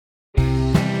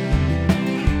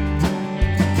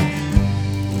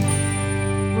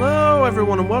Hello,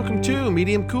 everyone, and welcome to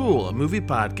Medium Cool, a movie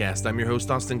podcast. I'm your host,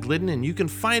 Austin Glidden, and you can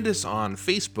find us on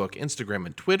Facebook, Instagram,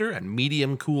 and Twitter at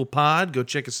Medium Cool Pod. Go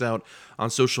check us out on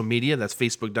social media. That's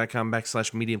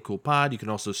facebook.com/Medium Cool Pod. You can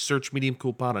also search Medium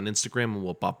Cool Pod on Instagram, and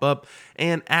we'll pop up.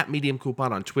 And at Medium Cool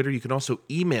Pod on Twitter. You can also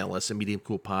email us at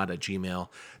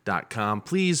mediumcoolpod@gmail.com.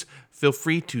 Please feel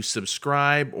free to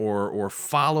subscribe or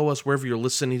follow us wherever you're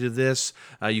listening to this.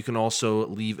 You can also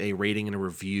leave a rating and a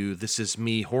review. This is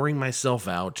me whoring myself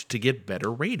out to get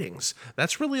better ratings.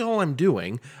 That's really all I'm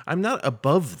doing. I'm not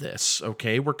above this,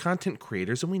 okay? We're content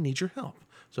creators and we need your help.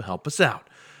 So help us out.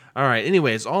 All right,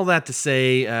 anyways, all that to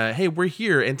say, hey, we're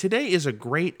here, and today is a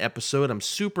great episode. I'm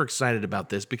super excited about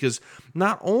this because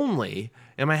not only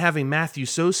am I having Matthew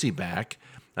Sosi back,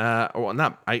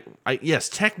 yes,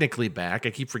 technically back.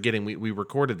 I keep forgetting we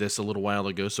recorded this a little while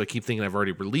ago, so I keep thinking I've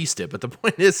already released it. But the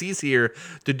point is, he's here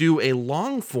to do a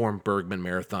long-form Bergman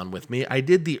marathon with me. I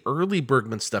did the early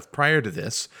Bergman stuff prior to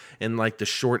this in like the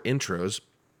short intros.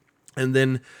 And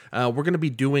then we're going to be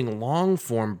doing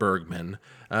long-form Bergman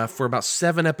for about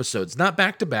 7 episodes. Not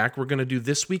back-to-back. We're going to do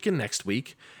this week and next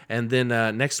week. And then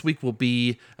next week will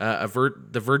be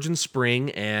The Virgin Spring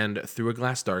and Through a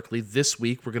Glass Darkly. This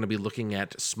week we're going to be looking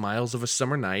at Smiles of a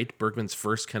Summer Night, Bergman's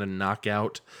first kind of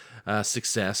knockout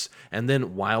success. And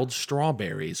then Wild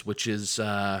Strawberries, which is,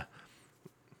 well,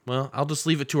 I'll just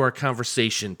leave it to our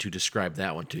conversation to describe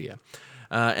that one to you.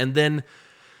 And then...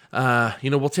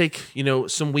 we'll take,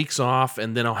 some weeks off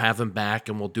and then I'll have him back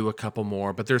and we'll do a couple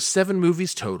more. But there's 7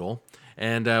 movies total.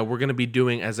 And we're going to be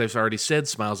doing, as I've already said,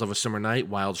 Smiles of a Summer Night,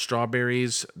 Wild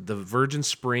Strawberries, The Virgin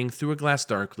Spring, Through a Glass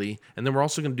Darkly. And then we're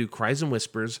also going to do Cries and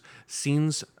Whispers,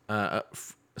 Scenes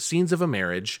of a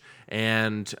Marriage,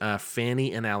 and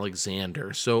Fanny and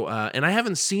Alexander. So, and I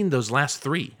haven't seen those last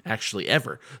 3, actually,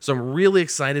 ever. So I'm really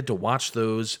excited to watch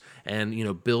those and,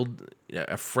 build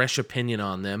a fresh opinion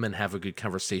on them and have a good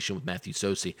conversation with Matthew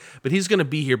Sosi. But he's going to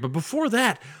be here. But before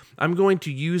that, I'm going to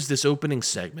use this opening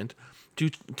segment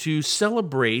to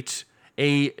celebrate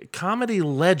a comedy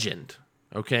legend,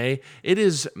 okay? It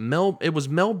was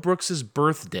Mel Brooks's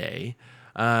birthday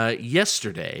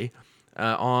yesterday,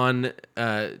 on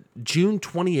June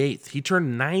 28th. He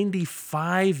turned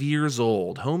 95 years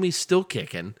old. Homie's still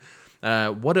kicking.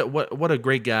 What a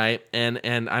great guy,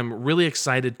 and I'm really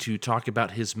excited to talk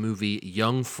about his movie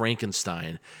Young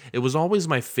Frankenstein. It was always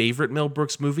my favorite Mel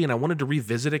Brooks movie, and I wanted to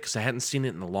revisit it because I hadn't seen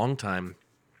it in a long time.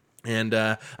 And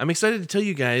I'm excited to tell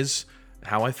you guys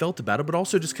how I felt about it, but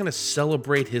also just kind of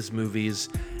celebrate his movies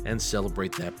and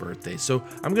celebrate that birthday. So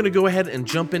I'm going to go ahead and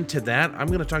jump into that. I'm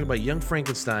going to talk about Young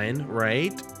Frankenstein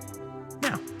right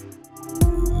now.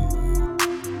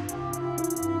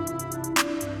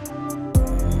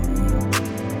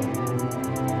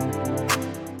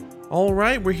 All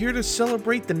right, we're here to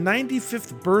celebrate the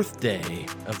 95th birthday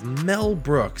of Mel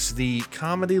Brooks, the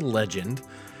comedy legend.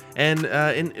 And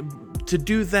to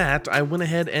do that, I went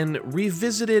ahead and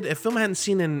revisited a film I hadn't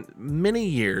seen in many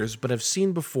years, but I've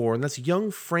seen before, and that's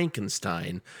Young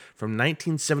Frankenstein from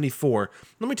 1974.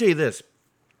 Let me tell you this.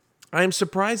 I am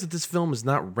surprised that this film is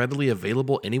not readily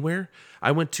available anywhere.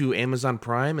 I went to Amazon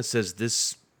Prime. It says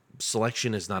this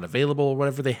selection is not available or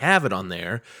whatever. They have it on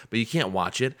there, but you can't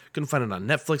watch it. Couldn't find it on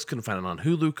Netflix, couldn't find it on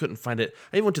Hulu, couldn't find it.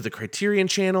 I even went to the Criterion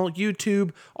Channel,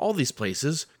 YouTube, all these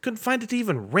places. Couldn't find it to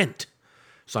even rent.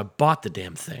 So I bought the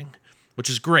damn thing, which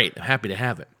is great. I'm happy to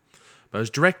have it. But it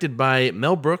was directed by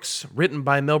Mel Brooks, written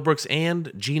by Mel Brooks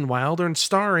and Gene Wilder, and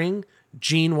starring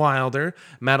Gene Wilder,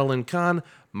 Madeline Kahn,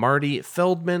 Marty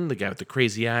Feldman, the guy with the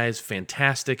crazy eyes,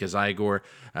 fantastic as Igor,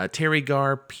 Terry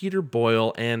Garr, Peter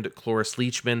Boyle, and Cloris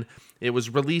Leachman. It was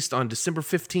released on December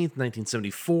 15th,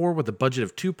 1974, with a budget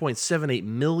of $2.78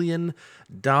 million,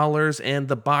 and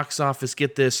the box office,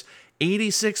 get this,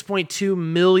 $86.2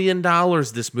 million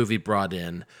this movie brought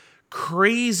in.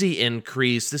 Crazy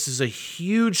increase. This is a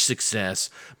huge success,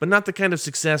 but not the kind of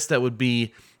success that would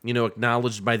be,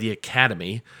 acknowledged by the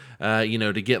Academy,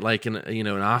 to get like an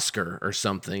Oscar or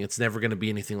something. It's never going to be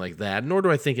anything like that, nor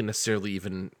do I think it necessarily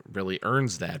even really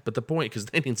earns that. But the point, because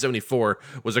 1974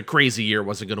 was a crazy year,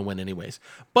 wasn't going to win anyways.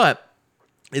 But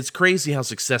it's crazy how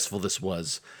successful this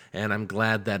was, and I'm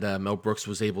glad that Mel Brooks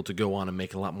was able to go on and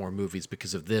make a lot more movies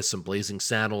because of this and Blazing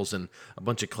Saddles and a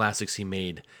bunch of classics he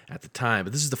made at the time.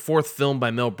 But this is the 4th film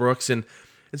by Mel Brooks, and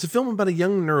it's a film about a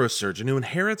young neurosurgeon who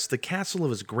inherits the castle of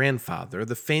his grandfather,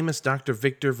 the famous Dr.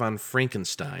 Victor von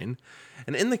Frankenstein,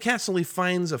 and in the castle he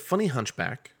finds a funny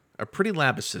hunchback, a pretty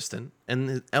lab assistant, and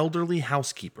an elderly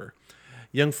housekeeper.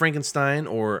 Young Frankenstein,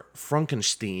 or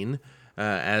Frankenstein,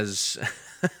 as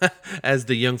as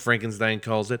the young Frankenstein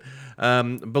calls it,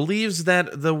 believes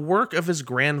that the work of his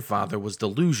grandfather was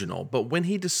delusional, but when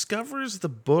he discovers the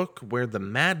book where the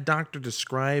mad doctor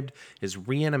described his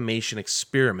reanimation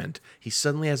experiment, he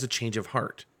suddenly has a change of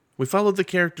heart. We followed the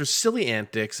character's silly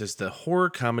antics as the horror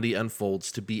comedy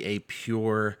unfolds to be a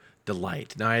pure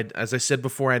delight. Now, as I said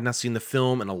before, I had not seen the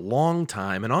film in a long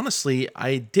time, and honestly,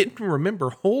 I didn't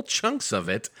remember whole chunks of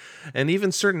it, and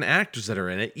even certain actors that are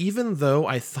in it, even though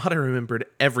I thought I remembered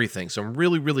everything. So I'm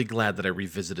really, really glad that I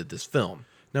revisited this film.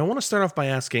 Now, I want to start off by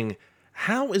asking,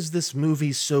 how is this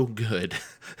movie so good?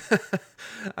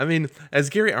 I mean, as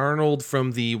Gary Arnold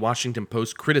from the Washington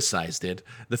Post criticized it,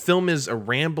 the film is a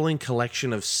rambling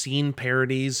collection of scene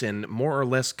parodies and more or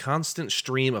less constant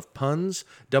stream of puns,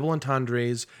 double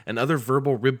entendres, and other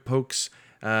verbal rib pokers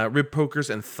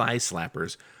and thigh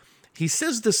slappers. He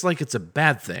says this like it's a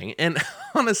bad thing, and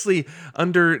honestly,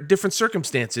 under different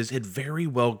circumstances, it very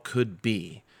well could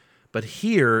be. But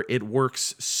here, it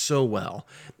works so well.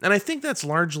 And I think that's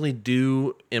largely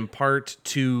due, in part,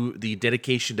 to the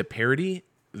dedication to parody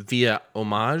via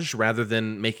homage rather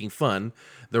than making fun,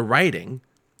 the writing,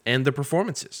 and the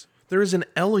performances. There is an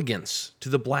elegance to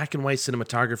the black and white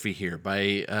cinematography here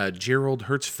by Gerald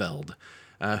Hertzfeld,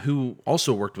 who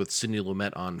also worked with Sidney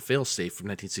Lumet on Failsafe from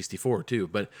 1964, too.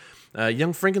 But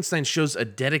Young Frankenstein shows a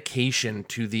dedication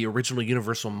to the original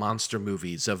Universal monster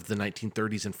movies of the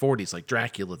 1930s and 40s, like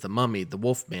Dracula, The Mummy, The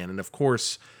Wolfman, and of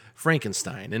course,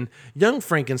 Frankenstein. And Young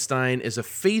Frankenstein is a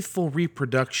faithful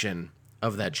reproduction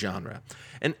of that genre.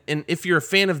 And if you're a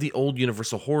fan of the old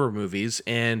Universal horror movies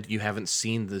and you haven't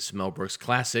seen this Mel Brooks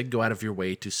classic, go out of your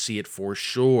way to see it for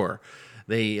sure.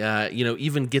 They,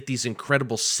 even get these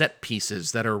incredible set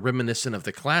pieces that are reminiscent of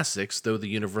the classics, though the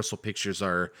Universal pictures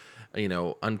are,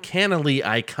 uncannily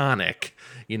iconic,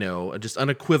 just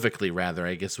unequivocally, rather,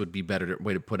 I guess would be better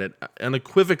way to put it,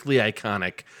 unequivocally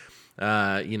iconic,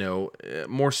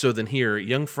 more so than here.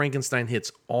 Young Frankenstein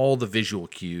hits all the visual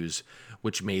cues,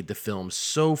 which made the film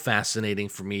so fascinating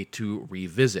for me to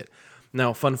revisit.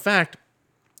 Now, fun fact,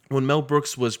 when Mel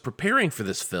Brooks was preparing for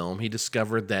this film, he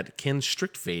discovered that Ken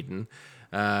Strickfaden,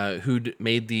 who'd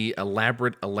made the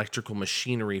elaborate electrical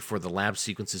machinery for the lab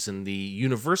sequences in the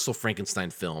Universal Frankenstein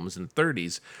films in the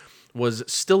 30s, was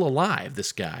still alive,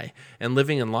 this guy, and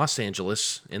living in Los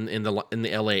Angeles in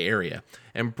the LA area.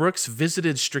 And Brooks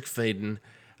visited Strickfaden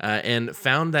and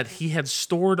found that he had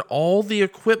stored all the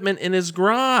equipment in his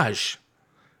garage,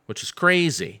 which is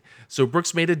crazy. So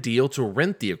Brooks made a deal to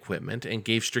rent the equipment and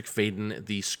gave Strickfaden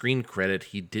the screen credit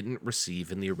he didn't receive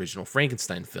in the original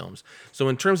Frankenstein films. So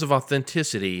in terms of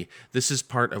authenticity, this is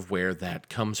part of where that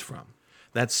comes from.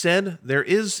 That said, there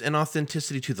is an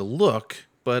authenticity to the look,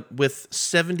 but with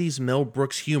 70s Mel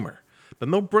Brooks humor. But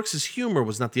Mel Brooks' humor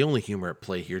was not the only humor at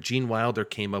play here. Gene Wilder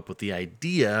came up with the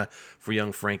idea for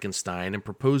Young Frankenstein and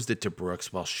proposed it to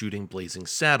Brooks while shooting Blazing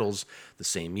Saddles the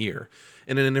same year.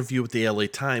 In an interview with the LA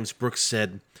Times, Brooks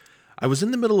said, "I was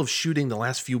in the middle of shooting the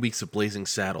last few weeks of Blazing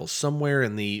Saddles, somewhere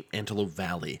in the Antelope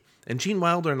Valley, and Gene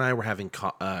Wilder and I were having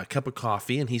a cup of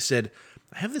coffee, and he said,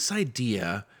 'I have this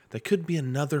idea that could be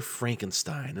another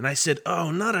Frankenstein.' And I said,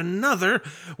 'Oh, not another.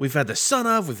 We've had the son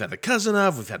of, we've had the cousin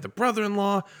of, we've had the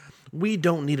brother-in-law. We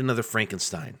don't need another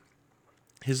Frankenstein.'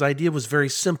 His idea was very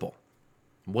simple.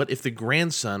 What if the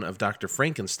grandson of Dr.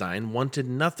 Frankenstein wanted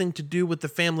nothing to do with the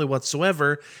family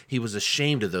whatsoever? He was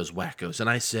ashamed of those wackos." And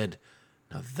I said,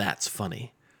 "Now that's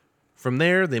funny." From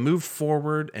there, they moved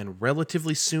forward and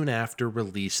relatively soon after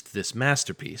released this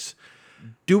masterpiece.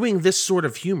 Doing this sort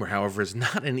of humor, however, is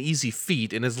not an easy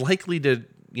feat and is likely to,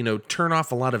 turn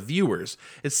off a lot of viewers.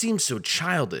 It seems so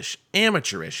childish,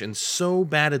 amateurish, and so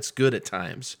bad it's good at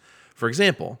times. For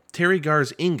example, Terry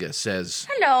Garr's Inga says,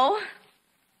 "Hello.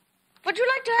 Would you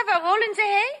like to have a roll in the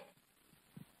hay?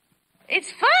 It's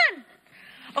fun.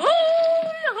 Roll,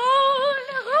 roll,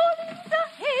 roll in the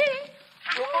hay."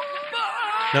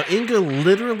 Now, Inga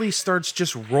literally starts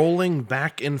just rolling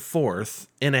back and forth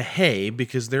in a hay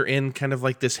because they're in kind of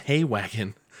like this hay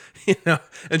wagon,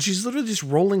 and she's literally just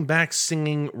rolling back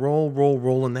singing "Roll, roll,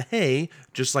 roll in the hay,"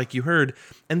 just like you heard.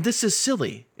 And this is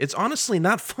silly. It's honestly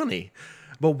not funny.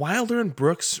 But Wilder and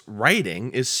Brooks'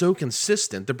 writing is so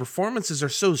consistent, the performances are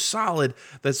so solid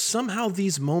that somehow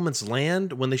these moments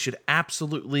land when they should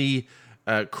absolutely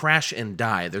crash and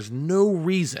die. There's no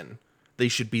reason they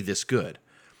should be this good.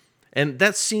 And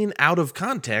that scene out of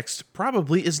context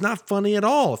probably is not funny at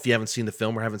all if you haven't seen the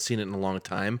film or haven't seen it in a long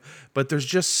time, but there's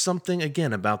just something,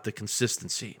 again, about the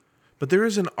consistency. But there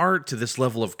is an art to this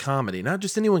level of comedy. Not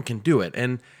just anyone can do it,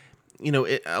 and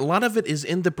a lot of it is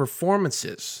in the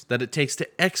performances that it takes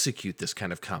to execute this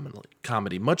kind of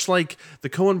comedy, much like the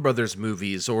Coen Brothers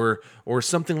movies or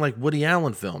something like Woody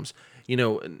Allen films.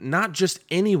 Not just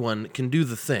anyone can do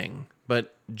the thing,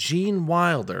 but Gene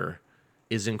Wilder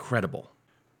is incredible.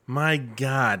 My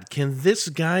God, can this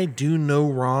guy do no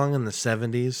wrong in the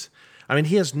 70s? I mean,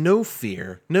 he has no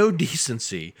fear, no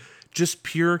decency, just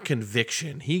pure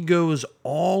conviction. He goes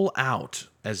all out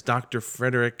as Dr.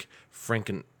 Frederick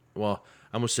Frankenstein,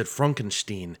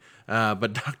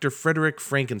 but Dr. Frederick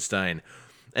Frankenstein,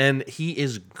 and he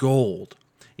is gold.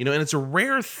 And it's a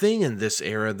rare thing in this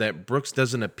era that Brooks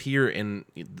doesn't appear in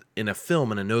a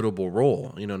film in a notable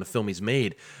role, in a film he's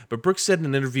made. But Brooks said in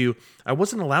an interview, I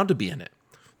wasn't allowed to be in it.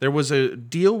 There was a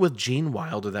deal with Gene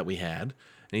Wilder that we had, and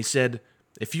he said,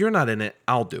 if you're not in it,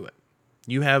 I'll do it.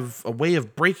 You have a way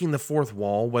of breaking the fourth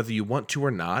wall, whether you want to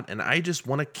or not, and I just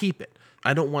want to keep it.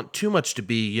 I don't want too much to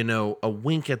be, a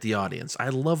wink at the audience. I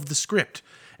love the script.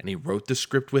 And he wrote the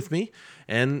script with me,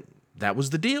 and that was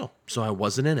the deal. So I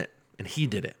wasn't in it, and he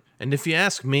did it. And if you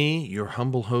ask me, your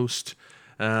humble host,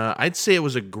 I'd say it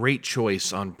was a great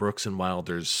choice on Brooks and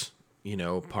Wilder's,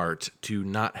 part to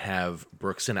not have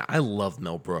Brooks in it. I love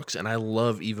Mel Brooks, and I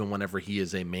love even whenever he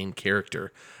is a main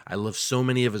character. I love so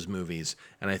many of his movies,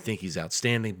 and I think he's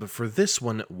outstanding. But for this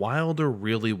one, Wilder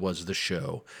really was the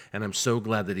show, and I'm so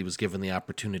glad that he was given the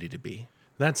opportunity to be.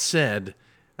 That said,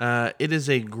 it is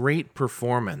a great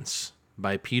performance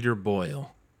by Peter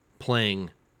Boyle playing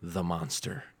the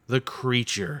monster, the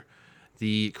creature,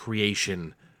 the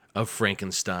creation of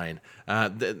Frankenstein.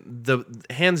 The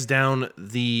hands down,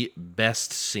 the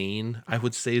best scene, I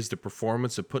would say, is the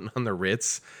performance of putting on the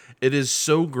Ritz. It is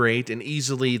so great and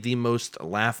easily the most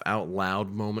laugh out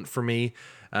loud moment for me.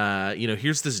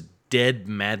 Here's this dead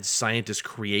mad scientist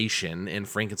creation in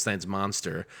Frankenstein's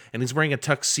monster, and he's wearing a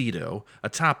tuxedo, a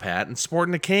top hat, and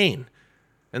sporting a cane.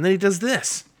 And then he does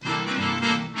this.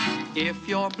 If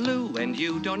you're blue and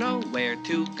you don't know where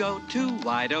to go to,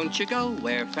 why don't you go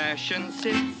where fashion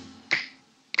sits?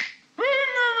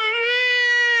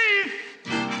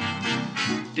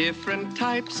 Different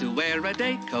types who wear a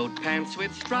day coat, pants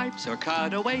with stripes, or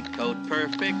cutaway coat,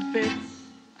 perfect fits.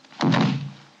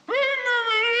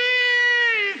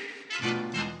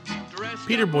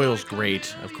 Peter Boyle's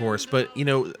great, of course, but,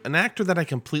 an actor that I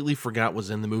completely forgot was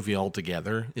in the movie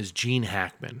altogether is Gene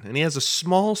Hackman. And he has a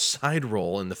small side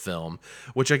role in the film,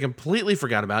 which I completely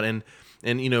forgot about. And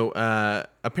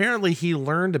apparently he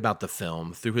learned about the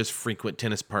film through his frequent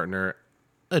tennis partner,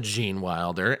 Gene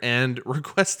Wilder, and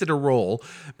requested a role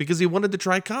because he wanted to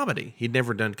try comedy. He'd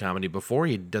never done comedy before.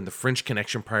 He'd done The French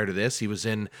Connection prior to this. He was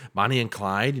in Bonnie and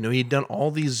Clyde. He'd done all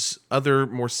these other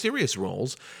more serious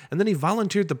roles, and then he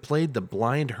volunteered to play the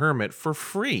blind hermit for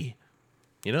free.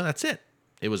 That's it.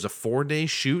 It was a 4-day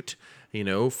shoot,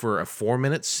 for a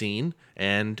 4-minute scene,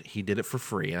 and he did it for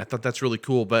free. And I thought that's really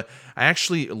cool, but I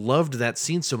actually loved that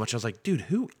scene so much. I was like, dude,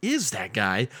 who is that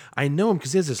guy? I know him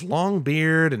because he has this long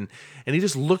beard, and he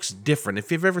just looks different. If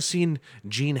you've ever seen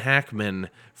Gene Hackman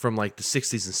from like the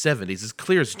 60s and 70s, it's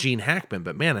clear it's Gene Hackman,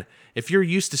 but man, if you're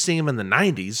used to seeing him in the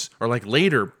 90s or like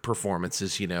later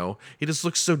performances, he just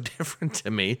looks so different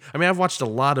to me. I mean, I've watched a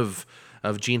lot of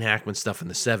Gene Hackman stuff in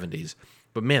the 70s,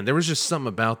 but man, there was just something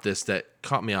about this that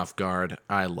caught me off guard.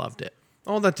 I loved it.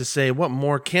 All that to say, what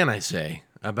more can I say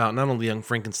about not only Young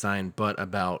Frankenstein, but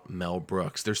about Mel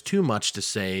Brooks? There's too much to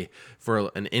say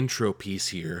for an intro piece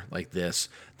here like this.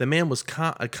 The man was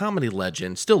a comedy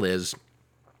legend, still is.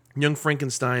 Young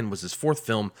Frankenstein was his 4th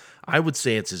film. I would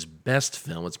say it's his best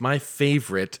film. It's my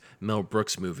favorite Mel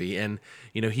Brooks movie. And,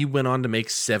 he went on to make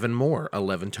 7 more,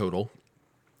 11 total.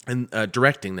 And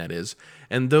directing, that is.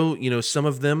 And though, some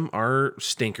of them are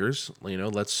stinkers,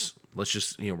 let's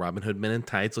just, Robin Hood Men in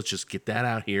Tights, let's just get that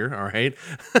out here, all right?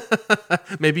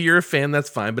 Maybe you're a fan,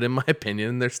 that's fine, but in my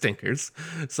opinion, they're stinkers,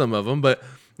 some of them. But,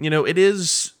 it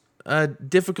is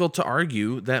difficult to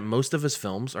argue that most of his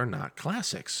films are not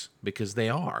classics, because they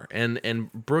are.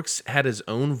 And Brooks had his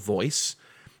own voice,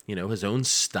 his own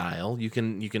style. You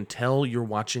can tell you're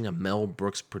watching a Mel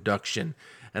Brooks production.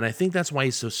 And I think that's why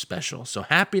he's so special. So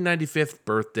happy 95th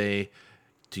birthday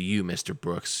to you, Mr.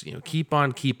 Brooks. Keep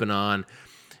on keeping on.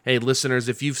 Hey, listeners,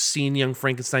 if you've seen Young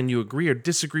Frankenstein, you agree or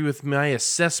disagree with my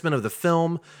assessment of the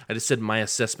film. I just said my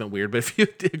assessment weird, but if you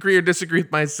agree or disagree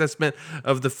with my assessment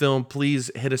of the film,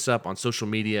 please hit us up on social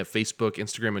media, Facebook,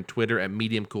 Instagram, and Twitter at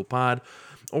MediumCoolPod.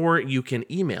 Or you can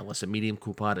email us at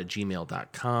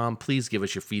mediumcoolpod@gmail.com. Please give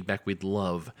us your feedback. We'd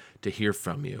love to hear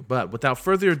from you. But without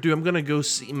further ado, I'm going to go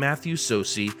see Matthew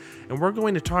Sosi, and we're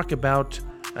going to talk about,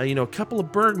 a couple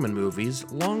of Bergman movies,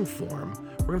 long form.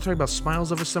 We're going to talk about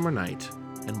Smiles of a Summer Night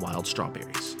and Wild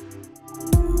Strawberries.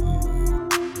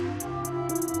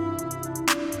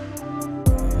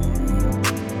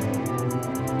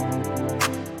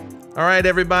 All right,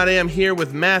 everybody, I'm here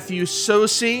with Matthew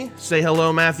Sosi. Say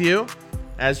hello, Matthew.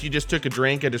 As you just took a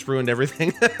drink, I just ruined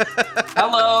everything.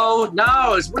 Hello.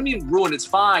 No, what do you mean ruin? It's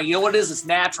fine. You know what it is? It's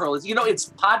natural. It's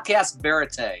podcast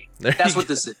verite. That's what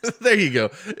this is. There you go.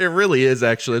 It really is,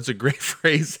 actually. It's a great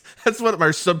phrase. That's what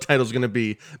our subtitle is going to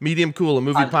be. Medium Cool, a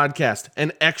movie podcast.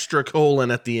 An extra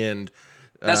colon at the end.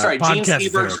 That's right. Gene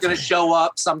Seberg's going to show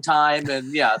up sometime,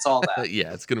 and yeah, it's all that.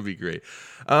 Yeah, it's going to be great.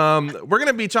 We're going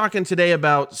to be talking today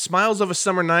about Smiles of a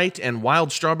Summer Night and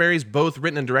Wild Strawberries, both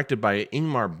written and directed by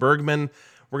Ingmar Bergman.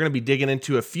 We're going to be digging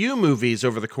into a few movies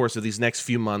over the course of these next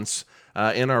few months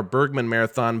in our Bergman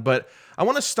marathon. But I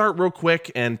want to start real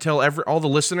quick and tell all the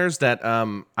listeners that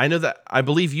I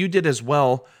believe you did as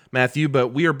well, Matthew, but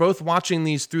we are both watching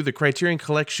these through the Criterion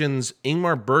Collection's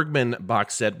Ingmar Bergman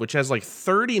box set, which has like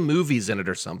 30 movies in it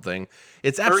or something.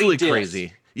 It's absolutely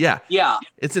crazy. Yeah.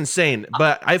 It's insane.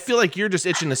 But I feel like you're just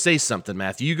itching to say something,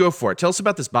 Matthew. You go for it. Tell us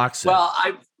about this box set. Well,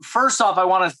 first off, I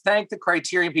want to thank the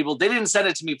Criterion people. They didn't send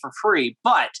it to me for free,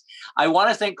 but I want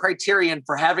to thank Criterion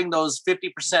for having those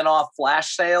 50% off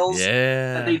flash sales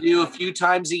that they do a few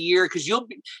times a year. Because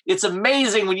it's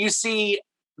amazing when you see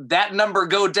that number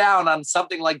go down on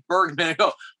something like Bergman and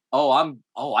go,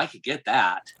 I could get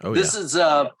that. This is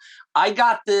I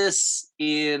got this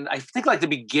in, I think, like the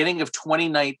beginning of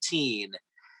 2019.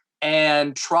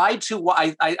 And tried to.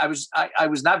 I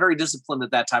was not very disciplined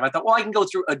at that time. I thought, well, I can go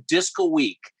through a disc a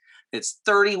week. It's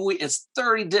 30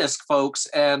 discs, folks,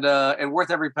 and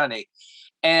worth every penny.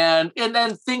 And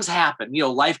then things happen.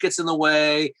 Life gets in the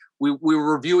way. We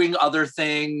were reviewing other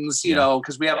things,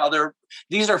 because we have other.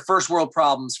 These are first world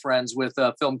problems, friends, with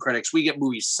film critics. We get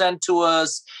movies sent to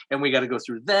us, and we got to go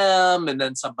through them, and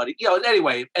then somebody,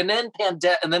 anyway, and then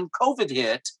COVID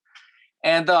hit.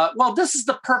 And this is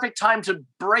the perfect time to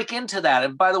break into that.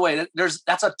 And by the way,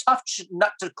 that's a tough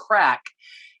nut to crack.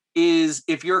 Is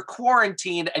if you're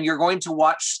quarantined and you're going to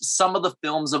watch some of the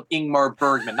films of Ingmar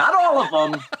Bergman, not all of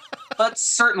them, but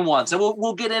certain ones, and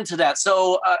we'll get into that.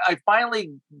 So I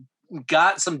finally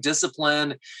got some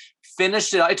discipline,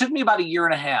 finished it. It took me about a year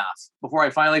and a half before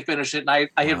I finally finished it, and I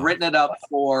had written it up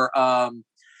for. I'd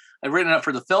written it up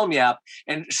for the Film Yap,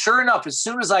 and sure enough, as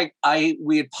soon as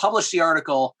we had published the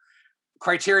article,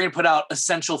 Criterion put out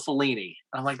Essential Fellini.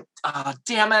 I'm like,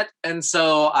 damn it. And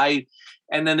so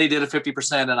and then they did a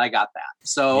 50% and I got that.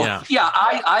 So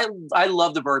I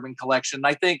love the Bergman collection.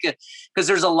 I think because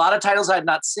there's a lot of titles I had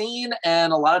not seen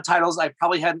and a lot of titles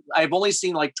I've only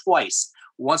seen like twice.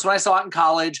 Once when I saw it in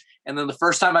college, and then the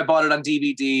first time I bought it on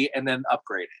DVD and then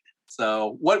upgraded.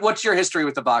 So what's your history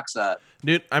with the box set?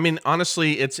 Dude, I mean,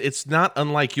 honestly, it's not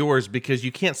unlike yours because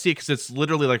you can't see it because it's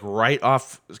literally like right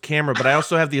off camera. But I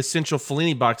also have the Essential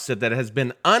Fellini box set that has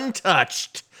been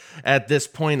untouched at this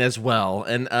point as well.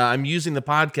 And I'm using the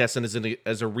podcast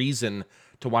as a reason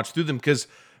to watch through them because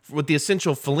with the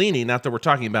Essential Fellini, not that we're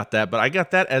talking about that, but I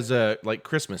got that as a like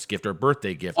Christmas gift or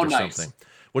birthday gift something.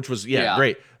 Which was,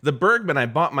 great. The Bergman I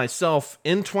bought myself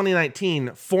in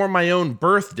 2019 for my own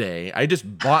birthday. I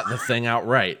just bought the thing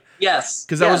outright. Yes.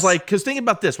 Because I was like, think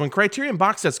about this. When Criterion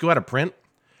box sets go out of print,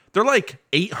 they're like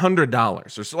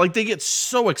 $800 or so. Like they get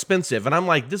so expensive. And I'm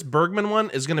like, this Bergman one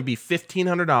is going to be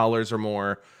 $1,500 or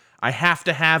more. I have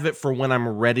to have it for when I'm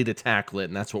ready to tackle it.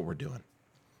 And that's what we're doing.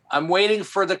 I'm waiting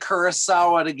for the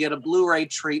Kurosawa to get a Blu-ray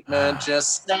treatment.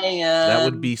 Just saying. That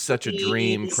would be such a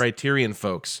dream. Criterion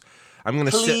folks. I'm going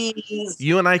to send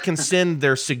you and I can send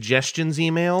their suggestions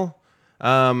email.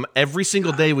 Every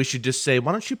single day we should just say,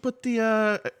 why don't you put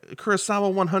the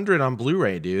Kurosawa 100 on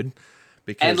Blu-ray, dude?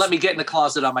 And let me get in the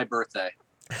closet on my birthday.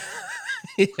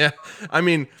 Yeah. I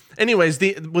mean, anyways,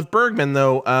 with Bergman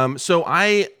though,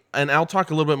 and I'll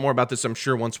talk a little bit more about this, I'm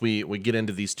sure, once we get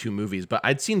into these two movies, but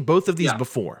I'd seen both of these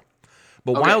before.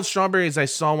 But Wild Strawberries I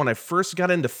saw when I first got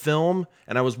into film,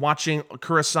 and I was watching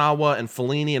Kurosawa and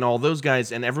Fellini and all those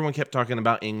guys, and everyone kept talking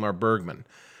about Ingmar Bergman.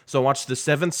 So I watched The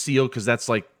Seventh Seal because that's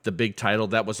like the big title.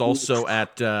 That was also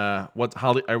at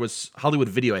Hollywood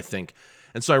Video, I think.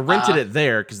 And so I rented it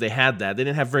there because they had that. They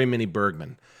didn't have very many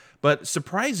Bergman. But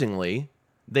surprisingly,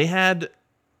 they had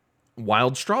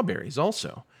Wild Strawberries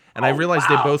also. And I realized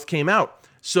they both came out.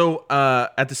 So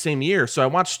at the same year, so I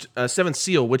watched Seventh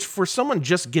Seal, which for someone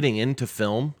just getting into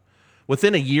film,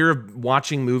 within a year of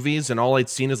watching movies and all I'd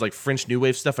seen is like French New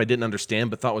Wave stuff I didn't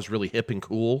understand but thought was really hip and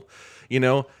cool,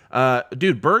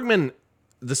 dude, Bergman,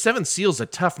 The Seventh Seal's a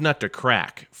tough nut to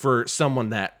crack for someone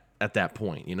that at that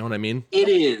point, you know what I mean? It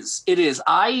is.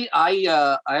 I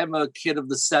am a kid of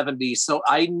the 70s, so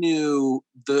I knew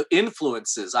the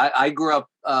influences. I grew up.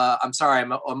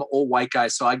 I'm an old white guy,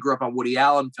 so I grew up on Woody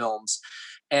Allen films.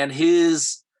 And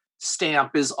his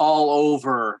stamp is all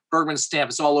over, Bergman's stamp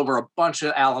is all over a bunch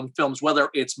of Allen films, whether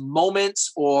it's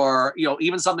moments or,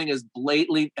 even something as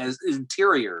blatantly as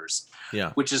Interiors,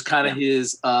 which is kind of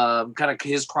his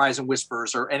Cries and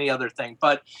Whispers or any other thing.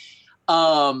 But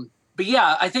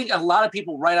yeah, I think a lot of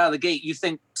people right out of the gate, you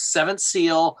think Seventh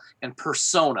Seal and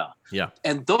Persona. Yeah.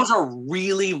 And those are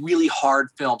really, really hard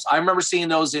films. I remember seeing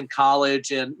those in college,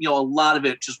 and, a lot of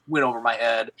it just went over my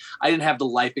head. I didn't have the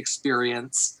life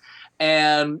experience.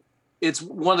 And it's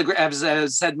one of the great, as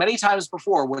I've said many times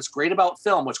before, what's great about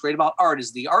film, what's great about art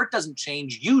is the art doesn't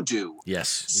change, you do.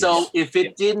 Yes. So if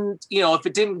it didn't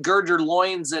gird your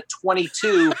loins at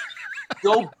 22,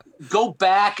 go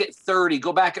back at 30,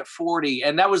 go back at 40.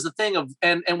 And that was the thing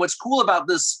and what's cool about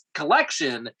this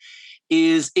collection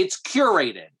is it's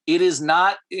curated. It is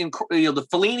not the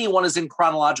Fellini one is in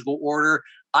chronological order.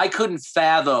 I couldn't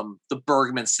fathom the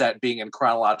Bergman set being in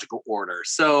chronological order.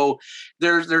 So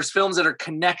there's films that are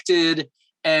connected,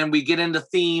 and we get into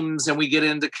themes and we get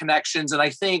into connections. And I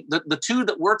think the two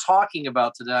that we're talking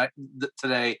about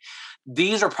today,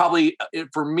 these are probably,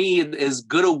 for me, as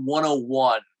good a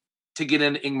 101 to get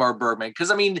into Ingmar Bergman.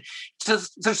 Because, I mean,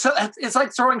 it's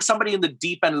like throwing somebody in the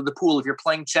deep end of the pool if you're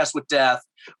playing chess with death,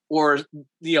 or,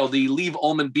 the Liv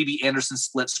Ullmann, B.B. Anderson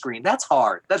split screen. That's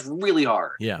hard. That's really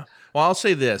hard. Yeah. Well, I'll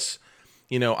say this.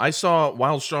 I saw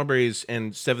Wild Strawberries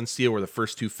and Seventh Seal were the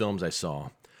first two films I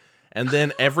saw. And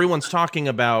then everyone's talking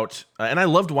about, and I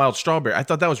loved Wild Strawberry. I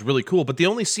thought that was really cool. But the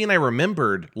only scene I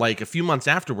remembered, like a few months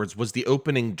afterwards, was the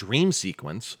opening dream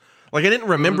sequence. Like, I didn't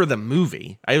remember the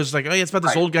movie. I was like, oh, yeah, it's about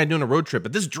this old guy doing a road trip.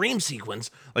 But this dream sequence,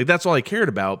 like, that's all I cared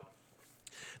about.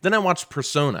 Then I watched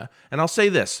Persona. And I'll say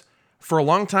this. For a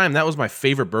long time, that was my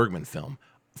favorite Bergman film.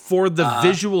 For the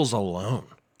visuals alone.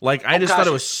 Like, I just thought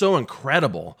it was so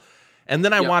incredible. And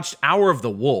then I watched Hour of the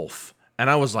Wolf. And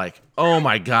I was like, oh,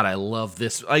 my God, I love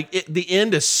this. Like, the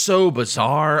end is so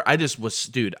bizarre. I just was,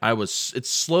 dude, it's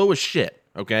slow as shit,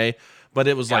 okay? But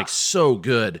it was, like, so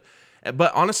good.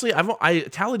 But honestly, I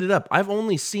tallied it up. I've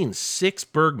only seen 6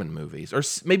 Bergman movies, or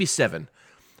maybe 7,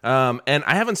 and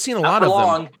I haven't seen a lot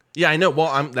of them. Yeah, I know.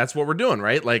 Well, that's what we're doing,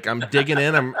 right? Like, I'm digging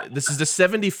in. This is the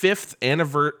 75th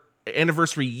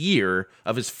anniversary year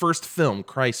of his first film,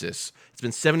 Crisis. It's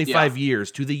been 75 years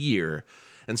to the year,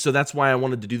 and so that's why I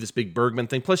wanted to do this big Bergman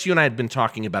thing. Plus, you and I had been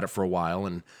talking about it for a while,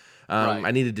 and I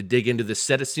needed to dig into this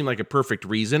set. It seemed like a perfect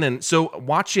reason. And so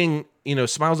watching,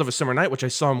 Smiles of a Summer Night, which I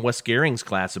saw in Wes Gehring's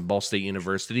class at Ball State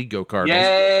University, go Cardinals.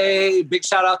 Yay! Big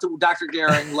shout out to Dr.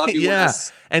 Gehring. Love you, yeah.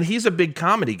 Wes. And he's a big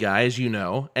comedy guy, as you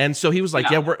know. And so he was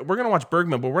like, we're going to watch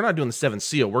Bergman, but we're not doing the Seventh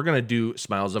Seal. We're going to do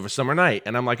Smiles of a Summer Night.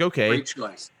 And I'm like, okay. Great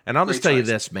choice. And I'll just tell you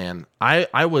this, man. I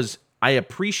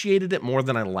appreciated it more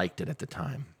than I liked it at the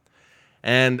time.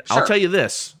 And I'll tell you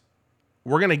this.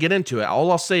 We're going to get into it.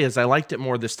 All I'll say is I liked it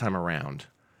more this time around.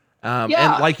 And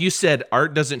like you said,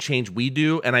 art doesn't change, we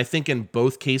do. And I think in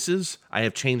both cases, I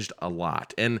have changed a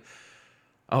lot. And,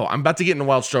 I'm about to get into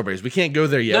Wild Strawberries. We can't go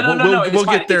there yet. We'll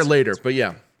get there later. But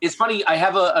yeah. It's funny. I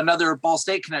have another Ball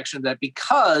State connection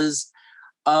because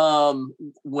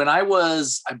when I can't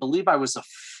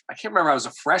remember, I was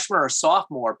a freshman or a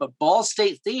sophomore, but Ball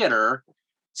State Theater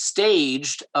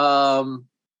staged A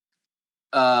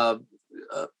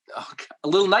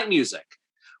Little Night Music,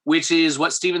 which is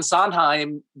what Stephen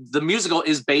Sondheim, the musical,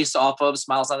 is based off of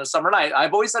Smiles on a Summer Night.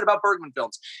 I've always said about Bergman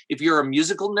films, if you're a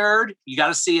musical nerd, you got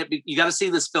to see it. You got to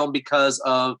see this film because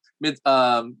of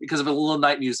A Little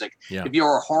Night Music. Yeah. If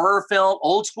you're a horror film,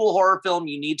 old school horror film,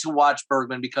 you need to watch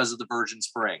Bergman because of The Virgin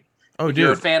Spring. Oh, if dude.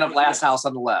 You're a fan of Last House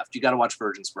on the Left, you got to watch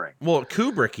Virgin Spring. Well,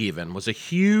 Kubrick even was a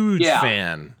huge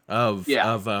fan of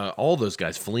all those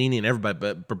guys, Fellini and everybody,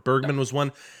 but Bergman was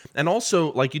one. And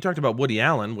also, like you talked about Woody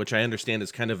Allen, which I understand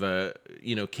is kind of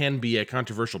can be a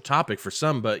controversial topic for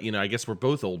some, but, I guess we're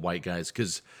both old white guys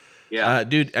because,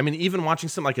 dude, I mean, even watching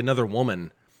something like Another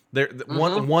Woman,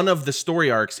 one of the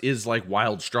story arcs is like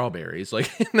Wild Strawberries,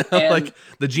 like like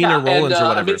the Gina Rollins or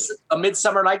whatever. A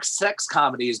Midsummer Night Sex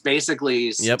Comedy is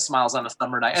basically Smiles on a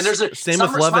Summer Night, and there's same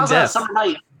with Love and Death.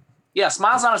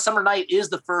 Smiles on a Summer Night is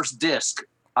the first disc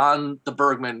on the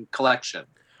Bergman collection.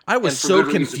 I was so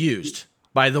confused,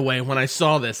 by the way, when I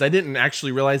saw this. I didn't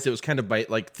actually realize it was kind of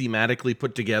thematically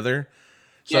put together.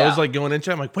 So I was like going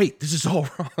into it, I'm like, wait, this is all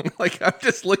wrong. Like, I'm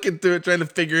just looking through it, trying to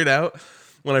figure it out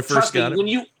when I first got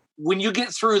it. When you get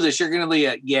through this, you're going to be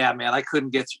man, I couldn't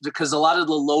get through, because a lot of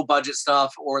the low budget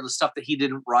stuff or the stuff that he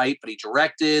didn't write, but he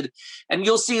directed, and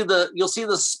you'll see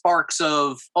the sparks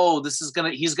of,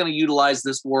 he's going to utilize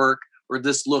this work or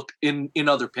this look in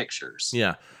other pictures.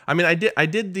 Yeah. I mean, I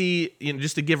did the,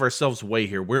 just to give ourselves way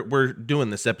here, we're doing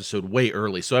this episode way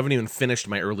early, so I haven't even finished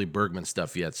my early Bergman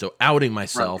stuff yet. So outing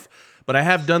myself. Right. but I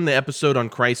have done the episode on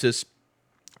Crisis.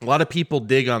 A lot of people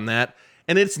dig on that,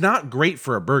 and it's not great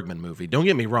for a Bergman movie. Don't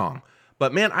get me wrong.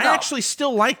 But man, I actually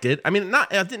still liked it. I mean, I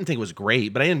didn't think it was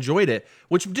great, but I enjoyed it,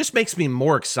 which just makes me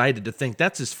more excited to think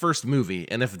that's his first movie.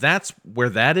 And if that's where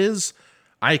that is,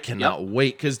 I cannot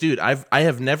wait. Because, dude, I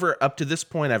have never, up to this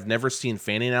point, I've never seen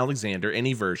Fanny and Alexander,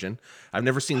 any version. I've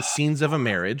never seen Scenes of a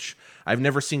Marriage. I've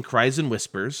never seen Cries and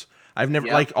Whispers. I've never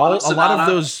a lot of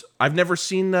those. I've never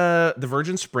seen The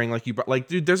Virgin Spring,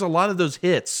 dude. There's a lot of those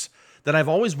hits that I've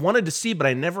always wanted to see, but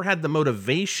I never had the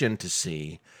motivation to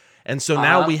see. And so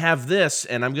now we have this,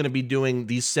 and I'm going to be doing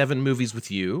these 7 movies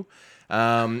with you.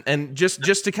 And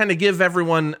just to kind of give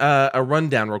everyone a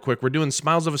rundown real quick, we're doing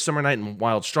Smiles of a Summer Night and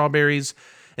Wild Strawberries.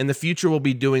 In the future, we'll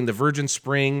be doing The Virgin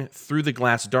Spring, Through the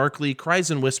Glass Darkly, Cries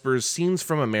and Whispers, Scenes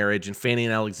from a Marriage, and Fanny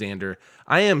and Alexander.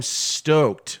 I am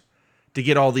stoked to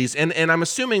get all these. And I'm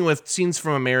assuming with Scenes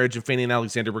from a Marriage and Fanny and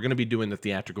Alexander, we're going to be doing the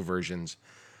theatrical versions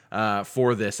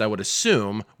for this, I would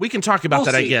assume. We can talk about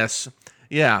I guess.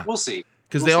 Yeah. We'll see.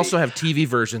 Because they also have TV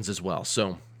versions as well.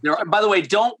 So, by the way,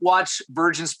 don't watch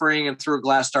Virgin Spring and Through a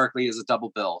Glass Darkly as a double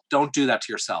bill. Don't do that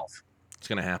to yourself. It's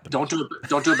gonna happen. Don't do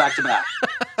it back to back.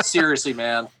 Seriously,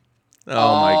 man.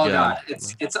 Oh my God.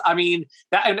 It's. I mean,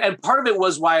 that, and part of it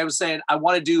was why I was saying I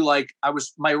want to do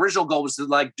my original goal was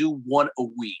to do one a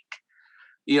week.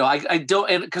 I don't,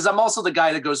 and because I'm also the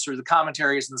guy that goes through the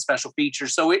commentaries and the special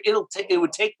features, so it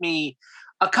would take me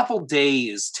a couple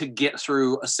days to get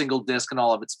through a single disc and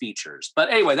all of its features.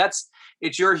 But anyway,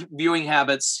 it's your viewing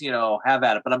habits, have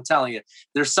at it. But I'm telling you,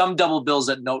 there's some double bills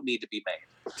that don't need to be made.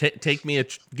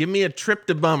 Give me a trip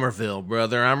to Bummerville,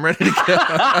 brother. I'm ready to go.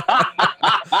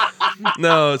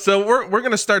 No, so we're going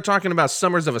to start talking about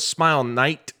Summers of a Smile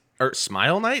Night, or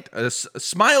Smile Night?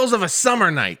 Smiles of a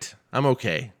Summer Night. I'm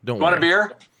okay. Don't worry. Want a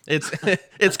beer?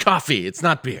 It's coffee. It's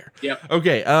not beer. Yep.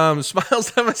 Okay.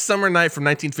 Smiles of a Summer Night from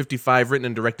 1955, written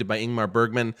and directed by Ingmar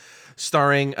Bergman,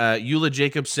 starring Eula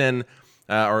Jacobson,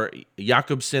 or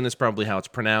Jakobsen is probably how it's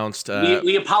pronounced.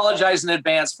 We apologize in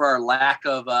advance for our lack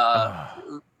of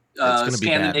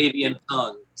Scandinavian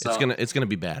tongue. So. It's gonna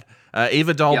be bad.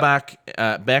 Ava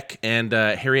Dahlbeck, Beck, and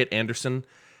Harriet Anderson.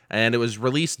 And it was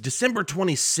released December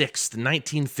 26th,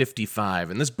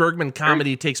 1955. And this Bergman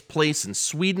comedy takes place in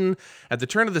Sweden at the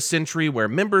turn of the century, where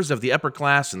members of the upper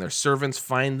class and their servants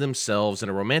find themselves in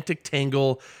a romantic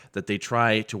tangle that they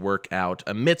try to work out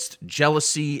amidst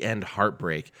jealousy and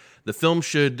heartbreak. The film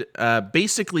should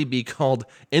basically be called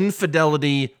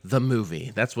Infidelity the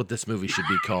Movie. That's what this movie should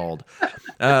be called.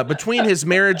 Between his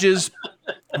marriages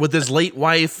with his late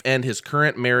wife and his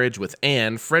current marriage with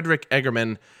Anne, Frederick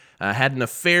Egerman had an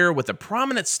affair with a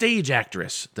prominent stage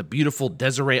actress, the beautiful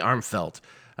Desiree Armfeldt.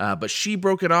 But she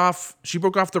broke off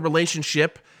the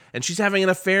relationship, and she's having an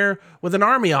affair with an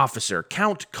army officer,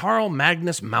 Count Carl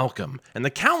Magnus Malcolm. And the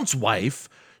Count's wife,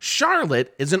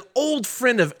 Charlotte, is an old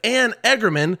friend of Anne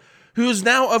Egerman, who's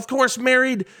now, of course,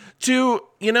 married to,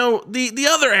 the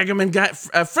other Egerman guy,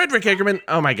 Frederick Egerman.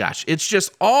 Oh my gosh, it's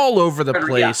just all over the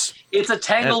place. Yeah. It's a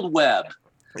tangled web.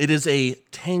 It is a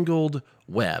tangled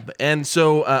web. And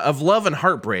so of love and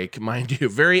heartbreak, mind you,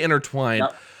 very intertwined.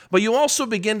 Yep. But you also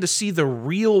begin to see the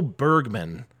real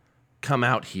Bergman come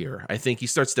out here. I think he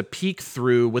starts to peek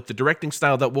through with the directing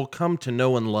style that we'll come to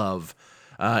know and love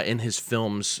in his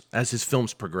films as his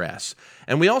films progress.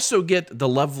 And we also get the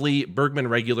lovely Bergman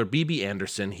regular Bibi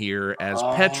Andersson here as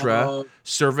Petra,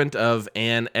 servant of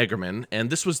Anne Egerman. And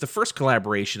this was the first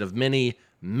collaboration of many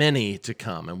to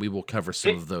come, and we will cover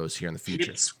some of those here in the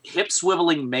future. Hip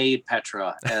swiveling maid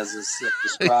Petra, as is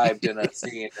described in a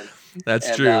scene.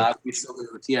 That's true.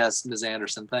 Yes, Ms.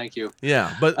 Anderson, thank you.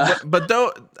 Yeah, but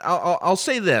though I'll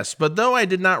say this, but though I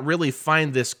did not really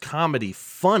find this comedy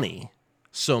funny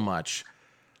so much,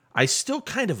 I still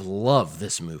kind of love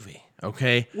this movie.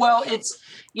 Okay. Well,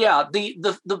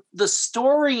 the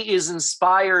story is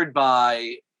inspired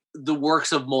by the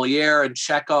works of Molière and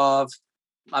Chekhov.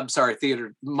 I'm sorry,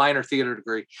 minor theater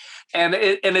degree, and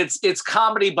it's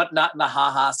comedy, but not in a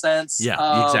ha-ha sense.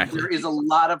 Yeah, exactly. There is a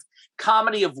lot of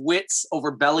comedy of wits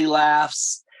over belly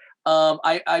laughs.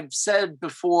 I've said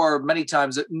before many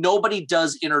times that nobody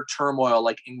does inner turmoil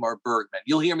like Ingmar Bergman.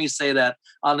 You'll hear me say that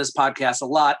on this podcast a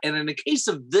lot. And in the case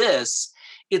of this,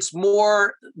 it's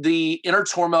more the inner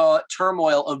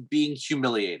turmoil of being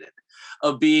humiliated,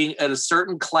 of being at a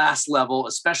certain class level,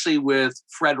 especially with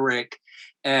Frederick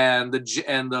and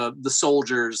the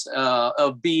soldiers,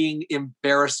 of being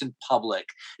embarrassed in public,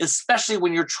 especially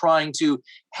when you're trying to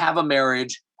have a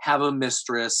marriage, have a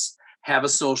mistress, have a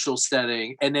social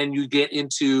setting, and then you get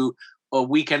into A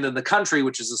Weekend in the Country,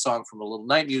 which is a song from A Little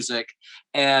Night Music,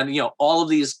 and all of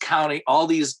these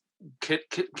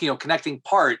connecting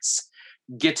parts,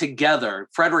 get together.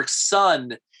 Frederick's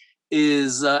son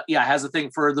is has a thing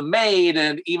for the maid,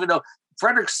 and even though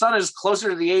Frederick's son is closer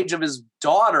to the age of his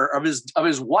daughter, of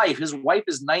his wife. His wife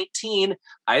is 19.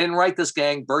 I didn't write this,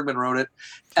 gang. Bergman wrote it.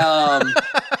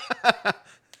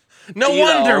 No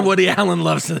wonder Woody Allen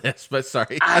loves this. But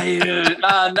sorry,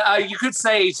 you could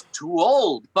say he's too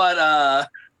old, but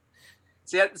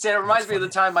see, it reminds me of the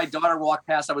time my daughter walked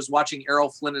past. I was watching Errol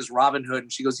Flynn as Robin Hood,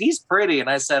 and she goes, "He's pretty," and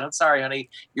I said, "I'm sorry,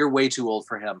 honey, you're way too old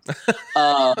for him."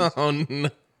 Oh no.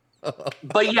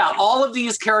 But yeah, all of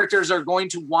these characters are going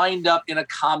to wind up in a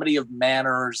comedy of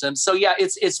manners, and so yeah,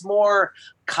 it's more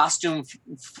costume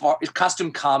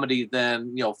comedy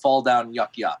than fall down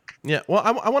yuck yuck. Yeah, well,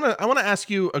 I want to ask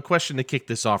you a question to kick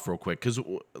this off real quick, because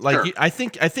sure. I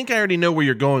think I already know where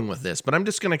you're going with this, but I'm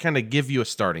just going to kind of give you a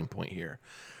starting point here.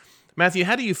 Matthew,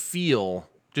 how do you feel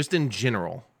just in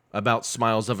general about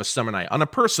Smiles of a Summer Night on a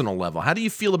personal level? How do you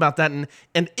feel about that?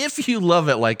 And if you love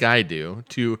it like I do,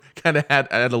 to kind of add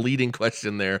a leading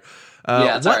question there,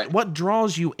 what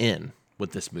draws you in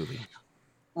with this movie?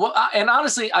 Well, and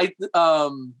honestly, A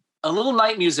Little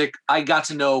Night Music, I got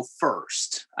to know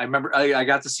first. I remember I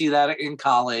got to see that in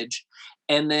college.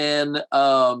 And then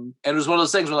and it was one of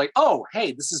those things where like, oh,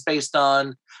 hey, this is based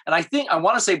on, and I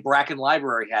want to say Bracken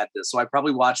Library had this. So I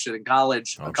probably watched it in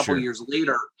college a couple years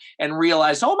later and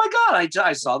realized, oh my God,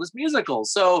 I saw this musical.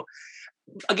 So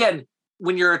again,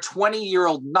 when you're a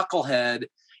 20-year-old knucklehead,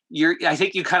 I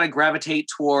think you kind of gravitate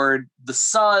toward the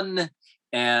son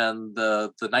and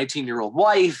the 19-year-old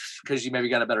wife, because you maybe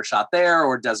got a better shot there,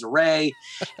 or Desiree.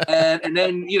 and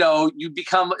then, you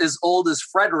become as old as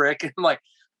Frederick, and I'm like,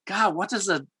 God, what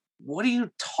are you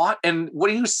taught, and what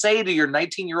do you say to your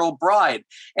 19-year-old bride?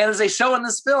 And as they show in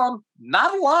this film,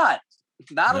 not a lot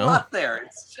there.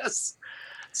 It's just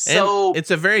so. And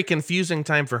it's a very confusing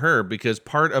time for her, because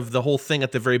part of the whole thing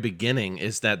at the very beginning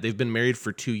is that they've been married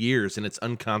for 2 years and it's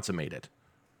unconsummated.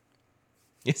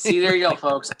 See, there you go,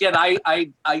 folks. Again,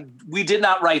 we did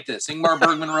not write this. Ingmar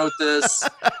Bergman wrote this,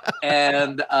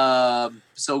 and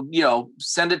so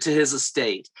send it to his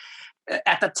estate.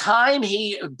 At the time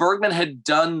Bergman had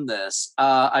done this,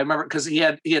 I remember, because he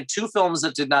had 2 films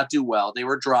that did not do well. They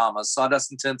were dramas: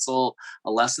 Sawdust and Tinsel,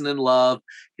 A Lesson in Love.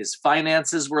 His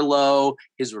finances were low.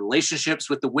 His relationships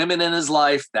with the women in his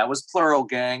life, that was plural,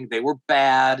 gang, they were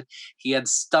bad. He had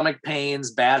stomach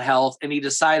pains, bad health, and he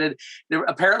decided,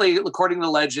 apparently, according to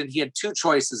legend, he had 2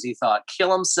 choices. He thought,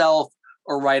 kill himself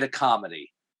or write a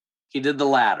comedy. He did the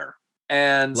latter.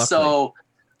 And luckily. So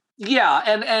yeah,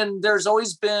 and there's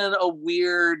always been a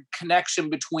weird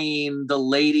connection between the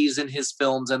ladies in his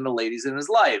films and the ladies in his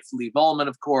life. Lee Volman,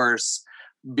 of course,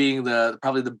 being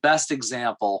probably the best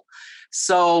example.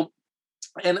 So,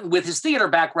 and with his theater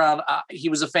background, he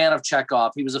was a fan of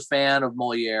Chekhov. He was a fan of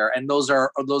Molière, and those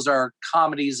are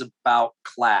comedies about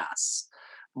class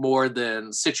more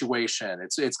than situation.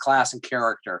 It's class and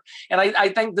character. And I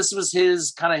think this was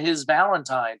his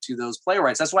Valentine to those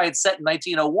playwrights. That's why it's set in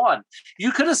 1901.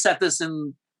 You could have set this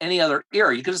in any other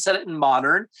era. You could have set it in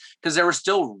modern, because there were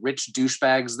still rich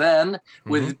douchebags then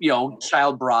with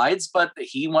child brides, but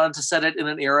he wanted to set it in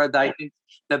an era that I think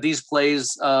that these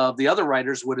plays the other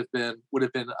writers would have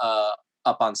been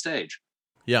up on stage.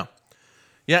 Yeah.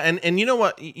 And you know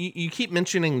what, you keep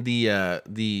mentioning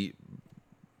the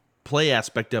play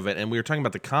aspect of it, and we were talking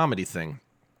about the comedy thing,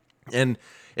 and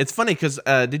it's funny because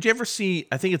did you ever see,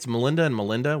 I think it's Melinda and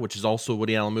Melinda, which is also a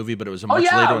Woody Allen movie, but it was a much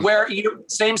later one. Where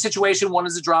same situation, one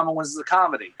is a drama, one is a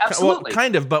comedy. Absolutely. Well,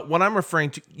 kind of, but what I'm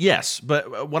referring to, yes,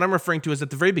 but what I'm referring to is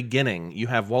at the very beginning, you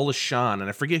have Wallace Shawn, and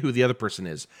I forget who the other person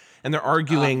is, and they're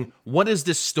arguing, what is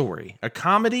this story, a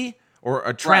comedy or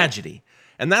a tragedy? Right.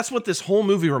 And that's what this whole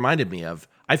movie reminded me of.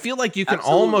 I feel like you can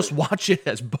almost watch it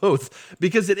as both,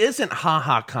 because it isn't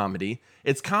ha-ha comedy.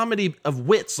 It's comedy of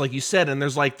wits, like you said, and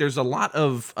there's a lot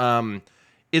of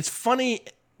it's funny,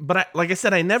 but like I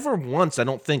said, I never once, I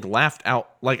don't think, laughed out.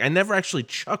 Like, I never actually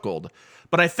chuckled,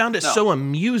 but I found it so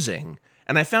amusing,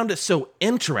 and I found it so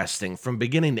interesting from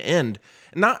beginning to end.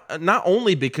 Not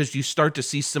only because you start to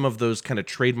see some of those kind of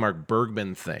trademark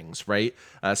Bergman things, right?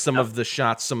 Some of the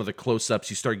shots, some of the close-ups,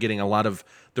 you start getting a lot of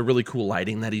the really cool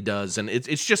lighting that he does, and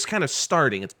it's just kind of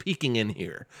starting, it's peeking in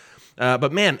here.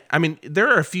 But man, I mean, there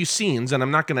are a few scenes, and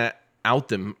I'm not going to out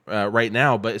them right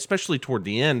now, but especially toward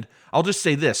the end, I'll just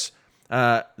say this: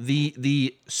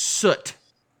 the soot.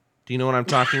 Do you know what I'm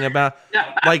talking about?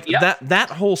 Like that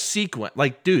whole sequence,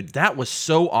 like, dude, that was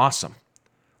so awesome.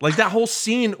 Like, that whole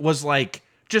scene was like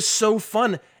just so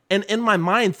fun. And in my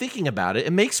mind, thinking about it,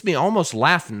 it makes me almost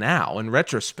laugh now in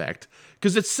retrospect,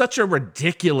 because it's such a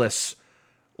ridiculous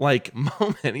like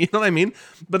moment. You know what I mean?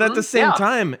 But at the same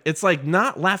time, it's like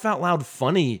not laugh out loud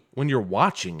funny when you're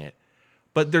watching it.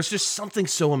 But there's just something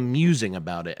so amusing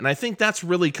about it. And I think that's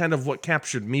really kind of what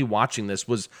captured me watching this,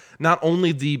 was not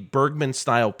only the Bergman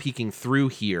style peeking through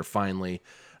here finally,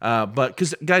 but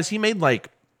because, guys, he made like,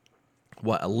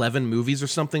 11 movies or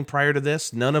something prior to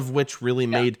this, none of which really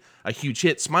made a huge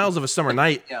hit. Smiles of a Summer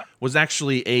Night was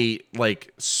actually a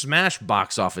like smash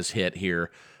box office hit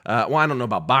here. Well, I don't know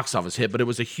about box office hit, but it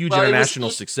was a huge international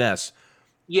success.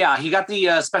 Yeah, he got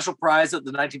the special prize at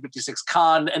the 1956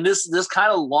 Cannes, and this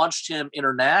kind of launched him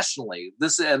internationally.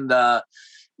 For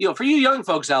you young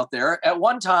folks out there, at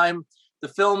one time, the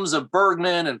films of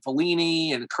Bergman and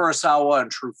Fellini and Kurosawa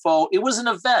and Truffaut, it was an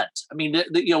event. I mean,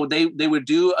 they would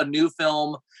do a new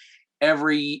film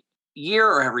every year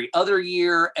or every other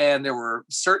year, and there were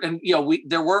certain,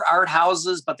 there were art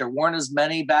houses, but there weren't as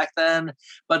many back then.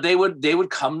 But they would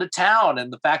come to town,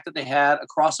 and the fact that they had a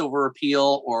crossover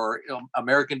appeal or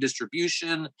American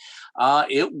distribution,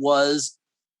 it was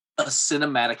a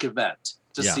cinematic event.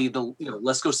 To see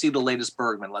let's go see the latest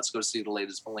Bergman, let's go see the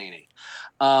latest Fellini,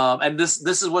 and this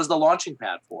was the launching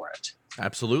pad for it.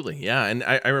 Absolutely, yeah. And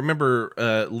I remember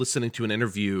listening to an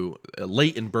interview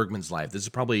late in Bergman's life. This is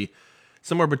probably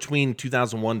somewhere between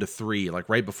 2001 to 3, like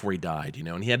right before he died,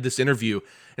 and he had this interview,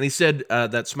 and he said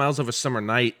that Smiles of a Summer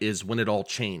Night is when it all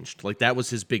changed. Like that was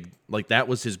his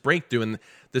breakthrough, and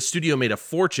the studio made a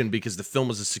fortune because the film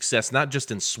was a success, not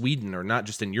just in Sweden or not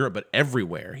just in Europe, but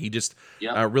everywhere. He just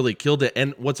really killed it.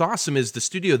 And what's awesome is the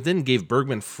studio then gave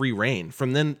Bergman free reign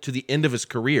from then to the end of his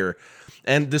career.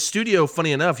 And the studio,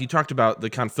 funny enough, you talked about the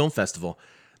Cannes Film Festival,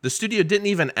 the studio didn't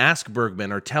even ask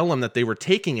Bergman or tell him that they were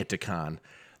taking it to Cannes.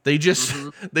 They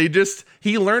just,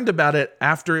 he learned about it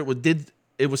after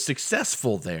it was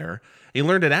successful there. He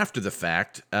learned it after the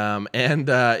fact. And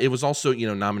it was also,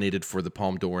 nominated for the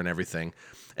Palme d'Or and everything.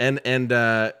 And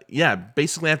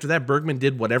basically after that, Bergman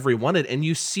did whatever he wanted. And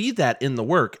you see that in the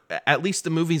work, at least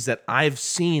the movies that I've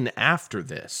seen after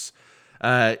this.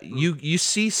 You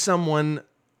see someone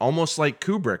almost like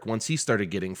Kubrick once he started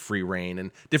getting free reign,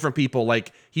 and different people,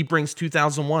 like he brings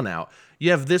 2001 out. You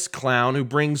have this clown who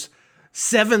brings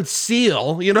Seventh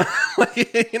Seal, you know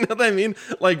what I mean?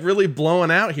 Like really blowing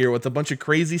out here with a bunch of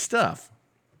crazy stuff.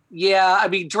 Yeah, I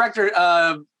mean, director,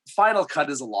 Final Cut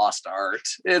is a lost art.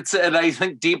 And I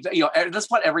think that's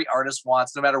what every artist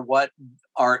wants, no matter what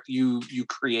art you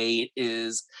create,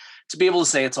 is to be able to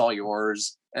say it's all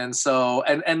yours. And so,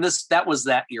 and that was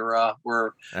that era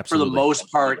where, for the most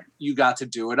part, you got to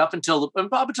do it up until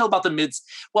about the mid.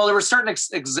 Well, there were certain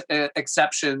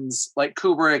exceptions, like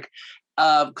Kubrick,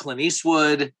 Clint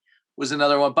Eastwood was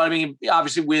another one. But I mean,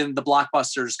 obviously, when the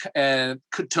blockbusters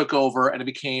took over and it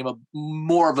became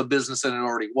more of a business than it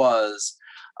already was,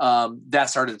 that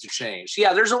started to change.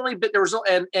 Yeah,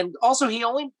 and also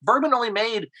Bergman only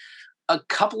made a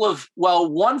couple of,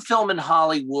 one film in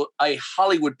Hollywood, a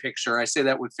Hollywood picture. I say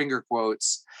that with finger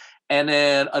quotes, and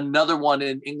then another one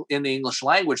in the English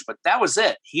language. But that was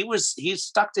it. He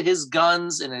stuck to his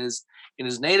guns in his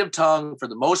native tongue for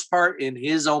the most part in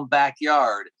his own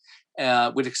backyard,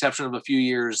 with exception of a few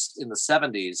years in the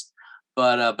 70s.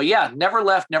 But yeah, never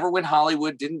left, never went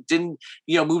Hollywood. Didn't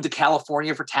move to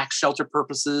California for tax shelter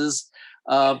purposes.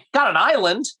 Got an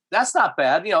island. That's not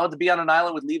bad. To be on an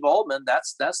island with Lee Waldman,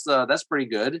 that's pretty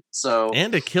good. So,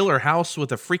 and a killer house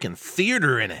with a freaking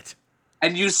theater in it.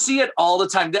 And you see it all the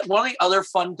time. That one of the other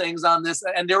fun things on this,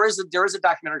 and there is a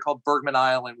documentary called Bergman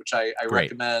Island, which I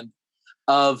recommend.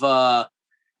 Of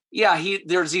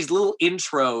there's these little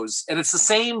intros, and it's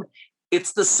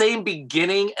the same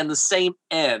beginning and the same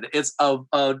end. It's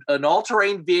an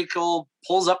all-terrain vehicle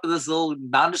pulls up to this little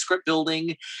nondescript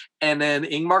building, and then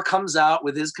Ingmar comes out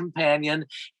with his companion,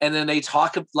 and then they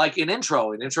talk like an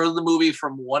intro to the movie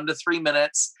from 1 to 3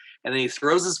 minutes, and then he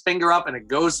throws his finger up and it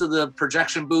goes to the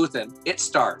projection booth and it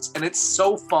starts, and it's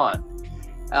so fun.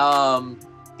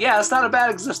 It's not a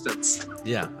bad existence.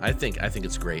 Yeah, I think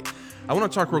it's great. I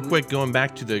want to talk real quick, going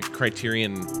back to the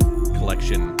Criterion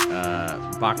Collection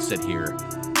box set here.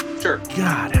 Sure.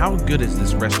 God, how good is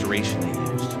this restoration they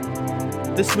used?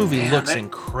 This movie looks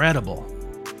incredible.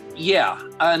 Yeah,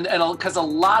 and because a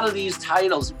lot of these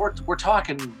titles, we're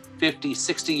talking 50,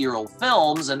 60-year-old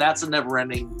films, and that's a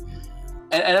never-ending.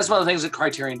 And that's one of the things that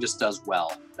Criterion just does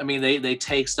well. I mean, they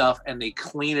take stuff and they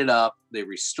clean it up, they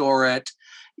restore it.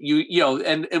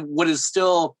 And what is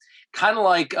still kind of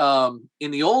like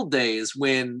in the old days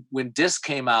when disc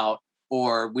came out,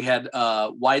 or we had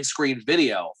widescreen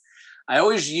video, I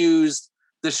always used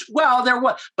Well, there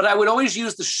was, but I would always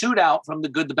use the shootout from The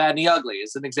Good, the Bad, and the Ugly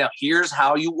as an example. Here's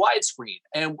how you widescreen,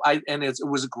 and it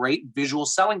was a great visual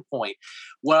selling point.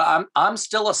 Well, I'm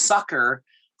still a sucker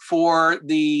for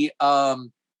the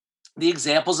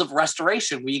examples of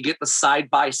restoration where you get the side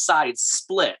by side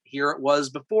split. Here it was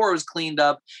before it was cleaned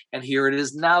up, and here it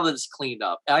is now that it's cleaned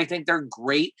up. And I think they're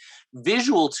great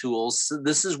visual tools. So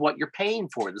this is what you're paying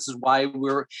for. This is why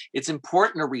it's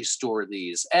important to restore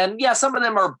these. And yeah, some of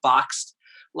them are boxed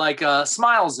like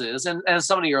Smiles is, and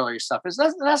some of the earlier stuff is.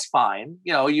 That's fine.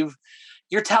 You know,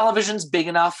 your television's big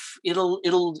enough;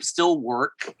 it'll still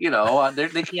work. You know,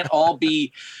 they can't all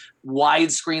be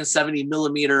widescreen 70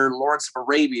 millimeter Lawrence of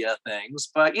Arabia things,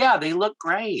 but yeah, they look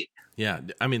great. Yeah,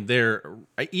 I mean, they're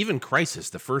even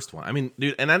Crisis, the first one. I mean,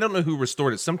 dude, and I don't know who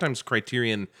restored it. Sometimes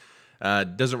Criterion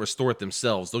doesn't restore it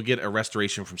themselves. They'll get a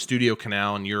restoration from Studio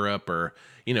Canal in Europe, or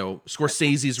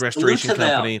Scorsese's restoration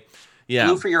company. Yeah,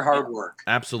 Blue for your hard work.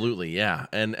 Absolutely, yeah.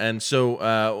 And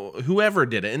so whoever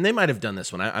did it, and they might have done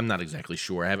this one. I'm not exactly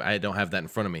sure. I don't have that in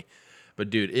front of me. But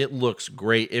dude, it looks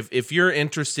great. If you're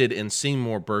interested in seeing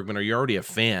more Bergman, or you're already a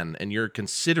fan and you're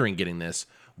considering getting this,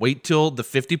 wait till the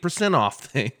 50% off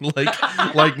thing,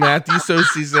 like Matthew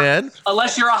Sosi said.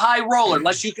 Unless you're a high roller,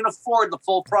 unless you can afford the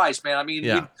full price, man. I mean,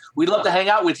 yeah. We'd love to hang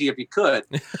out with you if you could.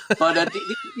 But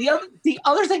the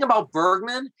other thing about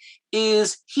Bergman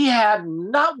is he had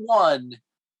not one,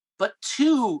 but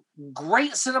two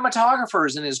great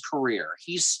cinematographers in his career.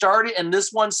 He started, and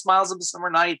this one, Smiles of the Summer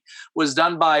Night, was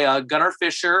done by Gunnar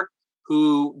Fischer,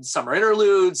 who Summer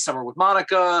Interludes, Summer with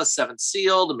Monica, Seventh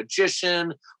Seal, The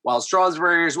Magician, Wild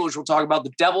Strawberries, which we'll talk about,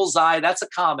 The Devil's Eye. That's a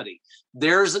comedy.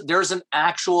 There's an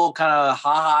actual kind of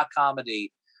ha-ha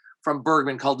comedy from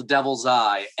Bergman called The Devil's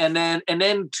Eye. And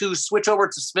then to switch over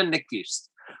to Sven Nykvist,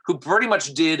 who pretty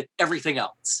much did everything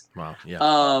else. Wow,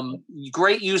 yeah.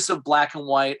 Great use of black and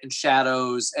white and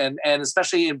shadows, and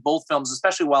especially in both films,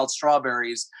 especially Wild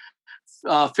Strawberries,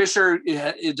 Fisher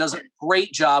it does a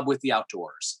great job with the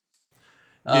outdoors.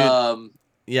 Dude,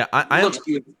 yeah,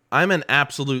 I'm an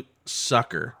absolute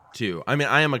sucker too. I mean,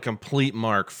 I am a complete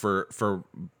mark for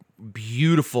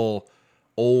beautiful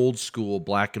old school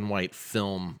black and white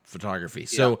film photography.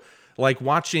 So like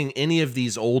watching any of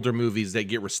these older movies that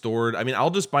get restored, I mean, I'll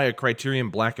just buy a Criterion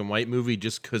black and white movie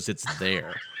just because it's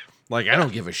there. Like, I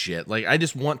don't give a shit. Like, I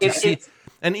just want to see.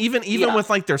 And even with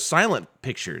like their silent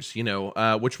pictures,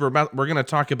 which we're going to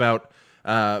talk about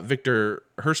Victor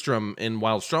Herstrom in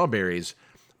Wild Strawberries.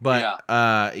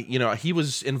 But, he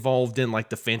was involved in like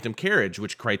The Phantom Carriage,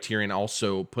 which Criterion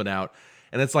also put out.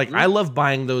 And it's like, I love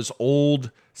buying those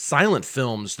old silent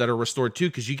films that are restored too,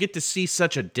 because you get to see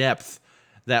such a depth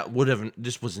that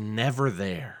just was never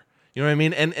there. You know what I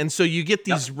mean? And so you get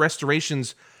these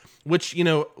restorations, which,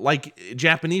 like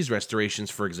Japanese restorations,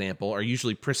 for example, are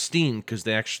usually pristine because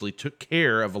they actually took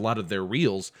care of a lot of their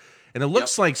reels. And it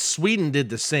looks like Sweden did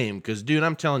the same, because, dude,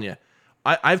 I'm telling you,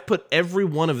 I've put every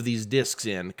one of these discs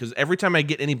in, because every time I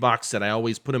get any box set, I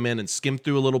always put them in and skim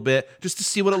through a little bit just to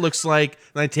see what it looks like.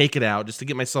 And I take it out just to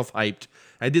get myself hyped.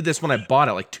 I did this when I bought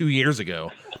it like 2 years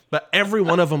ago, but every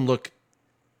one of them look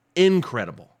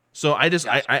incredible. So I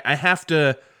have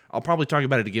to, I'll probably talk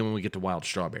about it again when we get to Wild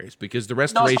Strawberries, because the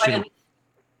restoration.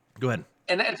 Go ahead.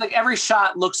 And it's like every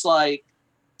shot looks like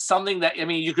something that, I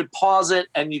mean, you could pause it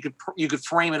and you could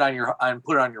frame it and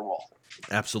put it on your wall.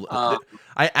 Absolutely.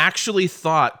 I actually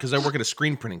thought, because I work at a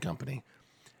screen printing company,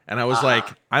 and I was like,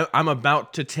 I'm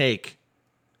about to take,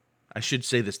 I should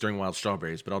say this during Wild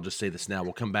Strawberries, but I'll just say this now.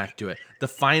 We'll come back to it. The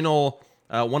final,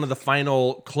 one of the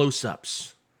final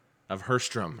close-ups of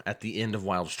Herstrom at the end of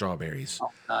Wild Strawberries. Oh,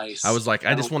 nice. I was like,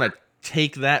 I just want to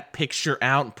take that picture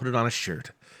out and put it on a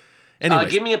shirt. Anyway,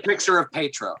 give me a picture of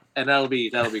Petra, and that'll be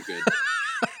good.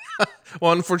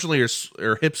 Well, unfortunately,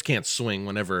 her hips can't swing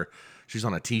whenever she's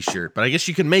on a T-shirt, but I guess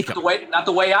you can make them. Not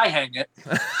the way I hang it.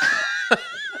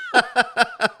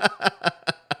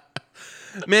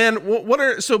 Man,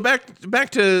 back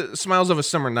to Smiles of a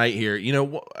Summer Night here.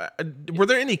 Were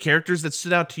there any characters that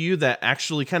stood out to you that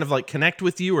actually kind of like connect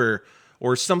with you,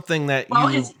 or something that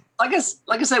you? Like I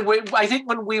said, I think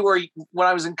when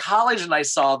I was in college and I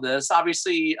saw this,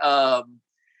 obviously,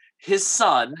 his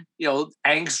son,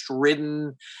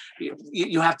 angst-ridden,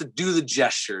 you have to do the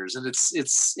gestures, and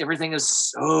it's everything is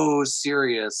so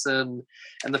serious, and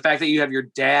the fact that you have your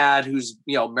dad who's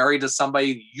married to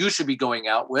somebody you should be going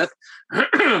out with,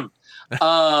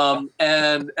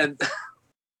 and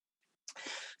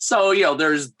So,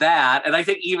 there's that. And I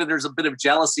think even there's a bit of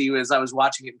jealousy as I was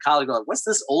watching it in college, like, what's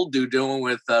this old dude doing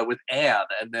with Anne?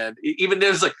 And then even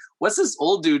there's like, what's this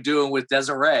old dude doing with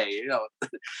Desiree?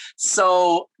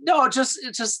 So no, it's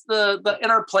just the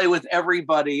interplay with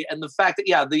everybody. And the fact that,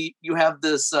 you have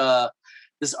this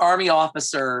army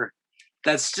officer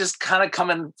that's just kind of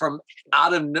coming from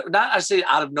not I say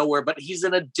out of nowhere, but he's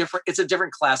in it's a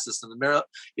different class system.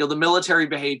 The military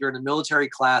behavior and the military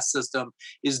class system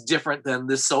is different than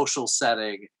this social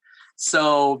setting.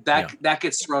 So that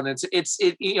gets thrown into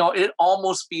it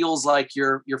almost feels like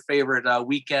your favorite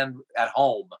weekend at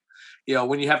home,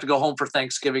 when you have to go home for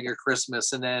Thanksgiving or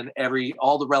Christmas, and then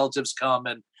all the relatives come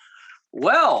and,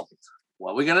 well,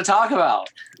 what are we going to talk about?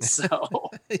 So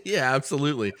yeah,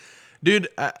 absolutely. Dude,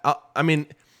 I mean,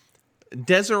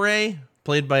 Desiree,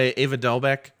 played by Ava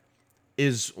Delbeck,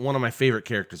 is one of my favorite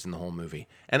characters in the whole movie.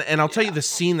 And I'll tell you, the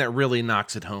scene that really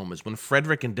knocks it home is when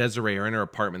Frederick and Desiree are in her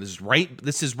apartment.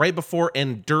 This is right before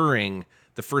and during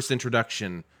the first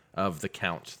introduction of the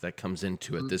Count that comes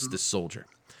into it, this soldier.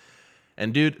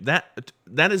 And dude,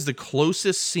 that is the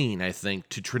closest scene, I think,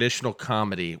 to traditional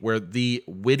comedy, where the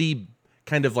witty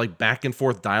kind of like back and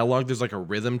forth dialogue, there's like a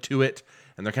rhythm to it,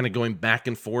 and they're kind of going back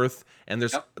and forth, and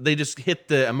they just hit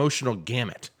the emotional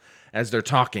gamut as they're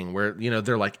talking, where,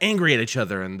 they're like angry at each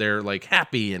other and they're like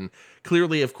happy, and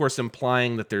clearly, of course,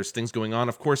 implying that there's things going on.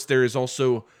 Of course, there is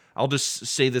also, I'll just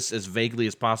say this as vaguely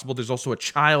as possible, there's also a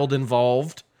child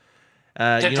involved.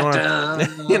 You know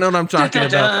what I'm talking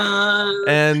about.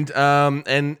 And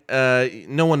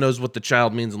no one knows what the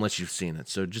child means unless you've seen it,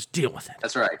 so just deal with it.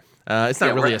 That's right. It's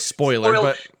not really a spoiler,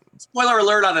 but spoiler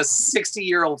alert on a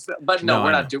 60-year-old film. But no,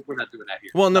 we're not doing that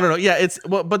here. Well, no. Yeah,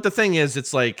 but the thing is,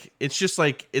 it's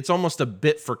almost a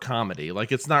bit for comedy.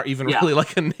 Like, it's not even really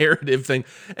like a narrative thing.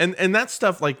 And that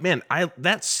stuff, like, man,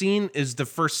 that scene is the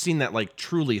first scene that like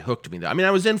truly hooked me. I mean,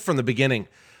 I was in from the beginning,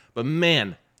 but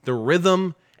man, the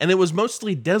rhythm, and it was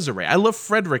mostly Desiree. I love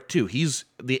Frederick too. He's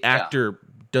the actor,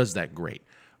 does that great.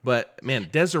 But man,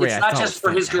 Desiree, it's not just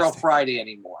for His Girl Friday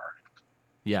anymore.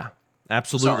 Yeah,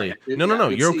 absolutely. Sorry. No,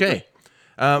 you're okay.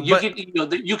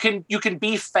 You can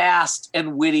be fast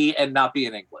and witty and not be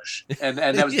in English, and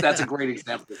that's a great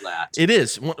example of that. It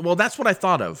is. Well, that's what I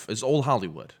thought of as old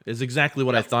Hollywood. Is exactly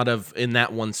what I thought of in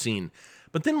that one scene.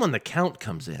 But then when the Count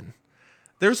comes in,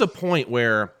 there's a point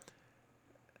where,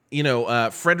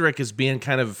 Frederick is being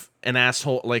kind of an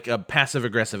asshole, like a passive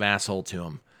aggressive asshole to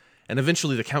him, and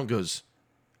eventually the Count goes,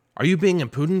 "Are you being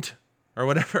impudent?" or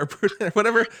whatever,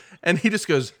 and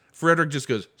Frederick just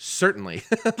goes, "Certainly."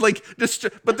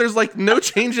 But there's like no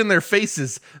change in their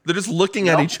faces. They're just looking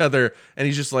at each other, and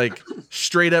he's just like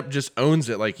straight up just owns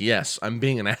it. Like, yes, I'm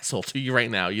being an asshole to you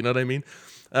right now. You know what I mean?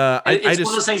 It's one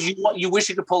of those things you wish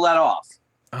you could pull that off.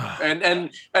 And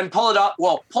pull it off.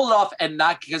 Well, pull it off, and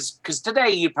not because today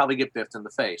you'd probably get biffed in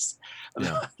the face.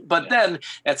 Yeah. But then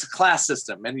it's a class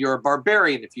system, and you're a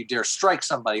barbarian if you dare strike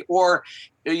somebody. Or,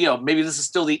 maybe this is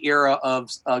still the era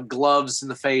of gloves in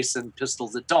the face and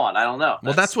pistols at dawn. I don't know.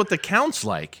 Well, that's what the Count's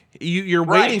like. You're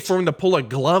waiting for him to pull a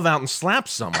glove out and slap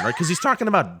someone, right? Because he's talking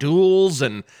about duels,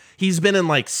 and he's been in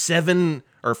like 7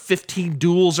 or 15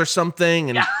 duels or something,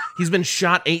 and he's been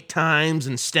shot 8 times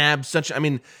and stabbed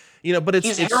but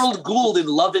he's Harold Gould in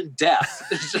Love and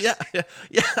Death. yeah.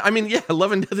 I mean,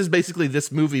 Love and Death is basically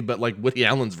this movie, but like Woody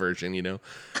Allen's version,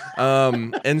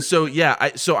 and so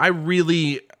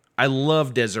I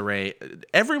love Desiree.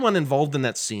 Everyone involved in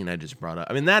that scene I just brought up.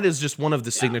 I mean, that is just one of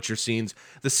the signature scenes.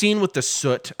 The scene with the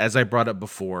soot, as I brought up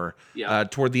before,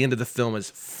 toward the end of the film, is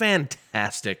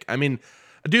fantastic. I mean,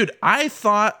 dude, I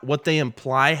thought what they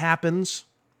imply happens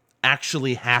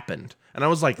actually happened, and I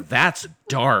was like, that's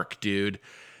dark, dude.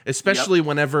 Especially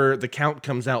whenever the Count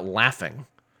comes out laughing.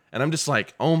 And I'm just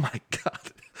like, oh my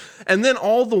God. And then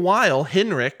all the while,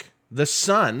 Henrik, the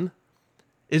son,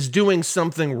 is doing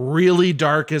something really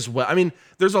dark as well. I mean,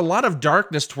 there's a lot of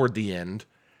darkness toward the end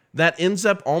that ends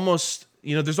up almost,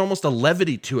 there's almost a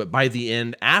levity to it by the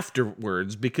end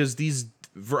afterwards, because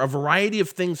a variety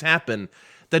of things happen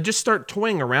that just start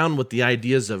toying around with the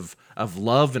ideas of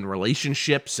love and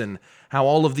relationships and how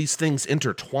all of these things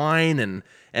intertwine,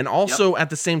 and also at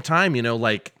the same time,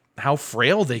 like how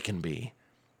frail they can be.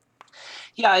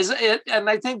 Yeah, and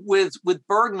I think with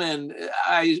Bergman,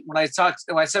 when I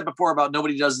said before about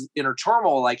nobody does inner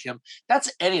turmoil like him, that's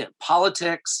anything: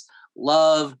 politics,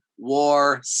 love,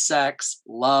 war, sex,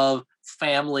 love,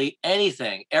 family,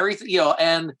 anything, everything,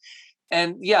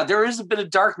 and there is a bit of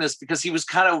darkness because he was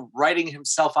kind of writing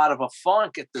himself out of a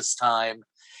funk at this time.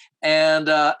 And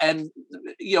it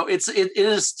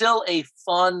is still a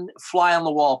fun fly on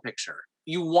the wall picture.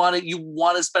 You want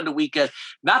to spend a weekend,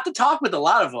 not to talk with a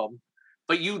lot of them,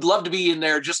 but you'd love to be in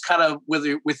there just kind of with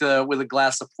a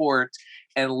glass of port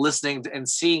and listening and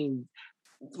seeing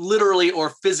literally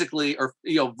or physically or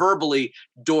verbally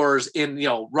doors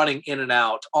running in and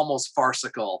out, almost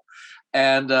farcical.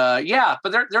 And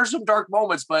but there's some dark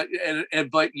moments, but I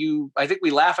think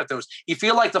we laugh at those. You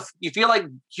feel like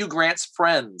Hugh Grant's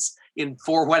friends in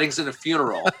 4 Weddings and a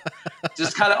Funeral,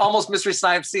 just kind of almost Mystery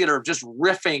Science Theater, just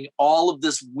riffing all of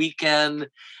this weekend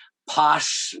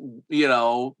posh,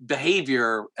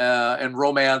 behavior and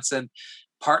romance and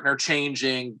partner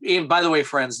changing. And by the way,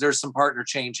 friends, there's some partner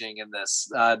changing in this.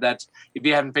 That if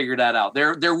you haven't figured that out,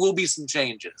 there will be some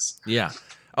changes. Yeah.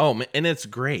 Oh, and it's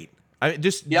great. I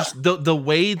just the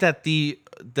way that the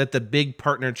big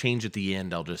partner change at the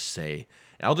end, I'll just say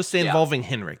involving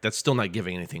Henrik. That's still not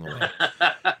giving anything away.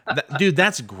 Dude,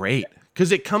 that's great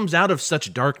because it comes out of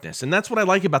such darkness, and that's what I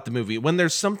like about the movie. When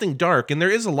there's something dark, and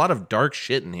there is a lot of dark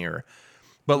shit in here,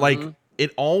 but like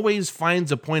it always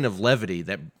finds a point of levity,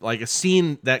 that like a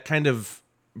scene that kind of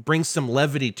brings some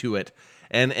levity to it,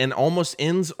 and almost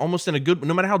ends almost in a good.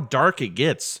 No matter how dark it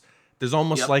gets, there's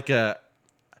almost like a.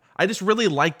 I just really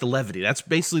like the levity. That's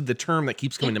basically the term that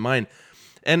keeps coming to mind.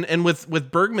 And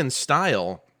with Bergman's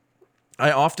style,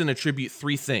 I often attribute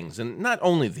 3 things, and not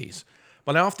only these,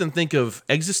 but I often think of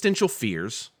existential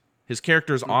fears. His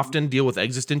characters often deal with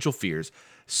existential fears,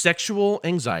 sexual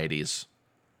anxieties,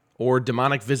 or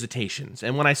demonic visitations.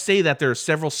 And when I say that, there are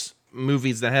several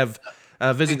movies that have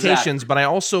visitations, but I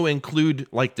also include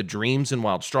like the dreams in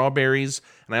Wild Strawberries,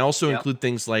 and I also include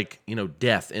things like,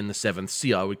 death in The Seventh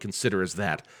Seal, I would consider as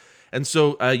that. And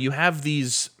so you have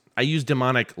these, I use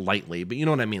demonic lightly, but you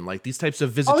know what I mean? Like these types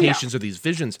of visitations or these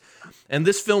visions. And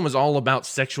this film is all about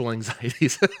sexual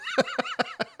anxieties.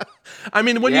 I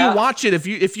mean, when you watch it,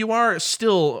 if you are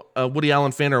still a Woody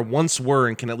Allen fan or once were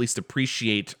and can at least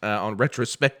appreciate on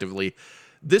retrospectively,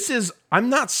 I'm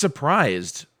not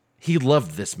surprised he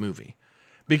loved this movie.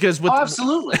 Because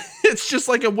absolutely. It's just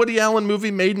like a Woody Allen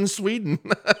movie made in Sweden.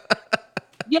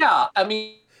 Yeah, I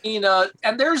mean, and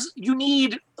you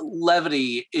need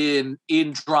levity in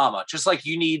drama, just like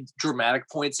you need dramatic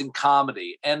points in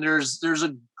comedy. And there's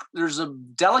a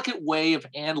delicate way of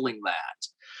handling that.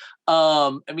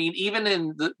 I mean, even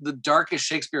in the darkest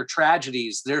Shakespeare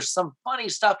tragedies, there's some funny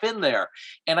stuff in there.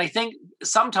 And I think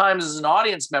sometimes as an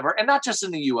audience member, and not just in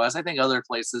the US, I think other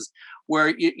places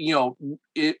where,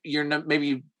 you're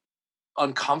maybe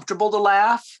uncomfortable to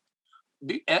laugh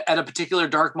at a particular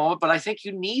dark moment, but I think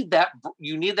you need that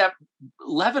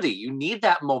levity. You need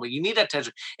that moment. You need that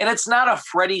tension. And it's not a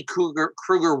Freddy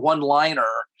Krueger one-liner,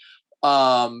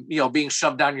 being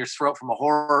shoved down your throat from a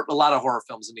lot of horror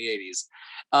films in the 80s.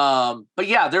 But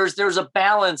yeah, there's a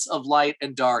balance of light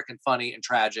and dark and funny and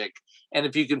tragic. And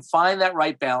if you can find that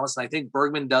right balance, and I think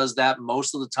Bergman does that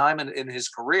most of the time in his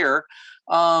career,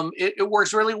 it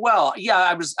works really well. Yeah,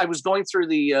 I was going through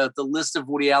the list of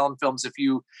Woody Allen films. If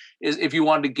you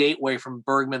wanted a gateway from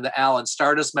Bergman to Allen,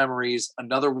 Stardust Memories,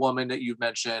 Another Woman that you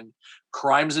mentioned,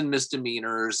 Crimes and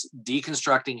Misdemeanors,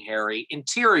 Deconstructing Harry,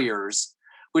 Interiors,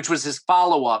 which was his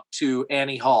follow-up to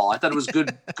Annie Hall. I thought it was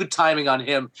good timing on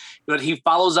him, but he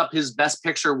follows up his Best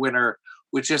Picture winner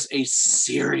with just a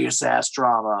serious-ass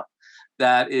drama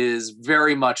that is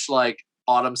very much like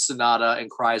Autumn Sonata and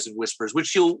Cries and Whispers,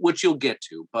 which you'll get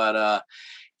to. But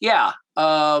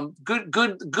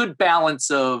good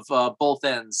balance of both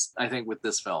ends, I think, with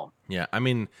this film. Yeah, I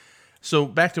mean, so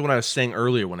back to what I was saying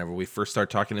earlier, whenever we first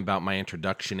started talking about my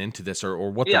introduction into this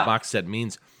or what the box set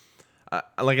means.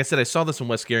 Like I said, I saw this in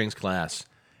Wes Gehring's class,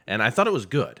 and I thought it was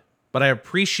good, but I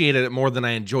appreciated it more than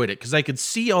I enjoyed it because I could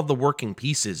see all the working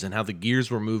pieces and how the gears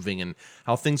were moving and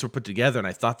how things were put together, and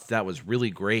I thought that was really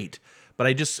great. But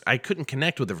I couldn't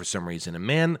connect with it for some reason. And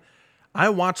man, I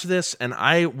watched this, and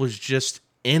I was just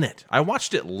in it. I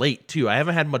watched it late, too. I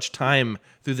haven't had much time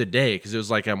through the day because it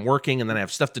was like I'm working, and then I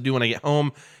have stuff to do when I get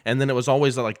home, and then it was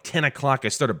always at like 10 o'clock I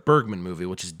start a Bergman movie,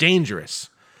 which is dangerous.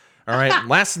 All right.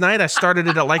 Last night I started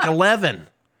it at like 11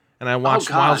 and I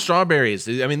watched Wild Strawberries.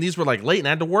 I mean, these were like late and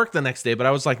I had to work the next day, but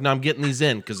I was like, no, I'm getting these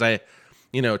in because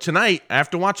tonight I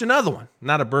have to watch another one,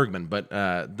 not a Bergman, but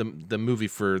the movie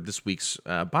for this week's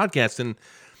podcast.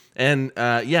 And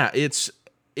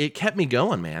it kept me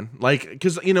going, man. Like,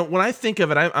 because, when I think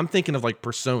of it, I'm thinking of like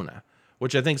Persona,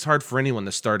 which I think is hard for anyone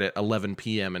to start at 11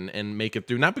 p.m. and make it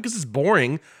through. Not because it's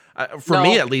boring. For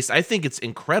me, at least, I think it's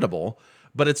incredible,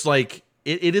 but it's like,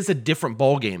 It is a different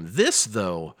ball game. This,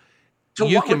 though, to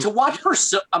watch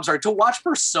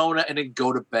Persona and then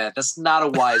go to bed. That's not a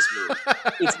wise move.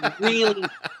 It's really.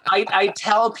 I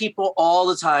tell people all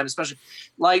the time, especially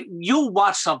like you'll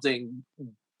watch something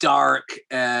dark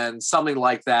and something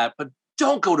like that, but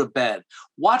don't go to bed.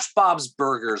 Watch Bob's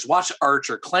Burgers, watch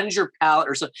Archer, cleanse your palate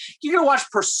or something. You're going to watch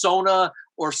Persona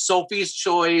or Sophie's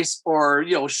Choice or,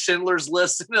 Schindler's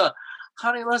List.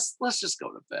 Honey, let's just go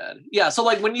to bed. Yeah. So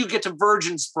like when you get to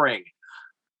Virgin Spring,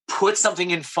 put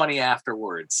something in funny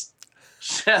afterwards.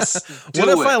 Just what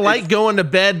if I like going to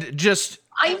bed just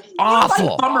awful?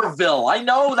 Like Bummerville. I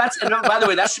know that's, and by the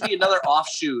way, that should be another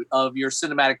offshoot of your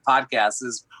cinematic podcast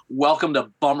is Welcome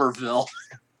to Bummerville.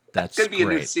 That's could be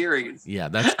great. A new series. Yeah,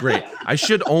 that's great. I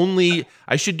should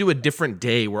do a different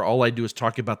day where all I do is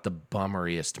talk about the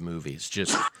bummeriest movies.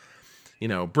 Just,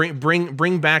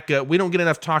 bring back. We don't get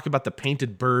enough talk about The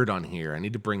Painted Bird on here. I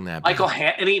need to bring that back.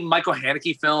 Any Michael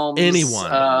Haneke films.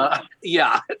 Anyone.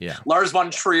 Yeah. Lars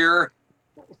von Trier.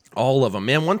 All of them,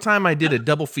 man. One time I did a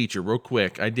double feature real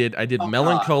quick. I did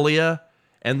Melancholia,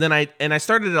 and then I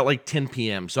started at like 10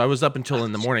 p.m. So I was up until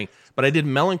in the morning. But I did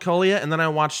Melancholia, and then I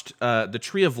watched The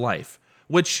Tree of Life,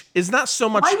 which is not so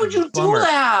much. Why would you do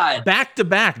that? Back to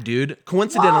back, dude.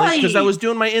 Coincidentally, because I was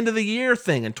doing my end of the year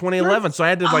thing in 2011, so I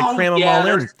had to cram them all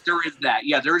in. There is that.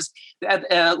 Yeah, there's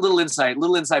little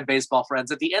inside baseball, friends.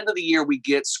 At the end of the year, we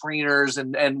get screeners,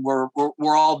 and we're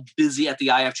all busy at the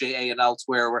IFJA and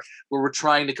elsewhere, where we're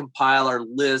trying to compile our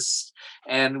list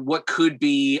and what could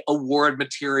be award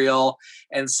material,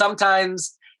 and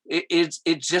sometimes.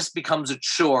 It just becomes a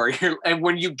chore. And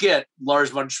when you get Lars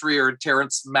von Trier and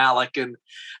Terrence Malick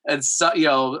and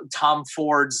so, Tom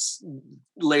Ford's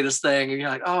latest thing, and you're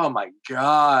like, oh my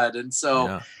God. And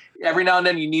so every now and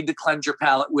then you need to cleanse your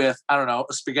palate with, I don't know,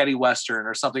 a spaghetti Western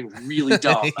or something really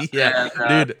dumb. Yeah,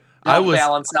 and, dude, I was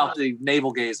balance out the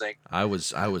navel gazing. I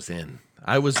was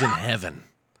in heaven.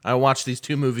 I watched these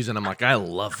two movies and I'm like, I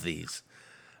love these.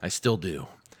 I still do.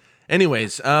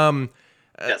 Anyways,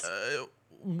 yes.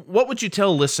 What would you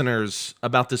tell listeners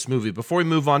about this movie before we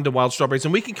move on to Wild Strawberries?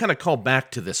 And we can kind of call back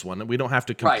to this one. We don't have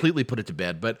to completely put it to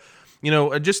bed, but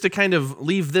just to kind of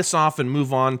leave this off and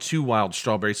move on to Wild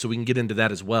Strawberries so we can get into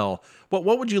that as well.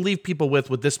 What would you leave people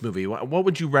with this movie? What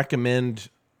would you recommend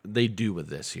they do with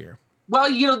this here? Well,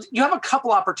 you have a couple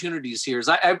opportunities here.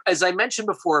 As I mentioned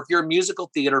before, if you're a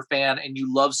musical theater fan and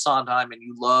you love Sondheim and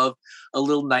you love A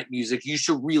Little Night Music, you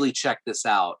should really check this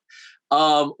out.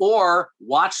 Or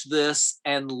watch this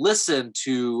and listen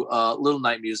to Little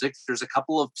Night Music. There's a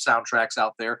couple of soundtracks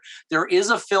out there. There is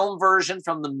a film version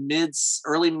from the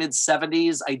early mid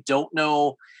 70s. I don't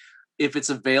know if it's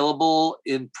available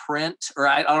in print, or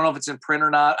I don't know if it's in print or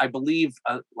not. I believe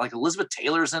like Elizabeth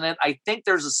Taylor's in it. I think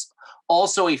there's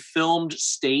also a filmed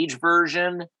stage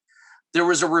version. There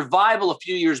was a revival a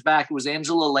few years back. It was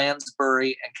Angela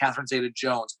Lansbury and Catherine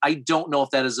Zeta-Jones. I don't know if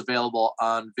that is available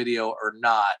on video or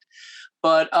not.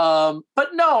 But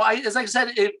no, as I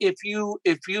said, if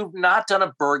you've not done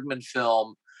a Bergman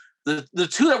film, the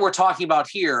two that we're talking about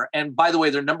here, and by the way,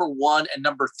 they're number 1 and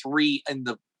number 3 in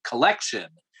the collection.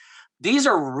 These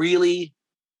are really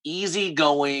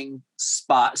easygoing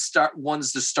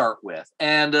ones to start with.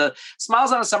 And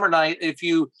Smiles on a Summer Night, if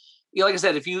you like I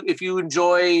said, if you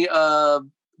enjoy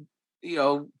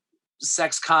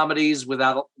sex comedies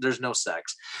there's no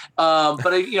sex,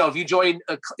 but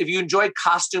if you enjoy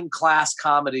costume class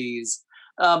comedies,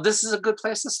 this is a good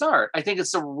place to start. I think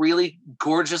it's a really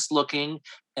gorgeous looking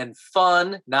and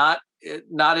fun, not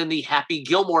in the Happy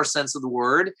Gilmore sense of the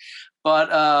word, but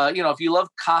if you love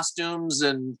costumes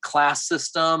and class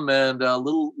system and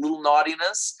little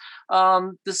naughtiness,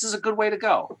 this is a good way to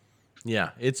go.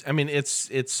 Yeah, it's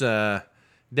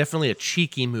definitely a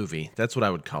cheeky movie. That's what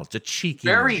I would call it. It's a cheeky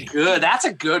Very movie. Good. That's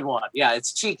a good one. Yeah,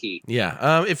 it's cheeky.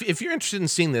 Yeah. If you're interested in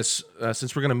seeing this,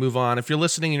 since we're going to move on, if you're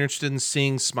listening and you're interested in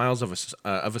seeing Smiles of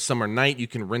a Summer Night, you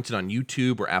can rent it on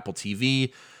YouTube or Apple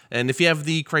TV. And if you have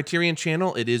the Criterion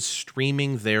channel, it is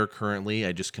streaming there currently.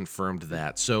 I just confirmed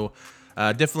that. So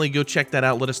definitely go check that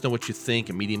out. Let us know what you think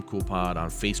at Medium Cool Pod on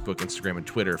Facebook, Instagram, and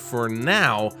Twitter. For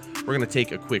now, we're going to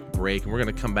take a quick break, and we're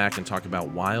going to come back and talk about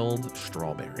Wild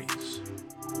Strawberries.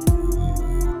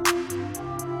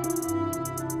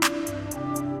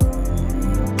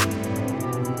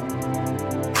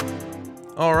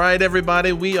 All right,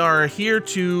 everybody, we are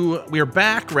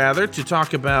back to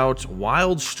talk about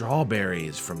Wild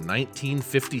Strawberries from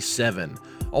 1957.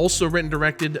 Also written and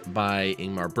directed by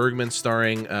Ingmar Bergman,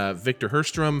 starring Victor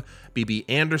Herstrom, B.B.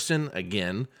 Anderson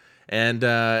again, and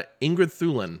Ingrid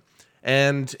Thulin.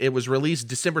 And it was released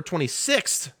December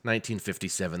 26th,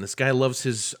 1957. This guy loves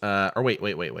his...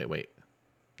 wait.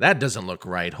 That doesn't look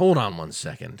right. Hold on one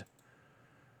second.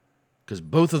 because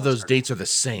both of those dates are the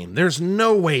same. There's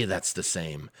no way that's the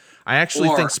same. I actually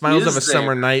think Smiles of a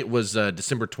Summer Night was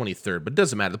December 23rd, but it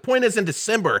doesn't matter. The point is, in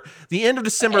December, the end of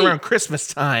December, around Christmas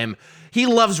time, he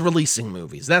loves releasing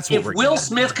movies. That's what we're. If Will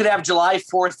Smith could have July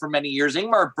 4th for many years,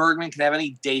 Ingmar Bergman can have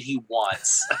any date he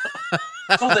wants.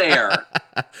 So there.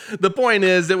 The point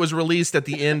is, it was released at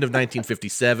the end of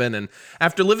 1957, and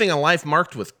after living a life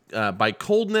marked with by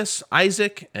coldness,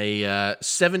 Isaac, a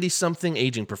 70-something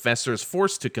aging professor, is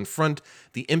forced to confront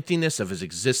the emptiness of his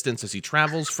existence as he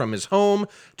travels from his home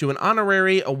to an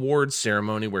honorary awards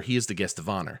ceremony where he is the guest of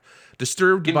honor.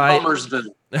 Disturbed by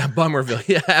Bummerville,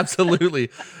 yeah, absolutely.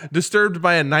 Disturbed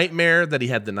by a nightmare that he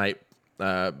had the night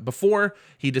before,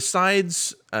 he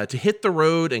decides to hit the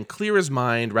road and clear his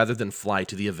mind rather than fly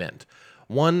to the event.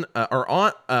 On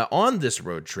this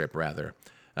road trip, rather,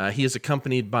 he is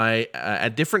accompanied by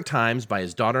at different times by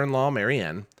his daughter-in-law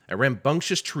Marianne, a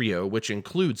rambunctious trio which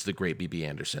includes the great B.B.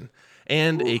 Anderson,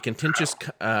 and a contentious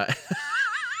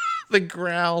the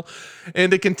growl,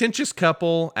 and a contentious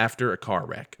couple after a car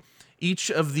wreck.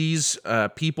 Each of these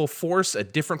people force a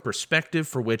different perspective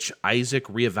for which Isaac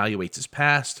reevaluates his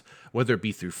past, whether it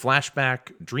be through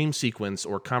flashback, dream sequence,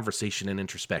 or conversation and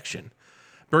introspection.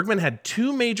 Bergman had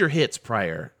 2 major hits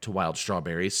prior to Wild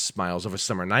Strawberries, Smiles of a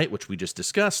Summer Night, which we just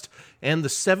discussed, and The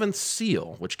Seventh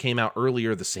Seal, which came out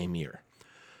earlier the same year.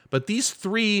 But these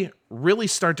 3 really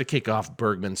start to kick off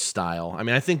Bergman's style. I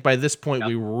mean, I think by this point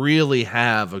we really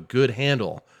have a good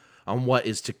handle on what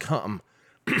is to come,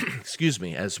 excuse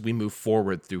me, as we move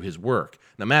forward through his work.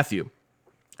 Now, Matthew,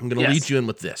 I'm going to lead you in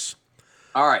with this.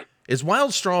 All right. Is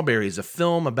Wild Strawberries a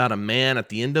film about a man at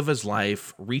the end of his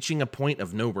life reaching a point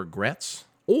of no regrets?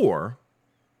 Or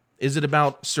is it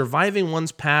about surviving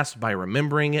one's past by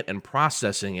remembering it and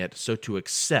processing it so to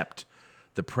accept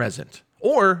the present?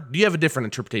 Or do you have a different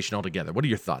interpretation altogether? What are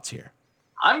your thoughts here?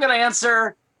 I'm going to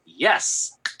answer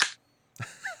yes.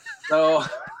 So,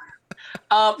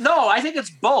 no, I think it's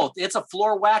both. It's a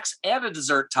floor wax and a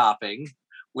dessert topping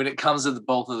when it comes to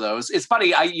both of those. It's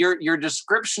funny, your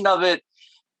description of it,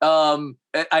 me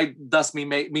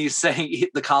saying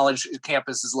the college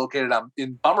campus is located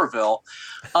in Bummerville.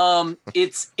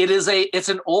 It's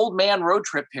an old man road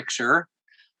trip picture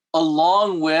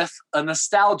along with a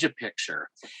nostalgia picture.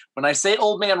 When I say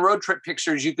old man road trip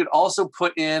pictures, you could also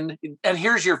put in, and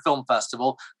here's your film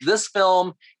festival, this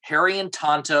film, Harry and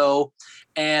Tonto,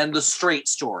 and The Straight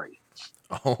Story.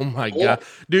 Oh my God.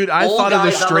 Dude, I thought of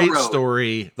The Straight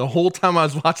Story the whole time I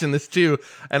was watching this too.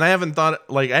 And I hadn't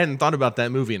thought about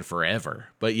that movie in forever.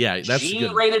 But yeah, that's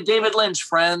G-rated David Lynch,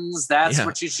 friends. That's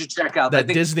what you should check out. That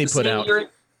Disney put out.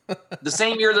 The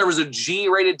same year there was a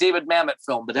G-rated David Mamet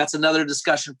film, but that's another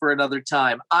discussion for another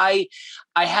time. I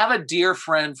have a dear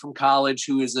friend from college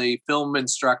who is a film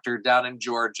instructor down in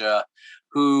Georgia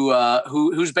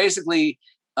who's basically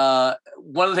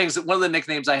one of the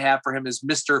nicknames I have for him is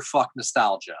Mr. Fuck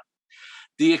Nostalgia.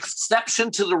 The exception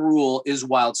to the rule is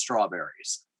Wild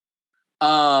Strawberries.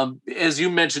 As you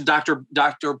mentioned,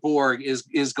 Dr. Borg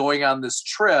is going on this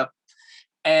trip,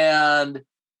 and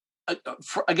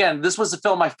again, this was a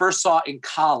film I first saw in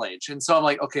college, and so I'm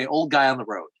like, okay, old guy on the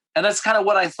road. And that's kind of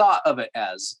what I thought of it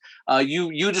as.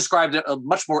 You described it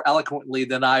much more eloquently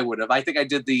than I would have. I think I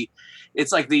did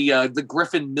it's like the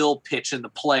Griffin Mill pitch in The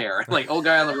Player. Like, old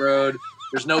guy on the road,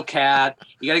 there's no cat.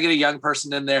 You got to get a young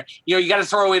person in there. You got to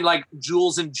throw in like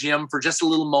Jules and Jim for just a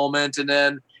little moment, and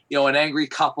then, an angry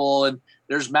couple, and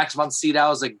there's Max von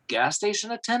Sydow as a gas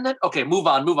station attendant. Okay, move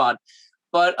on.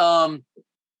 But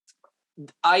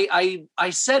I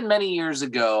said many years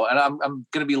ago, and I'm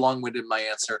going to be long-winded in my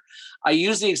answer. I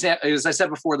use the example, as I said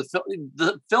before,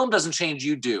 the film doesn't change,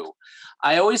 you do.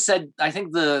 I always said I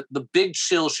think the Big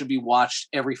Chill should be watched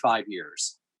every 5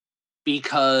 years,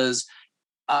 because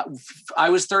I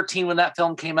was 13 when that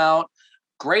film came out.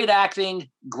 Great acting,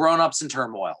 grown-ups in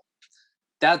turmoil.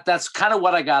 That's kind of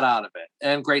what I got out of it,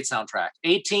 and great soundtrack.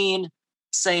 18,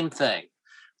 same thing.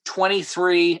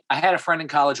 23, I had a friend in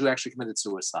college who actually committed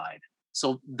suicide.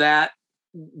 So that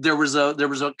there was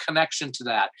a connection to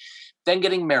that. Then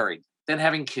getting married, then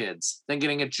having kids, then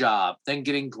getting a job, then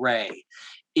getting gray.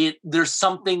 There's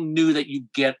something new that you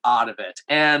get out of it.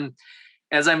 And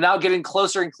as I'm now getting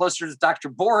closer and closer to Dr.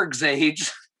 Borg's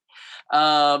age,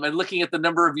 and looking at the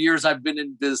number of years I've been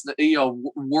in business,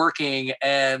 working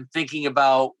and thinking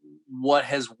about what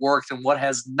has worked and what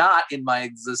has not in my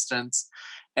existence,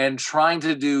 and trying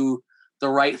to do the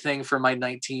right thing for my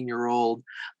 19-year-old,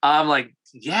 I'm like,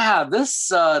 yeah, this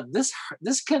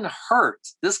can hurt.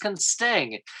 This can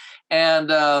sting. And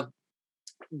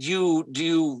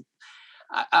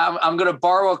I'm going to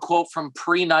borrow a quote from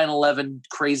pre 9/11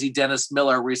 crazy Dennis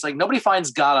Miller, where he's like, nobody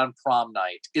finds God on prom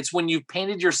night. It's when you've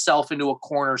painted yourself into a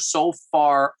corner so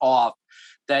far off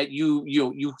that you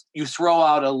throw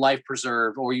out a life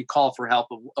preserve or you call for help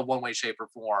of one way, shape, or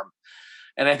form.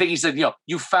 And I think he said,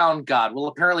 you found God. Well,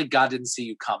 apparently God didn't see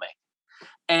you coming.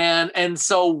 And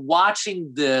so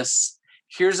watching this,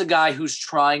 here's a guy who's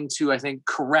trying to, I think,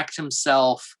 correct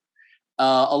himself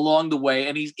along the way,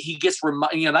 and he gets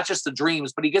not just the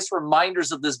dreams, but he gets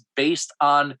reminders of this based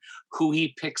on who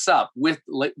he picks up with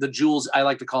the Jules. I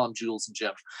like to call them Jules and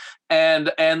Jim,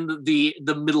 and the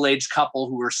middle-aged couple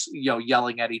who are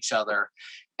yelling at each other,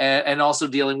 and also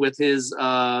dealing with his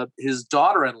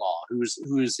daughter-in-law,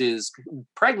 who's his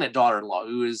pregnant daughter-in-law,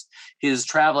 who is his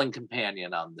traveling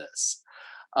companion on this.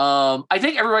 I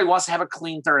think everybody wants to have a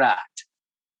clean third act,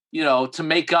 to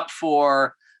make up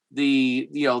for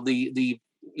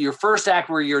your first act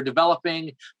where you're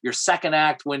developing, your second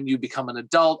act when you become an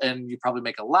adult and you probably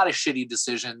make a lot of shitty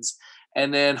decisions,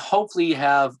 and then hopefully you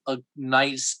have a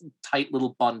nice tight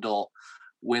little bundle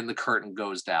when the curtain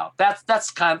goes down.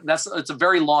 It's a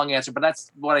very long answer, but that's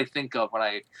what I think of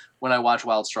when I watch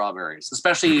Wild Strawberries,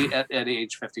 especially at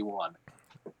age 51.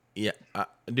 Yeah,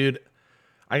 dude,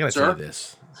 I gotta tell you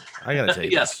this.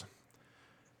 Yes.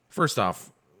 First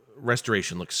off,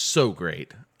 restoration looks so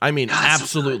great. I mean, God,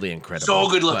 absolutely incredible. So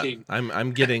good looking.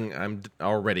 I'm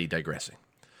already digressing.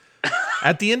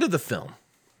 At the end of the film,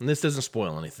 and this doesn't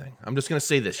spoil anything, I'm just going to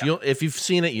say this. Yeah. If you've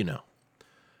seen it, Yeah.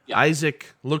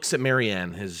 Isaac looks at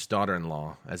Marianne, his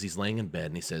daughter-in-law, as he's laying in bed,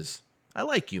 and he says, "I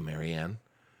like you, Marianne."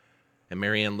 And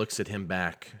Marianne looks at him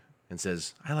back and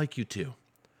says, "I like you too."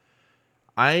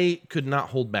 I could not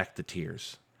hold back the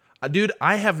tears. Dude,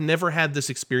 I have never had this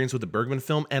experience with a Bergman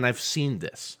film, and I've seen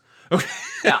this. Okay.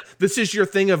 Yeah. This is your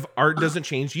thing of art doesn't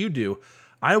change, you do.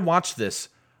 I watched this.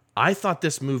 I thought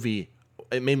this movie,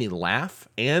 it made me laugh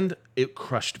and it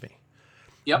crushed me.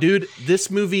 Yep. Dude,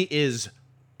 this movie is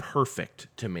perfect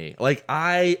to me. Like,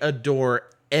 I adore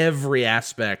every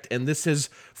aspect. And this is,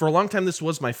 for a long time, this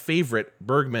was my favorite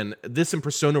Bergman. This and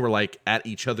Persona were like at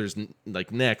each other's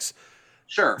necks.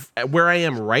 Sure. Where I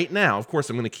am right now, of course,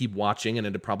 I'm going to keep watching and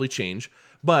it'll probably change.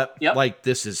 But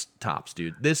this is tops,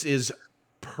 dude. This is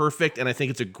perfect, and I think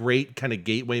it's a great kind of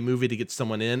gateway movie to get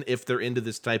someone in if they're into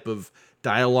this type of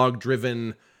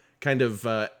dialogue-driven kind of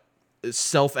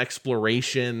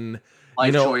self-exploration,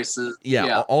 life choices.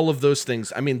 Yeah, all of those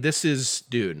things. I mean, this is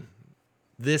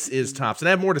tops. And I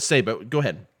have more to say, but go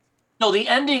ahead. No, the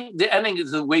ending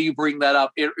is the way you bring that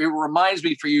up. It reminds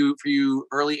me for you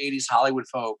early 80s Hollywood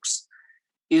folks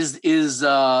is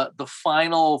the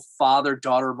final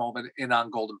father-daughter moment in On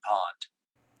Golden Pond.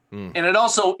 And it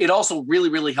also really,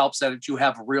 really helps that you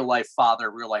have a real life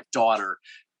father, real life daughter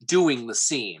doing the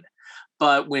scene.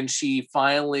 But when she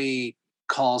finally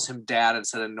calls him dad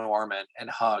instead of Norman and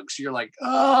hugs, you're like,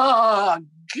 oh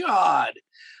God,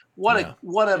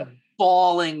 what a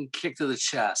bawling kick to the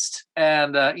chest.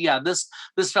 And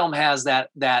this film has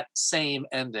that same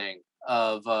ending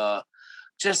of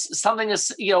just something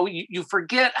is, you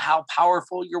forget how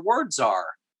powerful your words are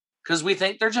because we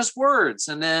think they're just words,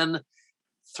 and then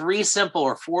 3 simple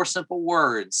or 4 simple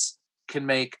words can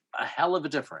make a hell of a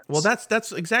difference. Well,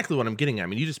 that's exactly what I'm getting at. I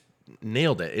mean, you just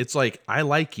nailed it. It's like, I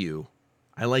like you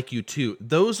too.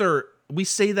 We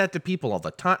say that to people all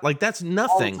the time. Like, that's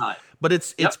nothing, but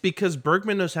it's because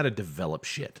Bergman knows how to develop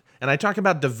shit. And I talk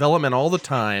about development all the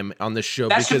time on this show.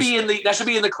 That should be in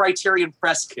the Criterion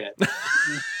press kit.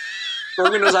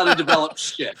 Bergman knows how to develop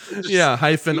shit.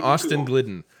 Hyphen Austin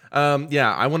Glidden.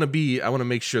 I want to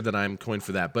make sure that I'm coined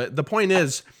for that. But the point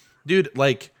is, dude,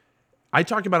 like, I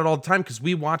talk about it all the time because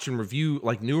we watch and review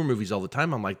like newer movies all the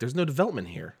time. I'm like, there's no development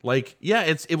here. Like, yeah,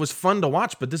 it was fun to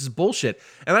watch, but this is bullshit.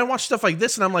 And I watch stuff like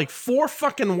this and I'm like, 4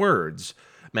 fucking words,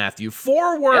 Matthew,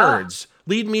 4 words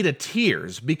lead me to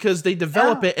tears because they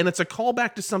develop it and it's a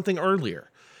callback to something earlier.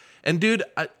 And dude,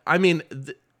 I mean,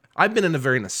 I've been in a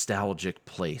very nostalgic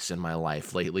place in my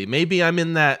life lately. Maybe I'm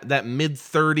in that mid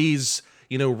 30s,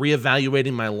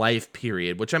 reevaluating my life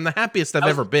period, which I'm the happiest I've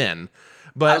ever been.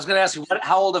 But I was going to ask you,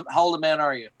 how old a man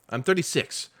are you? I'm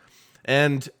 36,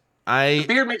 and the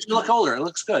beard makes you look older. It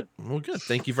looks good. Well, good.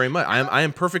 Thank you very much. I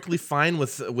am perfectly fine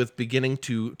with beginning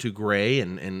to gray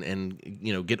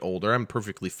and get older. I'm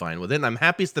perfectly fine with it. And I'm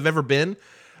happiest I've ever been.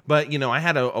 But I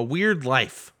had a weird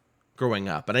life growing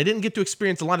up, and I didn't get to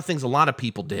experience a lot of things a lot of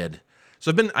people did.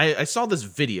 So I saw this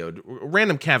video,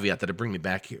 random caveat that'll bring me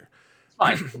back here.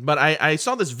 fine. But I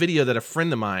saw this video that a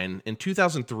friend of mine in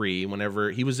 2003,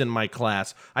 whenever he was in my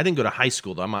class, I didn't go to high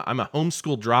school though. I'm a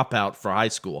homeschool dropout for high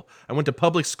school. I went to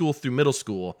public school through middle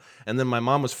school, and then my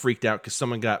mom was freaked out because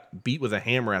someone got beat with a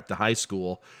hammer at the high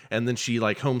school, and then she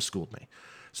like homeschooled me.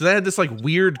 So they had this like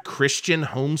weird Christian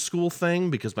homeschool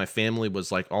thing because my family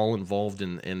was like all involved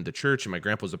in the church, and my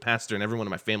grandpa was a pastor, and everyone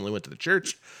in my family went to the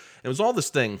church. It was all this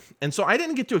thing. And so I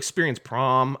didn't get to experience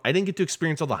prom. I didn't get to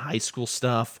experience all the high school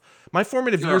stuff. My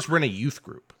formative years were in a youth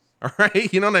group. All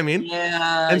right. You know what I mean?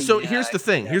 Yeah. And so here's the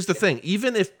thing. Here's the thing.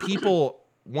 Even if people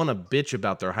want to bitch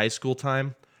about their high school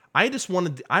time, I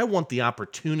want the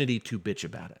opportunity to bitch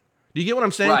about it. Do you get what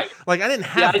I'm saying? Right. Like I didn't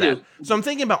have that. do. So I'm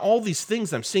thinking about all these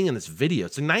things I'm seeing in this video.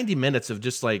 It's like 90 minutes of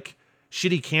just like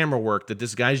shitty camera work that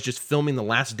this guy's just filming the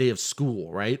last day of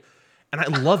school, right? And I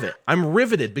love it. I'm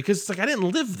riveted because it's like I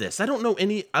didn't live this. I don't know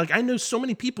any, like I know so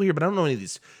many people here, but I don't know any of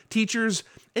these teachers,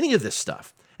 any of this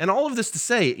stuff. And all of this to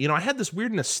say, you know, I had this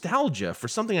weird nostalgia for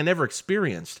something I never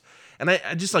experienced. And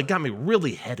I just like got me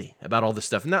really heady about all this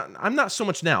stuff. Now, I'm not so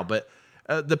much now, but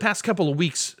the past couple of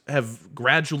weeks have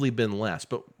gradually been less.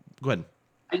 But go ahead.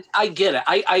 I get it.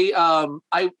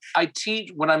 I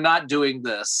teach when I'm not doing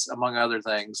this, among other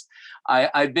things.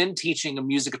 I've been teaching a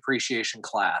music appreciation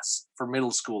class for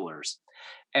middle schoolers,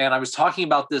 and I was talking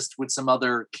about this with some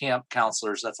other camp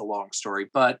counselors. That's a long story,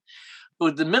 but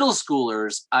with the middle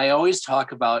schoolers, I always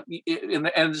talk about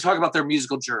and talk about their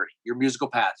musical journey, your musical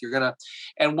path.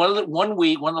 And one of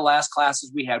the last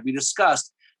classes we had, we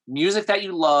discussed music that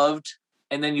you loved,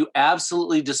 and then you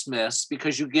absolutely dismiss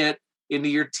because you get into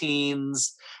your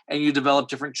teens and you develop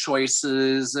different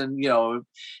choices, and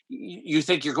you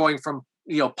think you're going from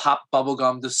pop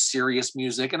bubblegum to serious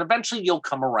music, and eventually you'll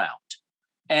come around.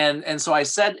 And so I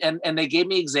said, and they gave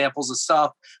me examples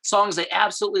of songs they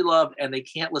absolutely love and they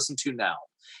can't listen to now.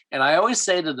 And I always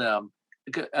say to them,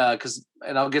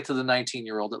 and I'll get to the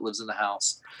 19-year-old that lives in the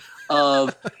house,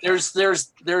 of there's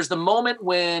the moment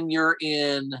when you're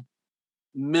in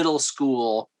middle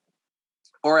school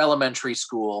or elementary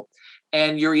school,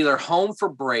 and you're either home for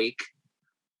break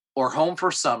or home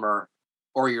for summer,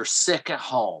 or you're sick at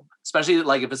home, especially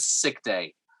like if it's a sick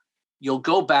day. You'll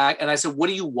go back, and I said, what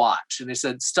do you watch? And they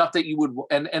said, stuff that you would,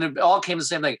 and it all came to the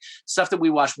same thing, stuff that we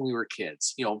watched when we were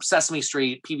kids, Sesame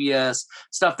Street, PBS,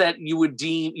 stuff that you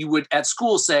would at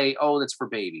school say, oh, that's for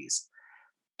babies.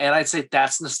 And I'd say,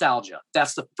 that's nostalgia.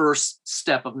 That's the first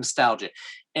step of nostalgia.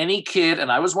 Any kid,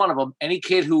 and I was one of them, any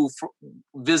kid who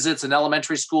visits an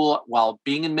elementary school while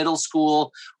being in middle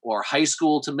school or high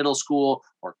school to middle school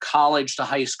or college to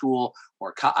high school,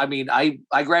 I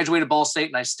graduated Ball State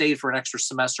and I stayed for an extra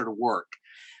semester to work.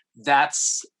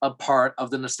 That's a part of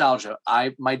the nostalgia.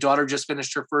 My daughter just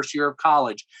finished her first year of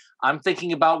college. I'm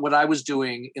thinking about what I was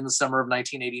doing in the summer of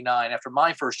 1989 after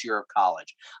my first year of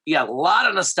college. Yeah, a lot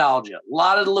of nostalgia, a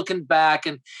lot of looking back,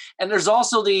 and there's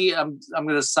also the I'm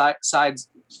going to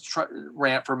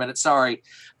rant for a minute. Sorry,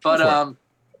 but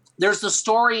there's the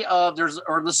story of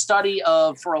the study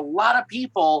of, for a lot of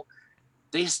people,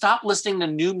 they stopped listening to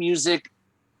new music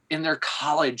in their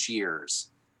college years.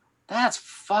 That's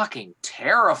fucking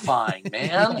terrifying,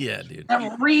 man. Yeah, dude.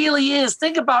 That really is.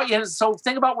 Think about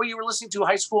what you were listening to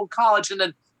high school and college,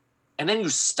 and then you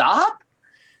stop.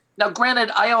 Now,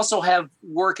 granted, I also have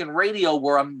work in radio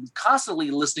where I'm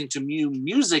constantly listening to new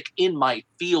music in my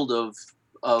field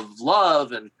of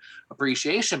love and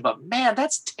appreciation. But man,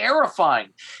 that's terrifying.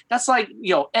 That's like,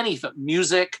 anything,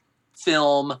 music,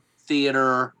 film,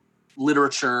 theater,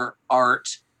 literature, art,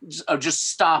 just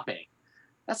stopping.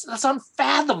 That's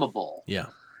unfathomable. Yeah.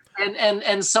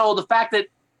 And so the fact that,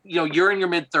 you're in your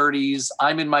mid 30s,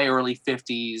 I'm in my early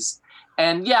 50s,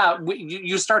 and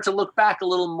you start to look back a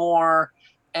little more,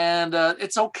 and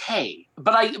it's okay.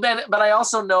 But I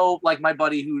also know, like my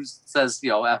buddy who says,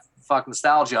 F fuck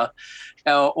nostalgia,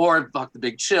 or fuck the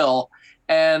big chill.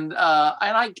 And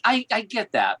I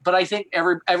get that, but I think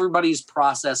everybody's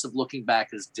process of looking back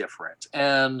is different.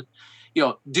 And,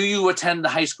 do you attend the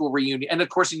high school reunion? And of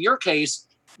course, in your case,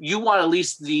 you want at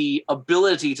least the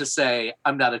ability to say,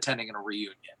 I'm not attending a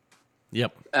reunion.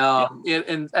 Yep.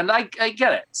 And I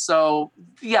get it. So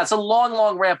yeah, it's a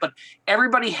long rant, but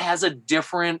everybody has a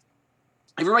different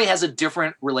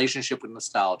relationship with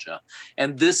nostalgia.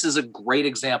 And this is a great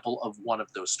example of one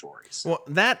of those stories. Well,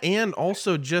 that, and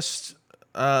also just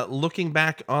looking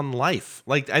back on life.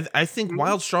 Like I think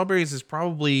Wild Strawberries is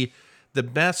probably the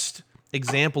best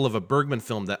example of a Bergman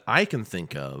film that I can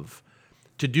think of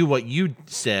to do what you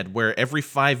said, where every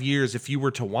 5 years, if you were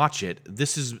to watch it,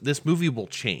 this movie will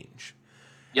change.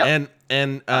 Yep.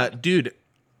 And dude,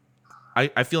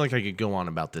 I feel like I could go on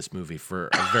about this movie for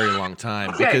a very long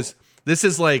time, because this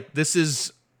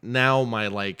is now my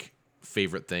like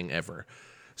favorite thing ever.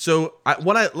 So I'm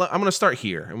going to start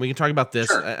here, and we can talk about this.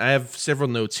 Sure. I have several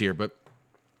notes here, but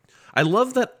I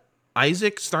love that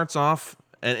Isaac starts off,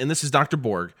 and this is Dr.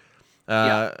 Borg,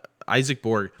 Isaac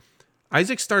Borg.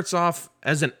 Isaac starts off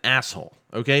as an asshole,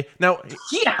 okay? Now,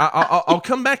 I'll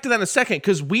come back to that in a second,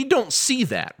 because we don't see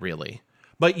that, really.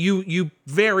 But you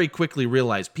very quickly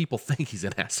realize people think he's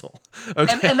an asshole.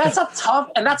 Okay? And that's a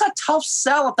tough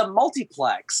sell at the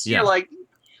multiplex. Yeah. You're like,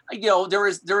 there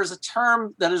is a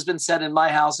term that has been said in my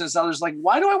house, and others like,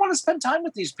 why do I want to spend time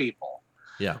with these people?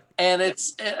 Yeah. And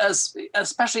it's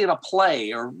especially in a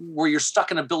play or where you're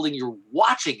stuck in a building, you're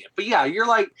watching it. But yeah, you're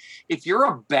like, if you're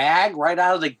a bag right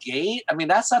out of the gate, I mean,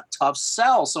 that's a tough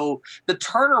sell. So the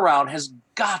turnaround has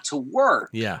got to work.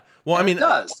 Yeah. Well, I mean,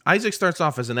 Isaac starts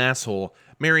off as an asshole.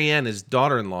 Marianne, his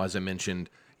daughter-in-law, as I mentioned,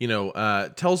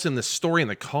 tells him the story in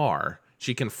the car.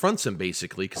 She confronts him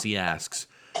basically because he asks.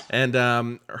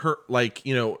 And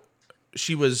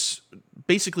she was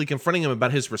basically confronting him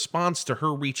about his response to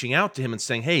her reaching out to him and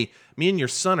saying, hey, me and your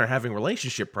son are having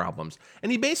relationship problems.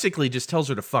 And he basically just tells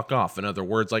her to fuck off. In other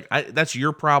words, like, that's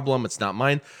your problem. It's not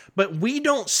mine. But we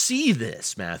don't see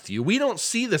this, Matthew. We don't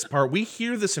see this part. We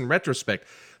hear this in retrospect.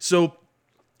 So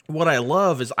what I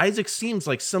love is Isaac seems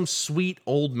like some sweet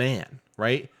old man,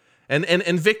 right? And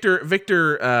Victor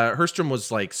Herstrom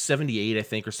was like 78, I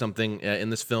think, or something in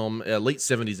this film, late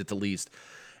 70s at the least.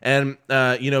 And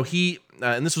he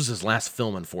and this was his last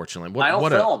film, unfortunately.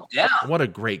 What a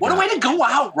great guy. What a way to go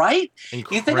out, right?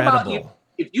 Incredible.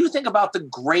 If you think about the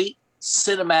great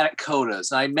cinematic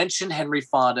codas, and I mentioned Henry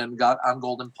Fonda on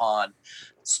Golden Pond,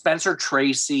 Spencer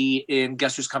Tracy in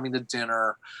Guess Who's Coming to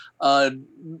Dinner,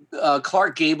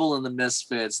 Clark Gable in The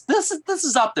Misfits. This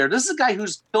is up there. This is a guy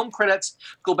whose film credits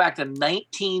go back to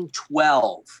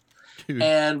 1912. Dude.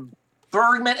 And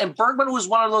Bergman was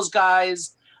one of those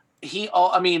guys.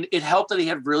 It helped that he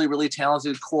had really, really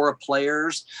talented core of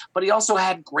players, but he also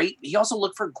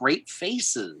looked for great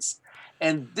faces.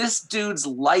 And this dude's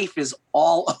life is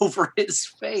all over his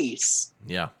face.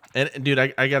 Yeah. And dude,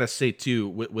 I gotta say too,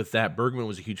 with that, Bergman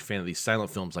was a huge fan of these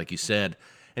silent films, like you said.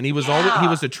 And he was a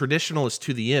traditionalist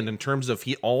to the end in terms of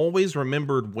he always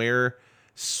remembered where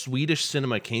Swedish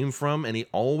cinema came from, and he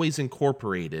always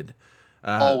incorporated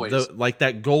like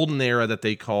that golden era that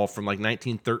they call from like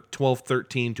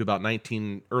 1912-13 to about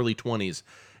early 20s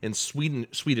in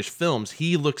Swedish films.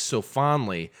 He looks so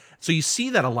fondly. So you see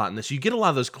that a lot in this. You get a lot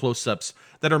of those close-ups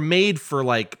that are made for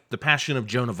like The Passion of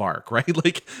Joan of Arc, right?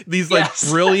 Like these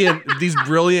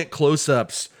brilliant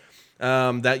close-ups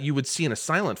that you would see in a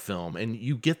silent film, and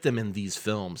you get them in these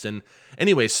films. And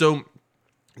anyway, so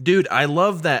dude, I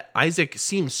love that Isaac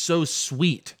seems so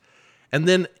sweet. And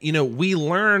then, we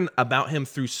learn about him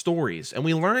through stories, and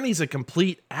we learn he's a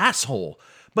complete asshole,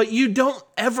 but you don't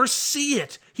ever see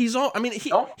it. He has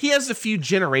a few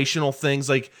generational things.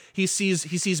 Like he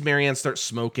sees Marianne start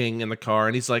smoking in the car,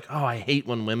 and he's like, oh, I hate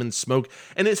when women smoke.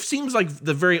 And it seems like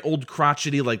the very old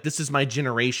crotchety, like this is my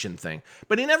generation thing,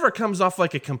 but he never comes off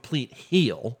like a complete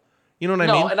heel. You know what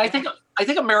I mean? No, and I think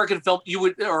American film,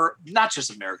 or not just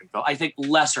American film, I think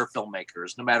lesser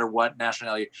filmmakers, no matter what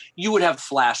nationality, you would have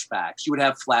flashbacks. You would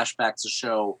have flashbacks to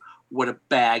show what a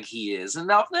bag he is. And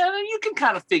now you can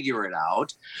kind of figure it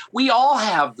out. We all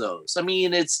have those. I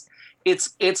mean, it's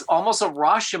almost a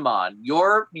Rashomon.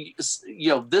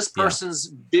 This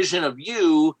person's vision of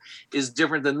you is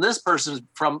different than this person's,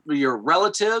 from your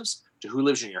relatives to who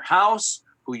lives in your house,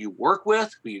 who you work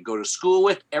with, who you go to school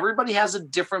with. Everybody has a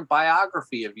different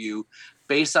biography of you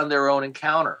based on their own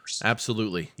encounters.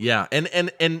 Absolutely. Yeah.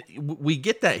 And we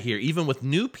get that here, even with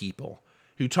new people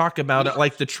who talk about it,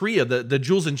 like the trio, the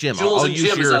Jules and Jim. Jules and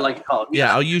Jim, as I like to call them.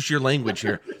 Yeah, I'll use your language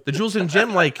here. The Jules and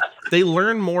Jim, like, they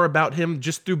learn more about him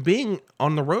just through being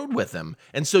on the road with him.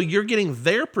 And so you're getting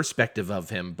their perspective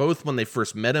of him, both when they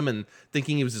first met him and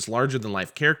thinking he was this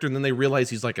larger-than-life character, and then they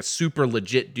realize he's like a super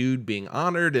legit dude being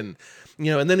honored, and,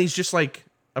 and then he's just like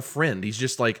a friend. He's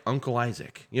just like Uncle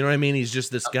Isaac. You know what I mean? He's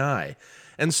just this guy.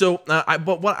 And so,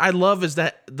 but what I love is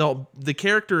that the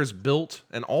character is built,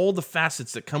 and all the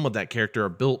facets that come with that character are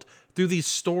built through these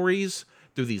stories,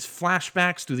 through these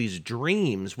flashbacks, through these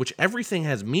dreams, which everything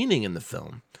has meaning in the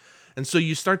film. And so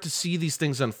you start to see these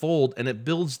things unfold, and it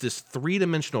builds this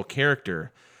three-dimensional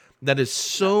character that is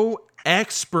so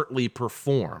expertly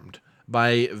performed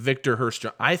by Victor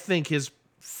Herstrom. I think his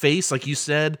face, like you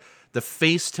said, the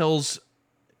face tells...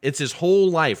 It's his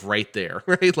whole life right there,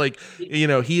 right? Like,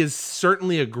 he is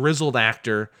certainly a grizzled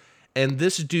actor, and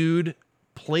this dude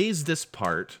plays this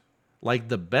part like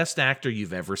the best actor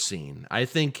you've ever seen. I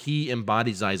think he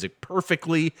embodies Isaac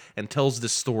perfectly and tells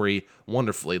this story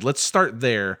wonderfully. Let's start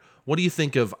there. What do you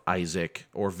think of Isaac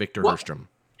or Victor Hurstrom?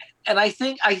 And I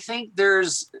think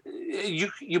there's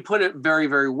you put it very,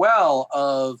 very well.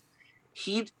 Of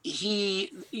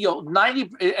he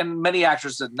 90, and many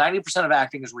actors said 90% of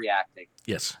acting is reacting.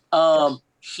 Yes.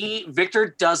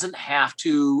 Victor doesn't have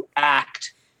to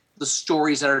act the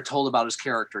stories that are told about his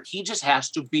character. He just has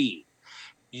to be.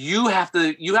 You have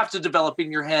to develop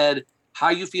in your head how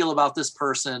you feel about this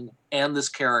person and this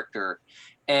character,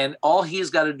 and all he's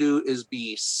got to do is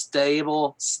be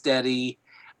stable, steady.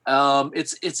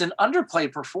 It's an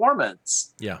underplayed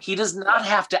performance. Yeah. He does not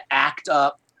have to act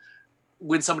up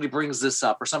when somebody brings this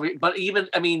up or somebody, but even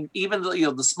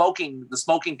the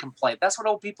smoking complaint, that's what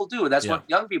old people do. That's what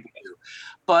young people do.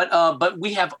 But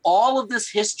we have all of this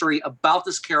history about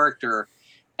this character,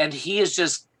 and he is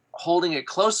just holding it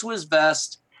close to his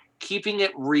vest, keeping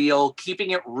it real,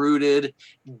 keeping it rooted,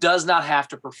 does not have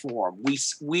to perform.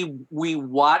 We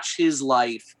watch his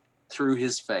life through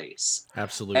his face.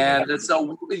 Absolutely. And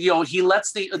so, he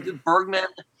lets the Bergman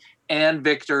and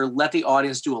Victor let the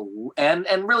audience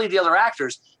and really the other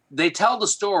actors, they tell the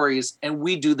stories and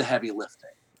we do the heavy lifting.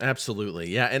 Absolutely.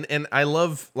 Yeah. And I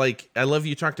love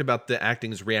you talked about the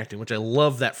acting is reacting, which I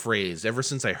love that phrase. Ever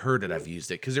since I heard it, I've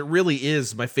used it because it really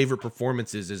is my favorite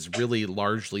performances is really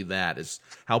largely that is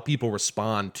how people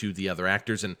respond to the other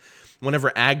actors. And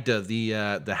whenever Agda,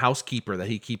 the housekeeper that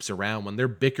he keeps around, when they're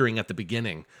bickering at the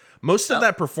beginning, most of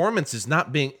that performance is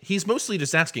he's mostly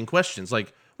just asking questions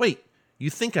like, wait, you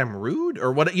think I'm rude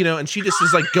or what, and she just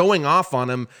is like going off on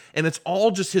him and it's all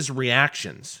just his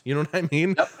reactions. You know what I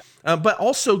mean? Yep. But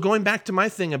also going back to my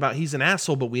thing about he's an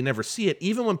asshole, but we never see it.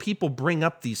 Even when people bring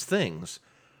up these things,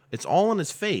 it's all in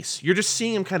his face. You're just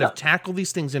seeing him kind of tackle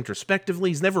these things introspectively.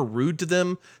 He's never rude to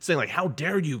them, saying like, how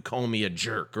dare you call me a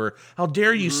jerk? Or how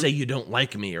dare you say you don't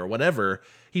like me or whatever.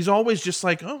 He's always just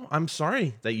like, oh, I'm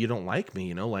sorry that you don't like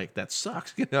me. Like that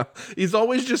sucks. He's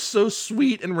always just so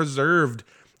sweet and reserved.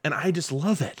 And I just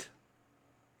love it.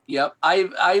 Yep.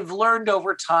 I've learned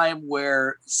over time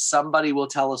where somebody will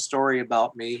tell a story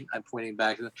about me. I'm pointing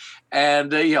back.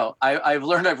 And, I've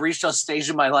learned I've reached a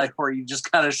stage in my life where you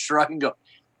just kind of shrug and go,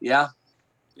 yeah,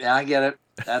 I get it.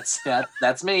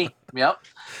 That's me. Yep.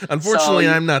 Unfortunately,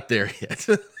 I'm not there yet.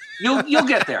 You'll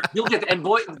get there. You'll get there. And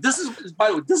boy, this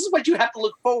is what you have to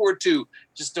look forward to.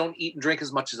 Just don't eat and drink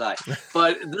as much as I.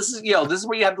 But this is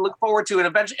what you have to look forward to. And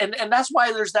eventually, and that's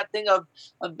why there's that thing of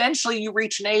eventually you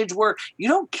reach an age where you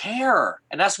don't care.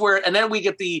 And then we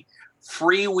get the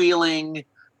freewheeling,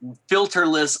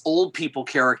 filterless old people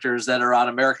characters that are on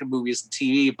American movies and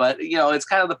TV. But it's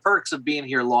kind of the perks of being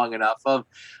here long enough of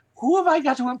who have I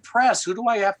got to impress? Who do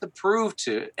I have to prove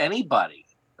to? Anybody.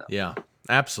 Yeah.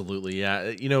 Absolutely,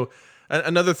 yeah.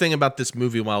 Another thing about this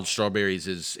movie, Wild Strawberries,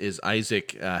 is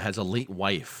Isaac has a late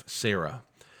wife, Sarah,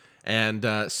 and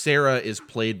Sarah is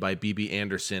played by Bibi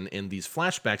Andersson in these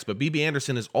flashbacks. But Bibi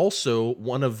Andersson is also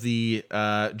one of the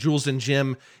Jules and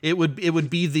Jim. It would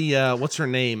be the what's her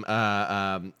name?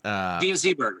 Jean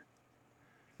Seberg.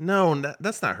 No,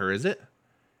 that's not her, is it?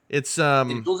 It's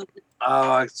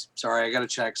Oh, sorry, I gotta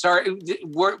check. Sorry,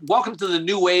 welcome to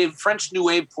the French New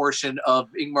Wave portion of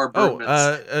Ingmar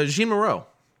Bergman's. Jean Moreau.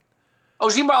 Oh,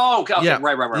 Jean Moreau. Oh, okay. Yeah.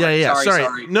 Right. Yeah.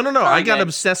 Sorry. No. Sorry, I got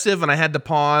obsessive and I had to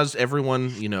pause.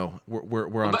 Everyone,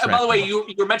 we're on track. By the way, you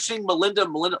were mentioning Melinda.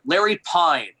 Larry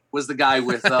Pine was the guy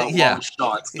with long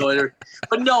shots.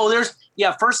 But no,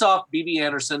 first off, Bibi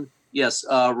Andersson. Yes,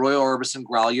 Roy Orbison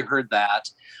Growl. You heard that.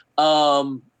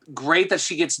 Great that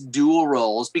she gets dual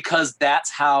roles because that's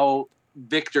how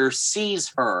Victor sees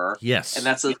her. Yes. And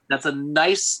that's a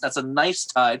nice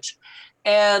touch.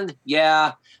 And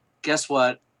guess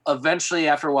what? Eventually,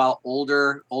 after a while,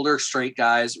 older straight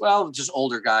guys, well, just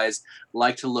older guys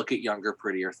like to look at younger,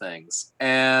 prettier things.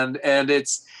 And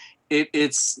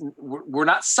we're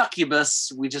not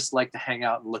succubus. We just like to hang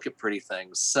out and look at pretty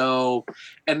things. So,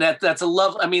 and that's a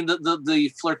love. I mean,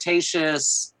 the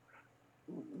flirtatious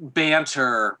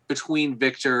banter between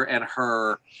Victor and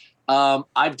her.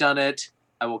 I've done it.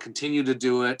 I will continue to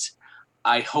do it.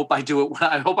 I hope I do it.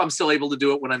 I hope I'm still able to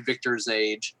do it when I'm Victor's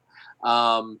age.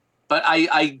 But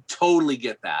I totally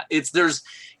get that.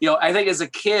 I think as a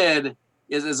kid,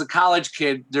 as a college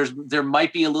kid, there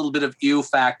might be a little bit of ew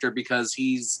factor because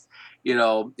he's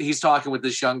talking with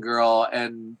this young girl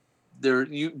and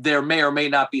there may or may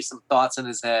not be some thoughts in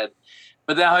his head.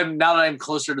 But now that I'm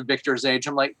closer to Victor's age,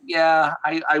 I'm like,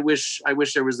 I wish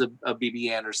there was a Bibi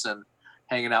Andersson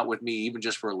hanging out with me, even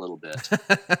just for a little bit.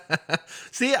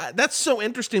 See, that's so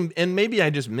interesting, and maybe I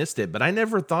just missed it, but I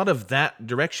never thought of that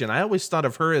direction. I always thought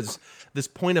of her as this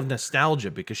point of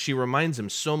nostalgia because she reminds him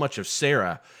so much of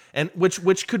Sarah, and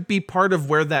which could be part of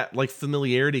where that like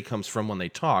familiarity comes from when they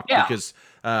talk because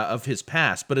of his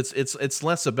past. But it's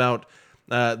less about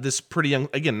this pretty young.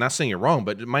 Again, not saying you're wrong,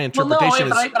 but my interpretation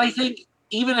is. But I think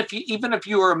even if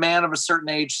you were a man of a certain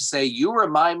age to say you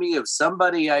remind me of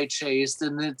somebody I chased,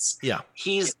 and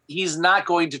he's not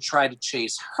going to try to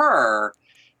chase her,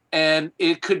 and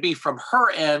it could be from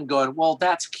her end going, well,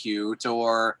 that's cute,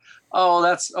 or oh,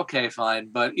 that's okay, fine,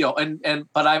 but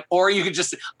or you could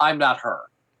just say, I'm not her,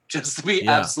 just to be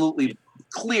absolutely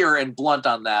clear and blunt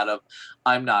on that of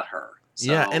I'm not her.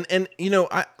 So. Yeah, and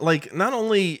I like not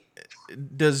only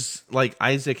does like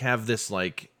Isaac have this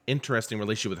like interesting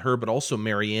relationship with her, but also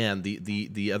Marianne,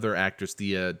 the other actress,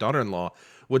 the daughter-in-law,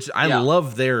 which I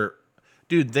love their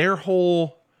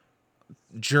whole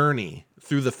journey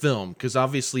through the film, because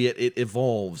obviously it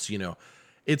evolves,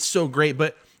 it's so great.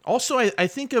 But also I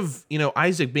think of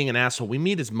Isaac being an asshole. We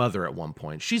meet his mother at one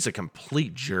point. She's a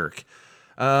complete jerk,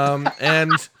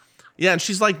 and yeah, and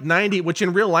she's like 90, which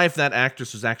in real life that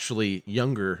actress was actually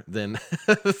younger than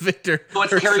Victor. So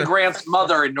it's Cary Grant's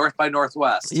mother in North by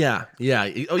Northwest. Yeah.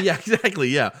 Oh yeah, exactly.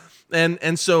 Yeah.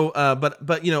 And so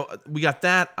but we got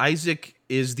that. Isaac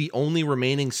is the only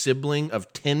remaining sibling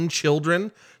of 10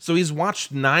 children. So he's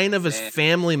watched 9 of his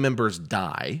family members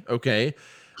die. Okay.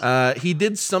 He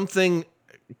did something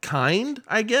kind,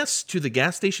 I guess, to the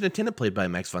gas station attendant played by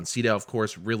Max von Sydow, of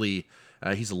course, really.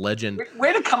 He's a legend.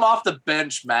 Way to come off the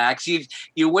bench, Max.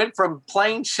 You went from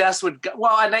playing chess with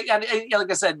and like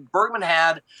I said, Bergman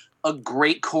had a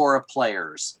great core of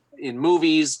players in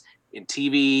movies, in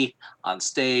TV, on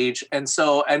stage, and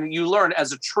you learn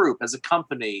as a troupe, as a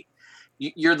company.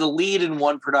 You're the lead in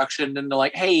one production, and they're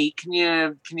like, "Hey, can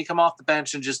you come off the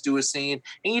bench and just do a scene?"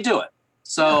 And you do it.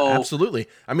 So absolutely.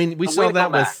 I mean, we saw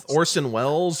that with Orson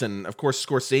Welles, and of course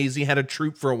Scorsese had a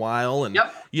troupe for a while, and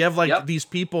you have these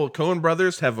people. Coen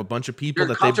brothers have a bunch of people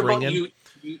that they bring in.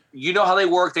 You know how they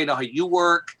work. They know how you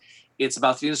work. It's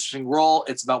about the interesting role.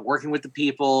 It's about working with the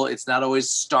people. It's not always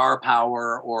star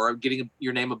power or getting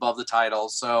your name above the title.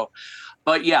 So,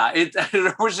 but yeah, it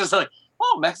was just like,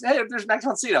 oh, Max, hey, there's Max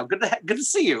von Sydow. Good to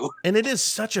see you. And it is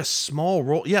such a small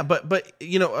role. Yeah, but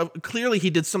clearly he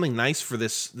did something nice for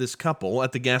this couple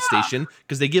at the gas station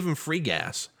because they give him free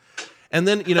gas. And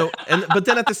then, but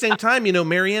then at the same time,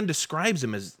 Marianne describes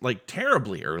him as like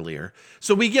terribly earlier.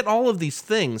 So we get all of these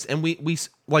things, and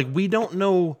we don't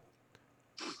know.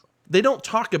 They don't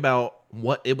talk about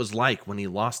what it was like when he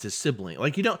lost his sibling.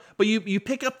 Like but you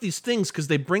pick up these things because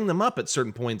they bring them up at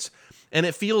certain points. And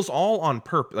it feels all on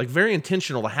purpose, like very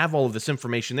intentional to have all of this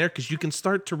information there, because you can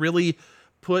start to really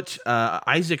put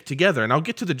Isaac together. And I'll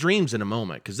get to the dreams in a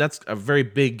moment, because that's a very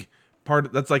big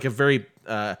part. That's like a very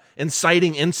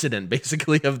inciting incident,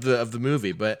 basically, of the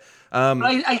movie. But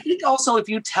I think also if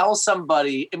you tell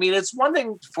somebody, I mean, it's one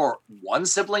thing for one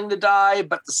sibling to die,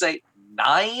 but to say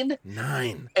 9,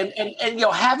 and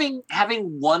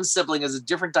having one sibling is a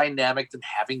different dynamic than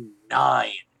having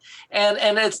 9.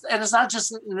 And it's not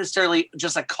just necessarily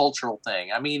just a cultural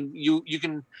thing. I mean,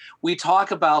 we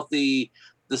talk about the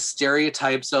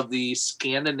stereotypes of the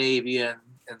Scandinavian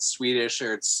and Swedish,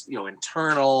 or it's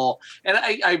internal. And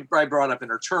I brought up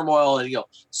inner turmoil, and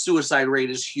suicide rate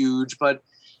is huge. But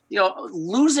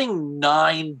losing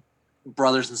 9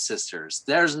 brothers and sisters,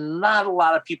 there's not a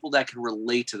lot of people that can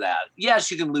relate to that. Yes,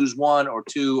 you can lose 1 or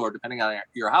 2, or depending on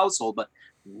your household, but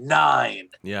 9.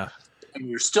 Yeah.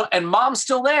 And mom's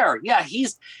still there. Yeah,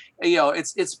 he's,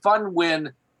 it's fun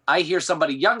when I hear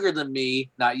somebody younger than me,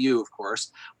 not you, of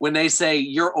course, when they say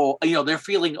you're old, they're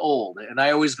feeling old. And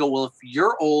I always go, well, if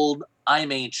you're old,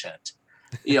 I'm ancient.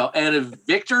 And if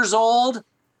Victor's old,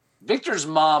 Victor's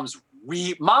mom's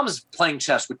playing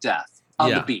chess with death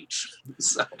on the beach.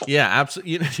 So. Yeah,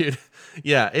 absolutely. Dude.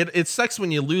 Yeah, it sucks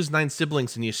when you lose 9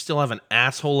 siblings and you still have an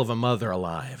asshole of a mother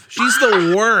alive. She's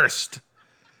the worst.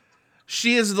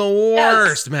 She is the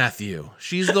worst, Matthew.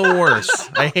 She's the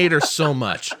worst. I hate her so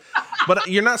much. But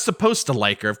you're not supposed to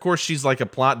like her. Of course, she's like a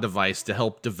plot device to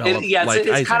help develop.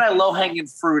 It's kind of low-hanging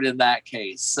fruit in that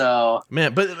case. So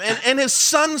man, but and his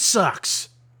son sucks.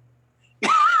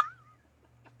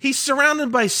 He's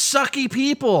surrounded by sucky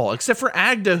people, except for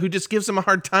Agda, who just gives him a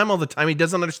hard time all the time. He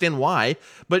doesn't understand why,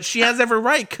 but she has every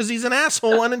right because he's an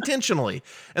asshole unintentionally.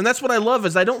 And that's what I love,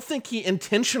 is I don't think he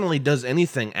intentionally does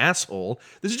anything asshole.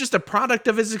 This is just a product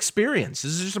of his experience.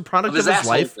 This is just a product of his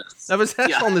life, of his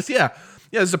assholeness. Yeah,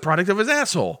 it's a product of his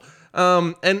asshole.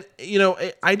 And you know,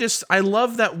 I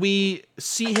love that we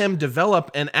see him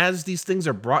develop, and as these things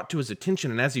are brought to his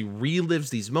attention, and as he relives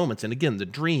these moments, and again, the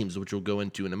dreams, which we'll go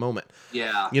into in a moment.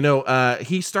 Yeah. You know,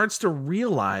 he starts to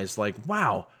realize, like,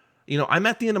 wow, you know, I'm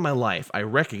at the end of my life. I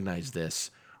recognize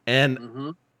this,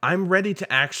 and I'm ready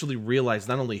to actually realize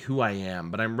not only who I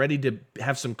am, but I'm ready to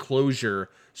have some closure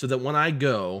so that when I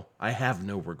go, I have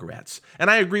no regrets. And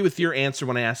I agree with your answer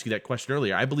when I asked you that question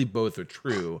earlier. I believe both are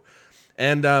true.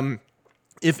 And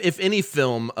if any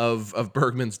film of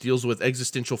Bergman's deals with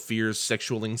existential fears,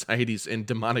 sexual anxieties, and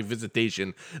demonic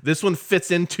visitation, this one fits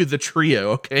into the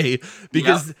trio, okay?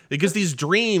 Because these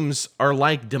dreams are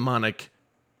like demonic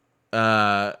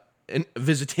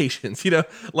visitations, you know,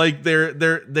 like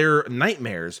they're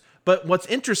nightmares. But what's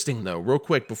interesting, though, real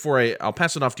quick before I'll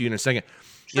pass it off to you in a second.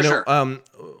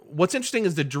 What's interesting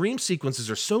is the dream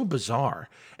sequences are so bizarre,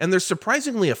 and they're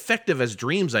surprisingly effective as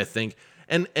dreams, I think.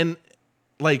 And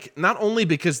like, not only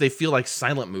because they feel like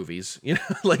silent movies, you know,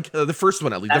 like the first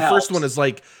one, at least. First one is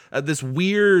like this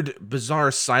weird,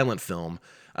 bizarre silent film.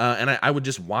 And I would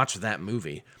just watch that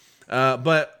movie.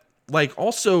 But like,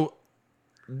 also,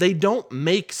 they don't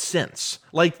make sense.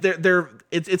 Like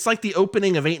it's like the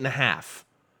opening of 8.5,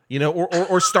 you know,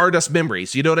 or Stardust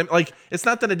Memories. You know what I mean? Like, it's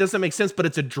not that it doesn't make sense, but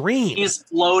it's a dream. He's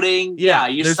floating.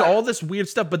 There's all this weird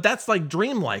stuff, but that's like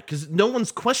dreamlike because no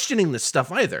one's questioning this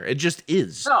stuff either. It just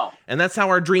is. No. And that's how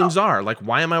our dreams are. Like,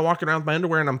 why am I walking around with my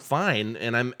underwear and I'm fine?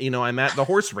 And I'm at the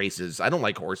horse races. I don't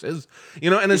like horses, you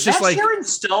know, and it's just like Sharon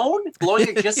Stone blowing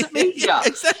a kiss at me. Yeah,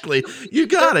 exactly. You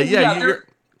got it. Yeah.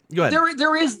 Go ahead.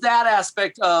 There is that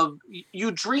aspect of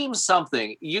you dream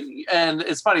something. And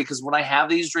it's funny because when I have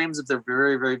these dreams, if they're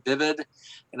very, very vivid,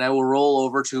 and I will roll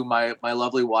over to my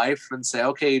lovely wife and say,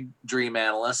 "Okay, dream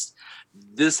analyst,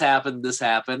 this happened,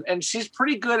 and she's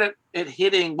pretty good at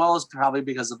hitting. Well, it's probably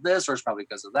because of this, or it's probably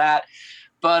because of that.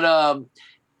 But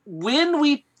when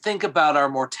we think about our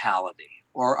mortality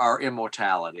or our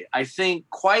immortality, I think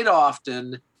quite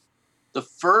often the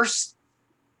first.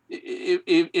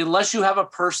 Unless you have a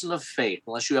person of faith,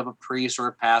 unless you have a priest or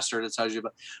a pastor that tells you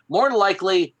about, more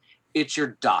likely it's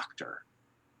your doctor.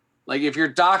 Like if your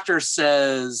doctor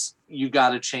says you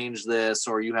got to change this,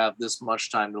 or you have this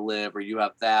much time to live, or you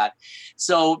have that.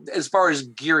 So as far as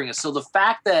gearing it, so the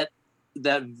fact that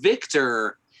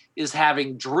Victor is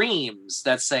having dreams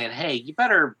that's saying, "Hey, you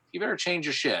better change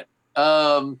your shit,"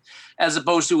 as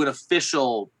opposed to an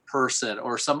official person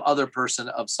or some other person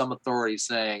of some authority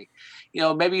saying, you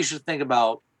know, maybe you should think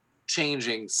about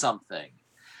changing something.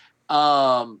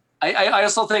 I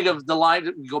also think of the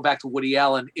line, we go back to Woody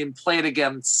Allen in Play It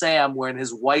Again, Sam, when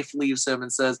his wife leaves him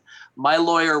and says, "My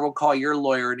lawyer will call your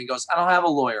lawyer." And he goes, "I don't have a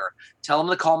lawyer. Tell him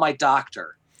to call my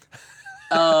doctor."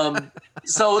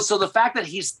 So the fact that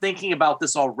he's thinking about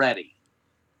this already,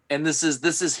 and this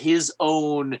is his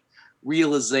own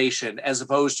realization, as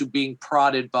opposed to being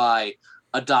prodded by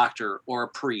a doctor or a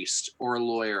priest or a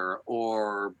lawyer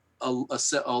or a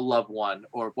loved one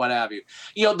or what have you.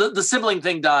 You know, the sibling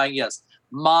thing dying, yes.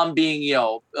 Mom being, you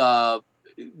know,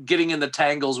 getting in the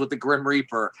tangles with the Grim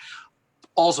Reaper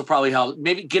also probably helped.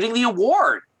 Maybe getting the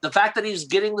award. The fact that he's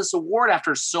getting this award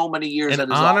after so many years.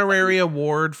 An honorary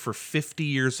award for 50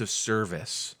 years of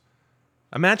service.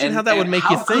 Imagine how that would make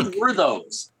you think. How good were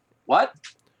those? What?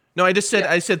 No, I just said,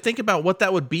 I said, think about what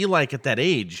that would be like at that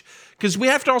age. Because we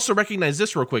have to also recognize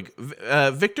this real quick.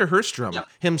 Victor Herstrom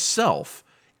himself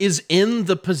is in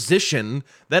the position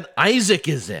that Isaac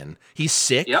is in. He's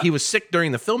sick. He was sick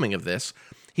during the filming of this.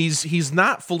 He's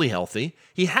not fully healthy.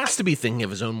 He has to be thinking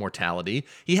of his own mortality.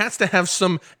 He has to have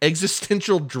some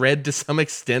existential dread to some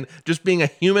extent, just being a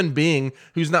human being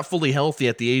who's not fully healthy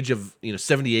at the age of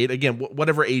 78. Again,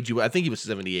 whatever age I think he was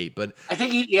 78, but I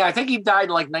think he died in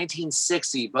like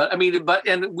 1960. But I mean,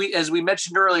 as we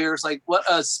mentioned earlier, it's like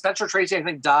Spencer Tracy I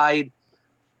think died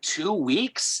 2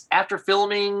 weeks after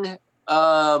filming.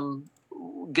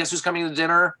 Guess Who's Coming to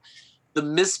Dinner? The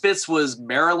Misfits was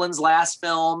Marilyn's last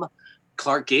film.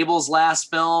 Clark Gable's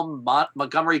last film,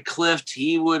 Montgomery Clift,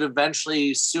 he would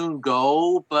eventually soon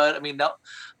go. But I mean,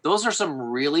 those are some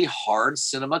really hard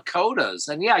cinema codas.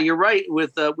 And yeah, you're right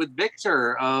with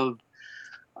Victor of,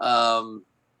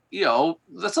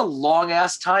 that's a long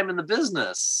ass time in the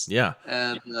business. Yeah.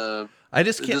 And I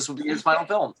just can't. This would be his final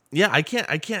film. Yeah, I can't.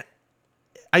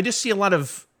 I just see a lot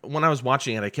of. When I was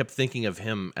watching it, I kept thinking of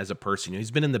him as a person.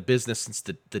 He's been in the business since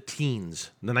the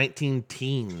teens, the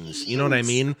 19-teens. You know what I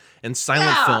mean? And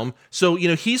silent film. So,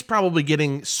 he's probably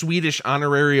getting Swedish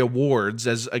honorary awards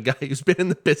as a guy who's been in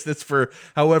the business for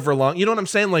however long. You know what I'm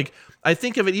saying? Like, I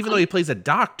think of it, even though he plays a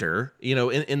doctor,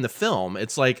 in the film,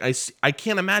 it's like I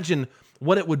can't imagine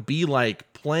what it would be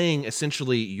like playing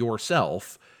essentially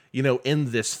yourself,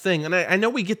 in this thing. And I know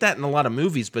we get that in a lot of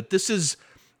movies, but this is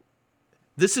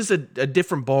a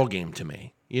different ball game to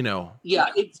me. Yeah,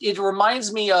 it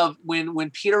reminds me of when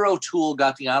Peter O'Toole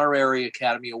got the Honorary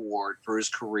Academy Award for his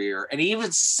career, and he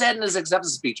even said in his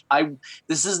acceptance speech,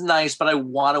 "This is nice, but I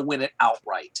want to win it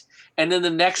outright." And then the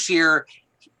next year,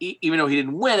 even though he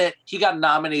didn't win it, he got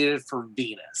nominated for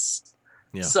Venus.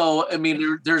 Yeah. So I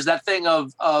mean, there's that thing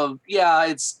of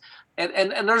it's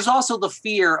and there's also the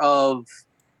fear of,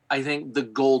 I think, the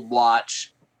gold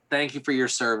watch. Thank you for your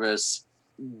service.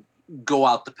 Go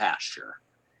out the pasture.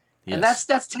 Yes.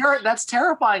 And that's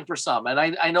terrifying for some. And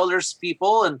I know there's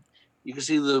people, and you can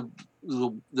see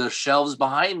the shelves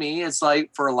behind me. It's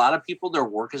like, for a lot of people, their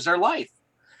work is their life.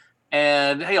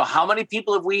 And how many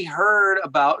people have we heard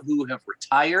about who have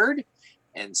retired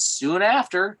and soon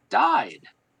after died?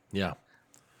 Yeah.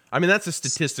 I mean, that's a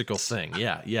statistical thing.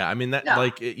 Yeah. Yeah. I mean, that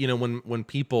when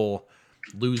people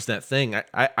lose that thing,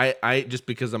 I just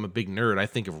because I'm a big nerd, I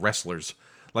think of wrestlers.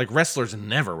 Like, wrestlers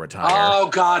never retire. Oh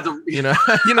God, you know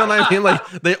what I mean? Like,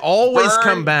 they always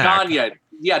come back. Gagne.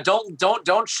 Yeah,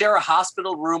 don't share a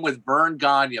hospital room with Verne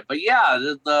Gagne. But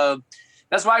yeah,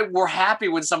 that's why we're happy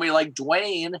when somebody like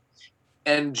Dwayne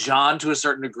and John, to a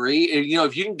certain degree,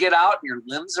 if you can get out and your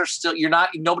limbs are still,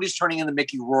 nobody's turning into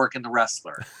Mickey Rourke in The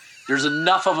Wrestler. There's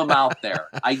enough of them out there.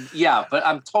 But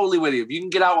I'm totally with you. If you can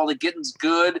get out while the getting's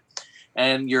good,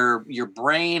 and your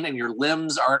brain and your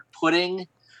limbs aren't pudding.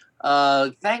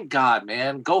 Thank God,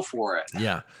 man, go for it.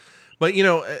 Yeah. But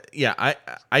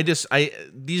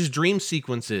these dream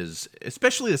sequences,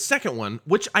 especially the second one,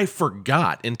 which I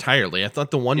forgot entirely. I thought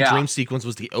the one dream sequence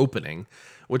was the opening,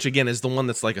 which again is the one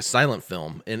that's like a silent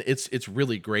film, and it's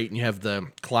really great. And you have the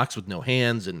clocks with no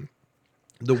hands and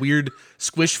the weird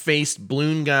squish-faced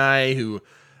balloon guy who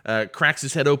cracks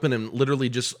his head open and literally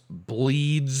just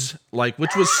bleeds,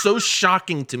 which was so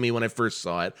shocking to me when I first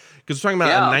saw it, because we're talking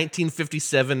about a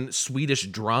 1957 Swedish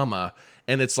drama,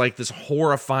 and it's like this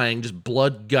horrifying, just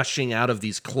blood gushing out of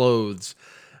these clothes,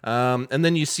 and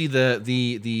then you see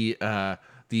the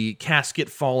casket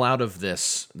fall out of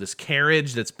this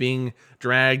carriage that's being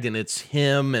dragged, and it's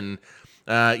him, and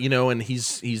and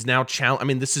he's now I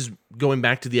mean, this is going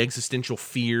back to the existential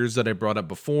fears that I brought up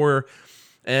before.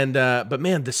 And but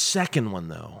man, the second one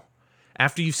though,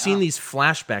 after you've seen these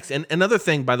flashbacks, and another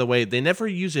thing, by the way, they never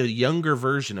use a younger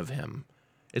version of him.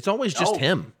 It's always just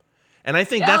him. And I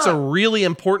think that's a really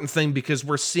important thing, because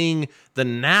we're seeing the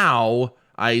now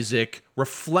Isaac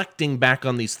reflecting back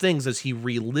on these things as he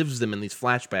relives them in these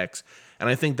flashbacks. And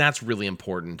I think that's really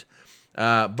important.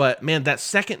 But man, that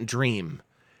second dream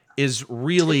is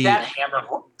really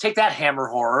take that hammer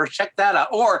horror. Check that out.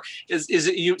 Or is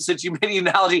it you? Since you made the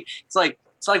analogy, it's like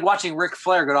watching Ric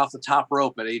Flair get off the top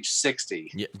rope at age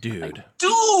 60. Yeah, dude.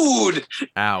 Dude.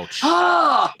 Ouch.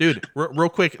 Dude, real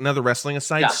quick, another wrestling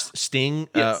aside. Yeah. Sting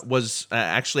was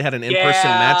actually had an in-person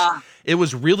match. It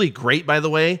was really great, by the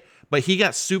way. But he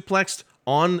got suplexed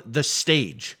on the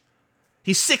stage.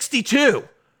 He's 62.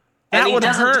 That would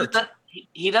hurt.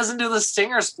 He doesn't do the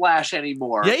Stinger splash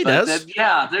anymore. Yeah, he does.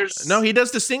 There's no. He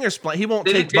does the Stinger splash. He won't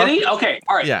take. Did he? Okay,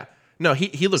 all right. Yeah. No,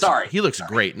 he looks. Sorry. He looks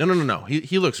great. No.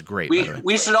 He looks great.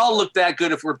 We should all look that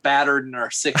good if we're battered in our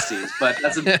 60s, but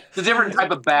that's a different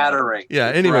type of battering. Yeah.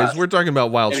 Anyways, we're talking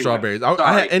about Wild Strawberries.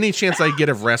 Any chance I get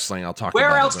of wrestling, I'll talk.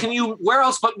 Where else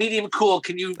but Medium Cool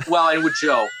can you? Well, and with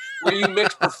Joe. Where you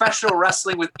mix professional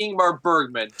wrestling with Ingmar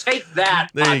Bergman. Take that.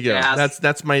 There you go.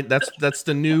 That's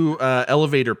the new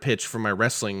elevator pitch for my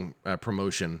wrestling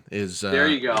promotion. Is there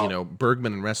you go.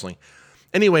 Bergman and wrestling.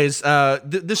 Anyways,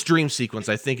 this dream sequence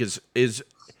I think is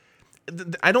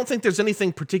I don't think there's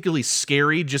anything particularly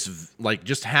scary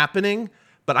just happening,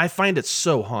 but I find it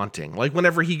so haunting. Like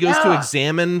whenever he goes to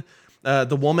examine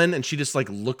the woman, and she just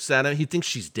looks at him. He thinks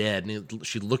she's dead, and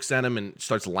she looks at him and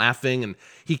starts laughing, and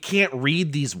he can't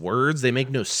read these words. They make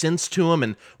no sense to him.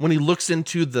 And when he looks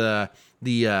into the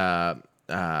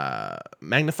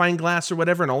magnifying glass or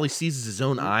whatever, and all he sees is his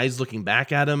own eyes looking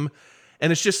back at him,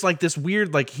 and it's just this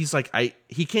weird,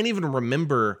 he can't even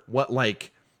remember what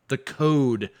the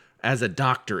code as a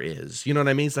doctor is. You know what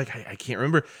I mean? It's I can't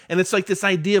remember, and it's this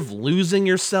idea of losing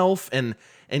yourself, and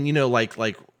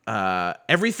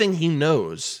everything he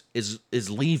knows is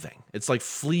leaving. It's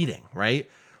fleeting, right?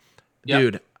 Yep.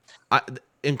 Dude,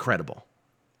 incredible.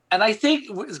 And I think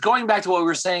going back to what we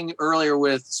were saying earlier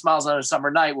with Smiles on a Summer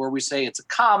Night, where we say it's a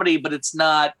comedy, but it's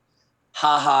not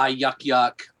ha, yuck,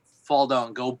 yuck, fall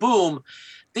down, go boom.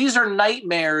 These are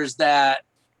nightmares that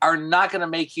are not going to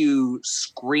make you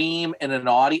scream in in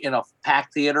a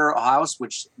packed theater or house,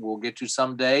 which we'll get to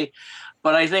someday.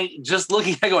 But I think just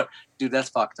looking at it going, dude, that's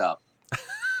fucked up.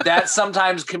 That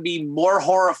sometimes can be more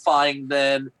horrifying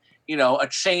than a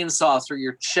chainsaw through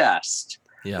your chest.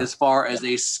 Yeah. As far as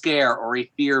a scare or a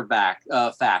fear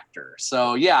factor.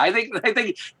 So yeah, I think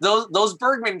those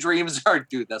Bergman dreams are,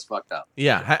 dude, that's fucked up.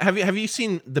 Yeah. Have you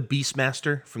seen The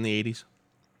Beastmaster from the 80s?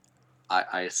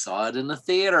 I saw it in the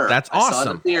theater. That's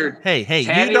awesome. Hey,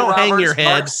 Tanya you don't Roberts, hang your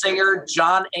head. Mark Singer,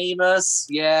 John Amos.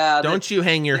 Yeah. Don't you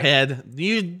hang your head.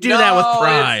 You do that with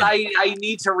pride. I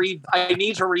need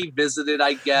to revisit it,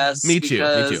 I guess. Me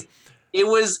too. It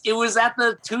was at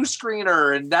the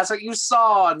 2-screener, and that's what you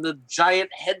saw, and the giant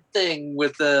head thing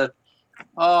with the.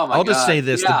 Oh my God! I'll just say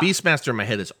this: the Beastmaster in my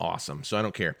head is awesome, so I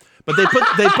don't care. But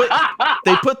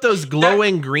they put those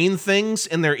glowing green things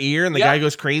in their ear, and the guy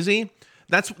goes crazy.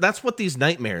 That's what these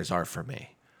nightmares are for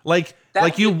me. Like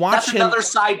you watch him. Another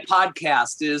side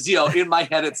podcast is in my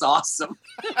head it's awesome.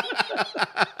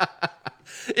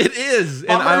 It is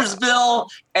Bummersville,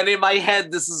 and in my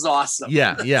head this is awesome.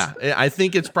 Yeah. I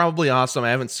think it's probably awesome.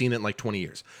 I haven't seen it in like 20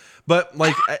 years, but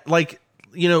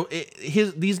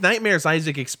these nightmares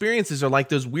Isaac experiences are like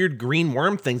those weird green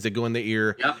worm things that go in the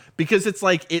ear. Yep. Because it's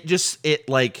like it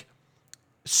like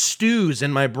stews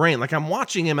in my brain. Like I'm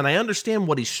watching him and I understand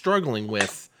what he's struggling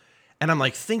with, and I'm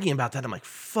like thinking about that. I'm like,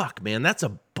 fuck, man, that's a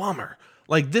bummer.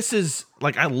 Like this is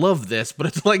like, I love this, but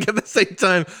it's like at the same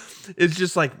time, it's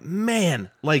just like, man,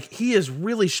 like he is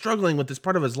really struggling with this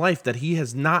part of his life that he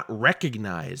has not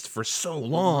recognized for so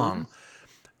long.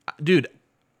 Mm-hmm. Dude,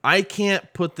 I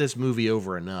can't put this movie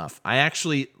over enough. I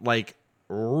actually like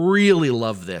really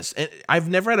love this. And I've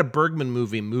never had a Bergman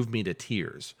movie move me to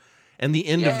tears. And the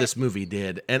end of this movie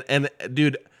did. And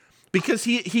dude, because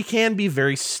he can be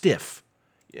very stiff.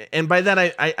 And by that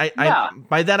I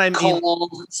mean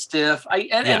cold, stiff.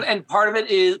 And part of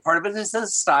it is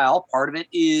his style. Part of it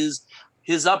is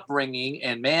his upbringing.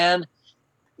 And man,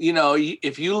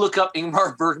 if you look up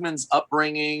Ingmar Bergman's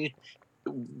upbringing,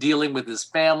 dealing with his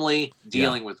family,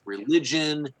 dealing with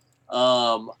religion,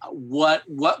 what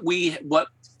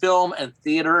film and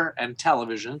theater and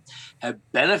television have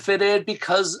benefited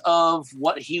because of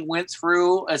what he went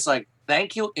through. It's like,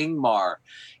 thank you, Ingmar.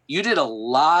 You did a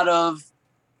lot of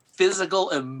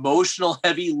physical, emotional,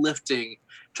 heavy lifting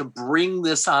to bring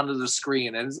this onto the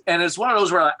screen. And it's one of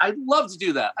those where I'd love to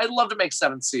do that. I'd love to make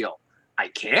Seventh Seal. I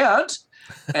can't.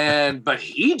 But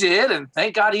he did, and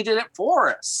thank God he did it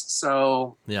for us.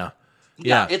 So yeah,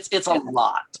 it's a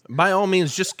lot. By all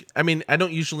means, I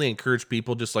don't usually encourage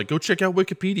people just like go check out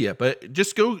Wikipedia, but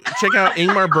just go check out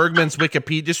Ingmar Bergman's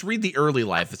Wikipedia. Just read the early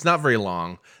life. It's not very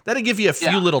long. That'll give you a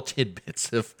few little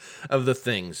tidbits of the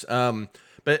things.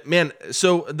 But man,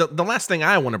 so the last thing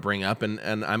I want to bring up, and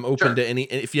I'm open to any,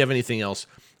 if you have anything else,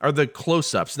 are the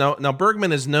close-ups. Now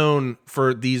Bergman is known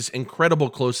for these incredible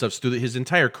close-ups through his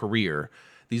entire career.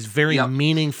 These very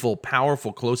meaningful,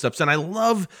 powerful close-ups. And I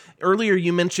love, earlier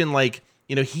you mentioned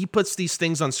he puts these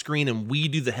things on screen and we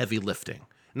do the heavy lifting.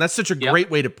 And that's such a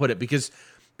great way to put it because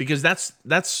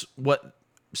that's what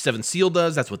Seventh Seal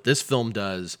does. That's what this film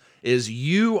does, is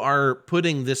you are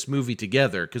putting this movie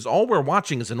together because all we're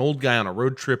watching is an old guy on a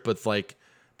road trip with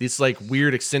this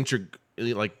weird eccentric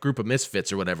group of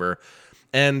misfits or whatever.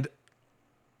 And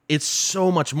it's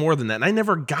so much more than that. And I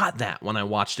never got that when I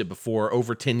watched it before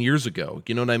over 10 years ago.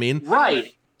 You know what I mean?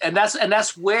 Right. And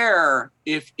that's where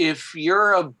if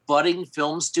you're a budding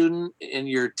film student in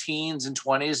your teens and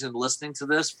 20s and listening to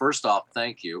this, first off,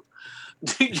 thank you.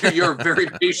 You're a very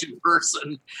patient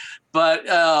person. But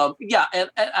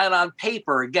and on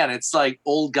paper, again, it's like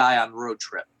old guy on road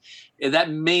trip. That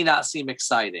may not seem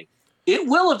exciting. It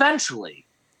will eventually.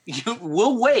 You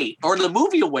will wait, or the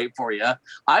movie will wait for you.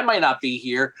 I might not be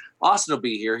here. Austin will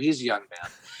be here. He's a young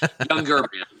man, younger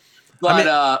man.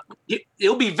 But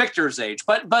it'll be Victor's age.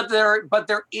 But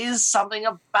there is something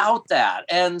about that,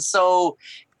 and so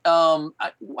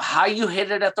how you hit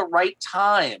it at the right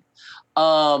time.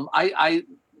 I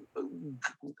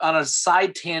on a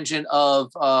side tangent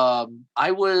of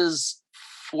I was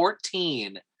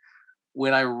 14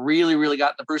 when I really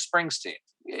got into Bruce Springsteen.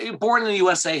 Born in the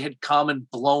USA had come and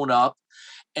blown up.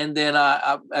 And then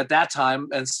at that time,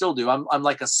 and still do, I'm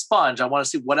like a sponge. I want to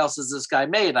see what else has this guy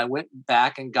made. And I went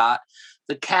back and got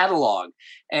the catalog,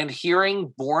 and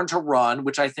hearing Born to Run,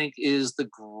 which I think is the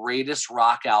greatest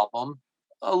rock album,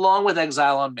 along with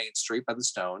Exile on Main Street by the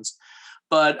Stones.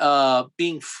 But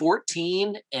being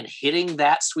 14 and hitting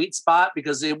that sweet spot,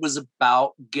 because it was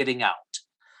about getting out.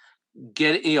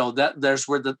 There's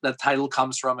where the title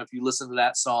comes from. If you listen to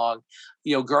that song,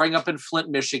 growing up in Flint,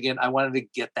 Michigan, I wanted to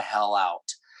get the hell out.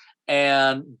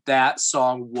 And that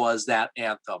song was that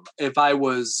anthem. If I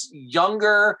was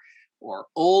younger or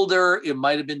older, it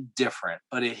might have been different,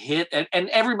 but it hit. And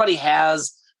everybody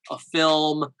has a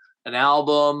film an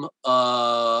album,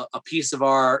 a piece of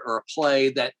art, or a play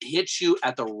that hits you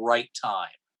at the right time.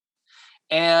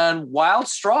 And Wild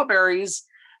Strawberries,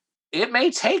 it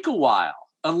may take a while,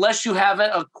 unless you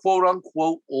haven't a quote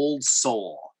unquote old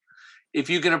soul. If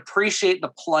you can appreciate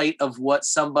the plight of what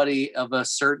somebody of a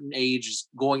certain age is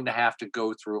going to have to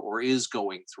go through or is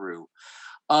going through.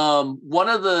 One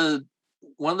of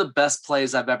the best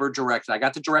plays I've ever directed, I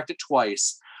got to direct it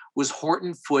twice, was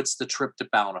Horton Foote's The Trip to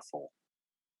Bountiful.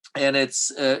 And it's,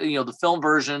 the film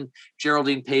version,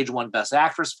 Geraldine Page won Best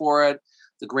Actress for it.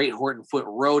 The great Horton Foote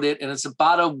wrote it. And it's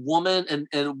about a woman, and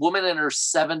a woman in her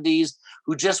 70s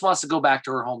who just wants to go back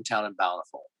to her hometown in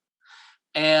Bountiful.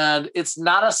 And it's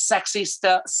not a sexy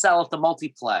sell at the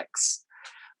multiplex,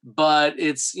 but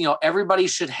it's, everybody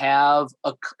should have,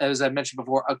 as I mentioned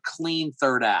before, a clean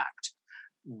third act.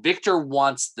 Victor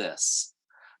wants this.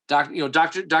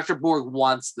 Dr. Borg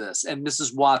wants this, and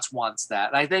Mrs. Watts wants that.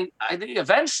 And I think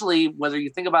eventually, whether you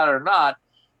think about it or not,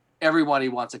 everybody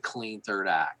wants a clean third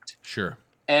act. Sure.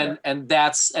 And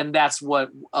that's what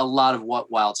a lot of what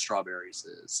Wild Strawberries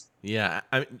is. Yeah,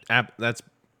 that's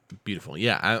beautiful.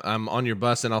 Yeah, I'm on your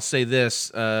bus, and I'll say this: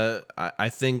 I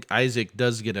think Isaac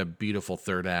does get a beautiful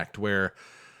third act where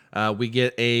we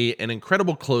get an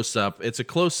incredible close-up. It's a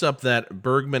close-up that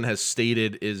Bergman has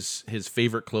stated is his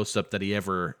favorite close-up that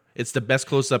it's the best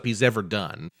close-up he's ever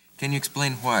done. Can you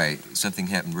explain why something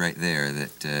happened right there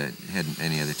that hadn't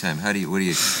any other time? What do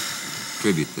you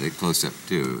attribute the close-up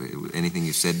to? Anything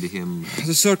you said to him?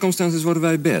 The circumstances were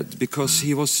very bad because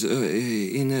he was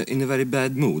in a very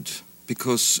bad mood.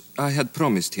 Because I had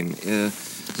promised him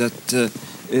that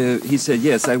he said,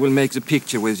 yes, I will make the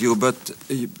picture with you, but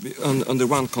under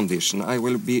one condition. I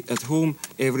will be at home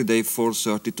every day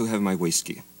 4:30 to have my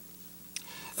whiskey.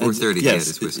 4:30,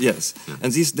 yes, whiskey. Yes. Yeah.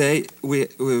 And this day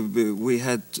we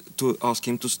had to ask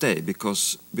him to stay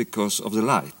because of the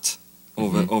light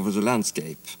over the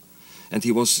landscape. And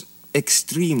he was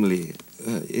extremely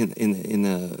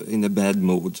in a bad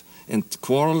mood and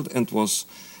quarreled and was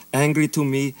angry to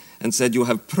me and said, you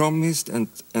have promised and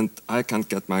I can't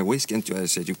get my whiskey. And I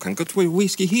said, you can get my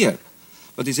whiskey here.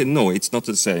 But he said, no, it's not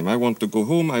the same. I want to go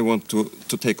home. I want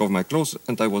to take off my clothes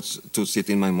and I want to sit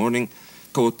in my morning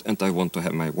coat and I want to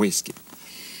have my whiskey.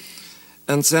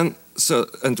 And then,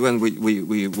 when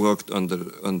we worked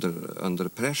under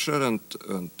pressure and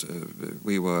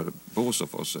we were both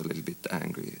of us a little bit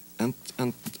angry.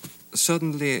 And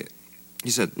suddenly he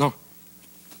said, no,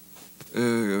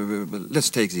 let's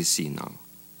take this scene now.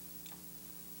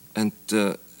 And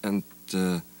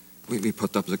we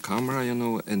put up the camera,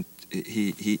 and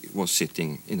he was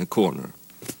sitting in a corner.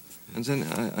 And then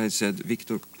I said,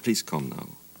 Victor, please come now.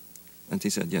 And he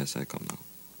said, yes, I come now.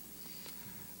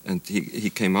 And he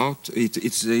came out.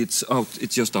 It's out.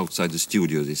 It's just outside the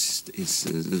studio.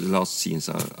 The last scenes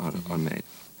are made.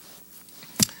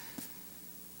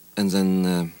 And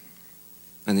then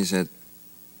and he said,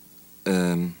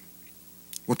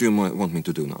 what do you want me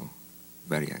to do now?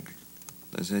 Very angry.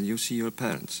 I said, you see your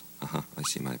parents. I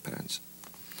see my parents.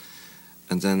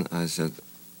 And then I said,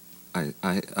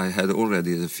 I had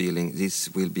already the feeling this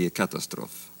will be a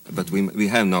catastrophe. But we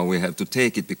have to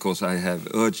take it because I have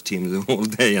urged him the whole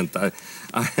day, and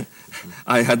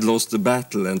I had lost the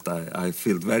battle, and I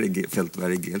felt very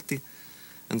guilty.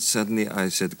 And suddenly I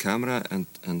said, camera, and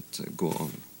go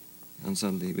on. And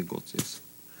suddenly we got this.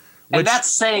 And that's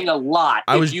saying a lot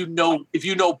if you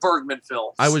know Bergman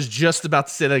films. I was just about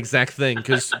to say that exact thing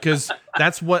because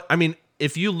that's what I mean.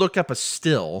 If you look up a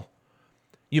still,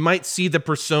 you might see the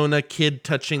persona kid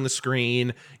touching the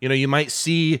screen. You might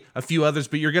see a few others,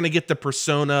 but you're going to get the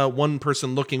persona one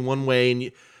person looking one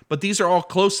way. But these are all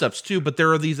close-ups too. But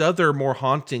there are these other more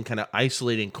haunting, kind of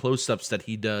isolating close-ups that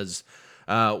he does.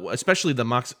 Especially the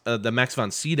Max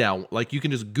von Sydow. Like, you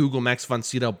can just Google Max von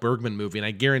Sydow Bergman movie, and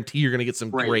I guarantee you're going to get some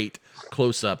great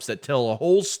close-ups that tell a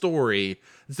whole story.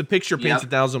 It's a picture paints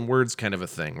 1,000 words kind of a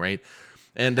thing, right?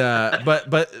 And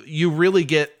but you really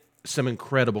get some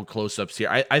incredible close-ups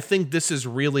here. I think this is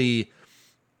really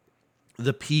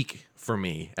the peak for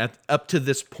me up to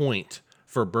this point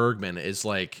for Bergman. Is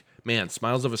like, man,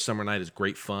 Smiles of a Summer Night is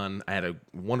great fun. I had a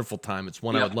wonderful time. It's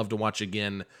one I would love to watch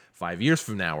again 5 years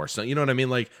from now or so. You know what I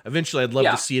mean? Like, eventually I'd love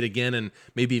to see it again and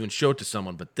maybe even show it to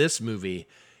someone. But this movie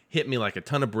hit me like a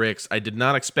ton of bricks. I did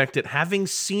not expect it, having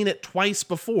seen it twice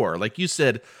before. Like you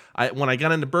said, when I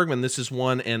got into Bergman, this is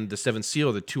one, and The Seventh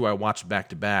Seal, the two I watched back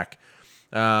to back.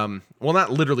 Well,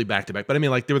 not literally back to back, but I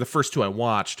mean, like, they were the first two I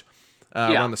watched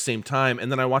around the same time.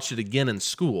 And then I watched it again in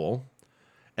school.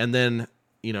 And then,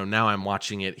 now I'm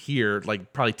watching it here,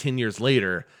 like probably 10 years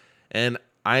later. And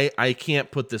I can't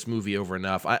put this movie over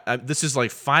enough. This is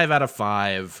like 5 out of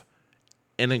 5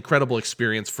 an incredible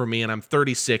experience for me, and I'm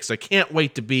 36. I can't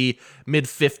wait to be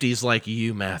mid-50s like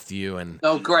you, Matthew. And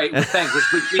oh, great! Well, thanks.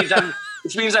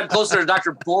 Which means I'm closer to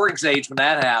Dr. Borg's age when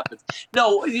that happens.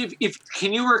 No, if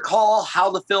can you recall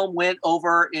how the film went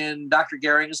over in Dr.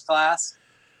 Gehring's class?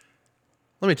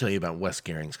 Let me tell you about Wes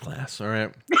Gehring's class. All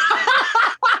right.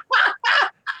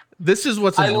 This is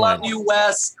what's annoying. I love you,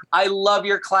 Wes. I love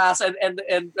your class,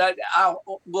 and I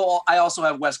also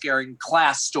have Wes Gehring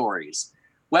class stories.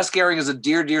 Wes Gehring is a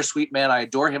dear, dear, sweet man. I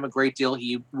adore him a great deal.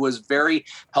 He was very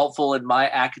helpful in my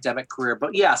academic career.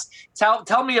 But yes,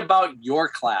 tell me about your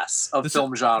class of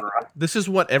film genre. This is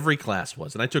what every class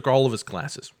was, and I took all of his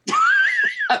classes.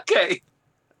 Okay.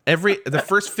 The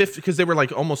first 50, because they were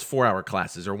like almost 4-hour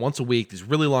classes or once a week, these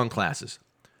really long classes.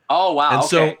 Oh, wow. And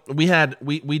okay.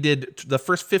 so we did the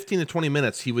first 15 to 20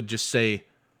 minutes. He would just say,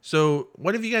 so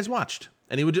what have you guys watched?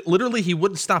 And he would literally, he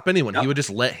wouldn't stop anyone. Yep. He would just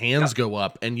let hands go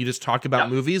up, and you just talk about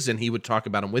movies, and he would talk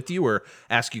about them with you or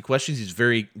ask you questions. He's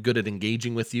very good at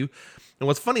engaging with you. And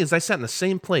what's funny is I sat in the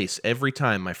same place every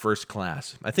time my first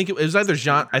class. I think it was either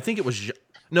genre. I think it was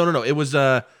no. It was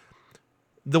the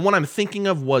one I'm thinking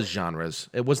of was genres.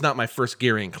 It was not my first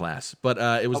Gehring class, but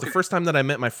it was the first time that I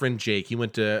met my friend Jake. He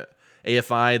went to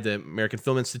AFI, the American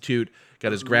Film Institute,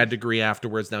 got his grad degree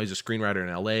afterwards. Now he's a screenwriter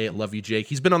in LA. I love you, Jake.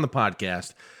 He's been on the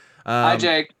podcast. Hi,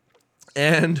 Jake.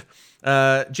 And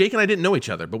Jake and I didn't know each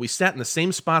other, but we sat in the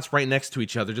same spots right next to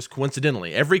each other, just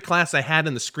coincidentally. Every class I had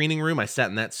in the screening room, I sat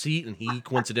in that seat, and he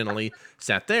coincidentally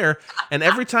sat there. And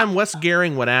every time Wes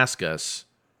Gehring would ask us,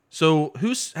 so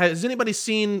has anybody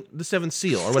seen The Seventh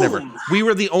Seal or whatever? We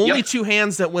were the only two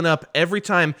hands that went up every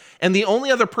time. And the only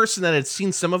other person that had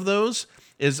seen some of those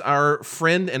is our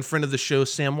friend and friend of the show,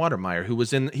 Sam Watermeyer,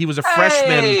 he was a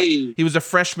freshman. He was a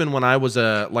freshman when I was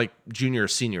a junior or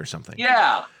senior or something.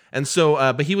 Yeah. And so,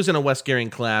 but he was in a Wes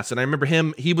Gehring class, and I remember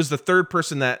he was the third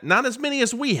person that, not as many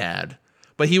as we had,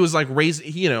 but he was like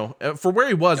for where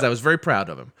he was, I was very proud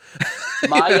of him.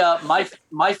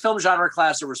 My film genre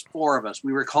class, there was 4 of us.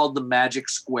 We were called the Magic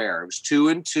Square. It was 2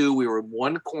 and 2. We were in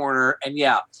one corner, and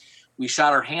we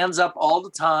shot our hands up all the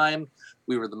time.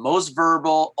 We were the most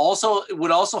verbal. Also, it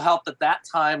would also help that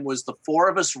time was the 4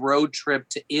 of us road trip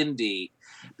to Indy,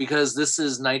 because this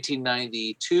is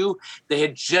 1992. They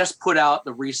had just put out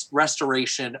the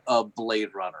restoration of Blade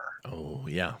Runner. Oh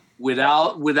yeah.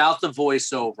 Without the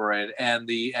voiceover and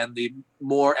the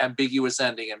more ambiguous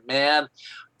ending. And man,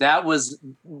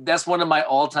 that's one of my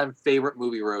all-time favorite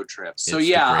movie road trips. So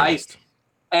we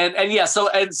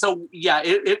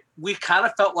kind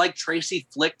of felt like Tracy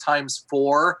Flick times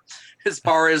 4 as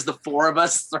far as the 4 of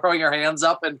us throwing our hands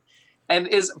up, and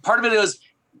is part of it was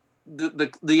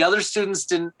the other students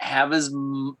didn't have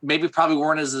probably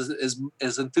weren't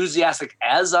as enthusiastic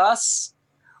as us,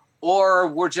 or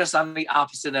we're just on the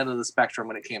opposite end of the spectrum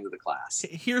when it came to the class.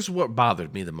 Here's what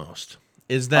bothered me the most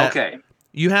is that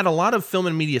you had a lot of film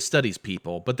and media studies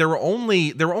people, but there were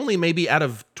only maybe out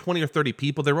of 20 or 30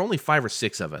 people, there were only 5 or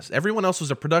 6 of us. Everyone else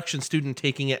was a production student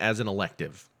taking it as an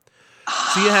elective.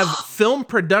 So you have film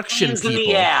production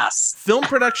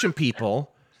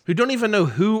people who don't even know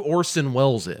who Orson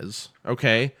Welles is,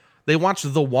 okay? They watch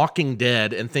The Walking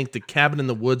Dead and think The Cabin in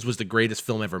the Woods was the greatest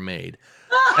film ever made.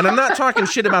 And I'm not talking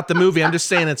shit about the movie, I'm just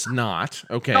saying it's not,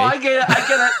 okay? No, I get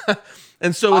it.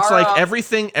 And so it's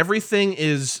everything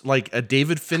is like a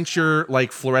David Fincher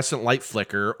like fluorescent light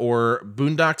flicker or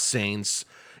Boondock Saints.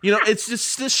 It's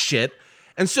just this shit.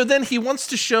 And so then he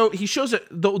shows it.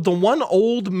 The one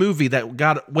old movie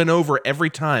that went over every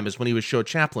time is when he would show a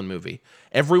Chaplin movie.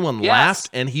 Everyone laughed,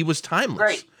 and he was timeless.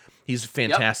 Great. He's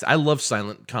fantastic. Yep. I love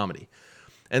silent comedy.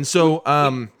 And so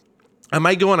I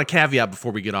might go on a caveat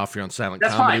before we get off here on silent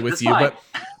comedy with you.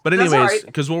 But anyways,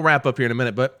 because we'll wrap up here in a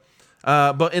minute. But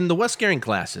in the Wes Gehring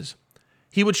classes,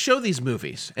 he would show these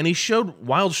movies, and he showed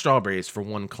Wild Strawberries for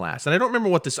one class. And I don't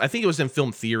remember I think it was in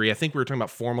film theory. I think we were talking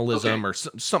about formalism or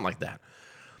something like that.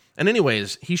 And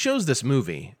anyways, he shows this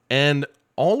movie, and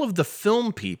all of the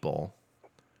film people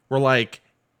were like,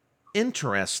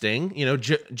 interesting.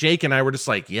 Jake and I were just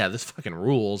like, yeah, this fucking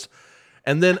rules.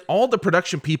 And then all the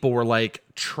production people were like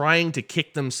trying to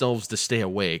kick themselves to stay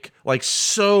awake, like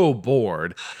so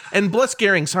bored. And bless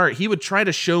Gehring's heart, he would try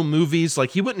to show movies,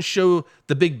 like he wouldn't show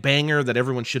the big banger that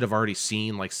everyone should have already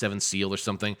seen, like Seven Seal or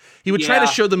something. He would try to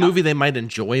show the movie they might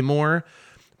enjoy more.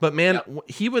 But man,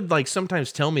 he would like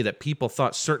sometimes tell me that people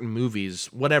thought certain movies,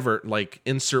 whatever, like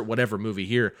insert whatever movie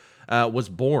here, was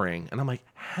boring. And I'm like,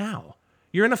 how?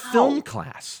 You're in a film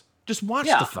class. Just watch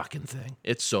the fucking thing.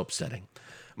 It's so upsetting.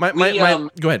 Go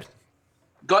ahead.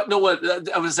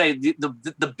 I would say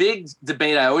the big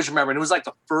debate I always remember, and it was like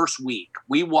the first week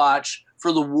we watched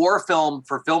for the war film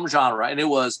for film genre, and it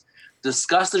was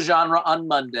discuss the genre on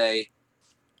Monday,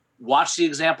 watch The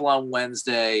Example on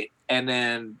Wednesday, and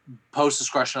then post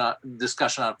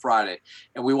discussion on Friday.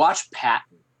 And we watched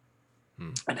Patton.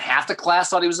 And half the class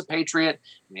thought he was a patriot,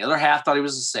 and the other half thought he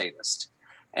was a sadist.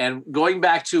 And going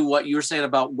back to what you were saying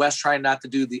about Wes trying not to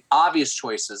do the obvious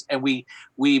choices, and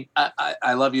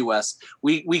I love you, Wes.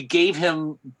 We gave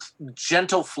him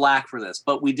gentle flack for this,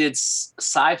 but we did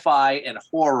sci-fi and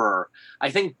horror,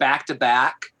 I think, back to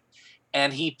back.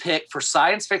 And he picked, for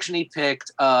science fiction, he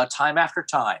picked Time After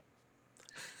Time.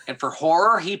 And for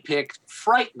horror, he picked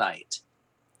Fright Night.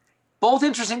 Both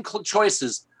interesting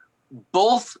choices.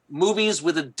 Both movies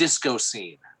with a disco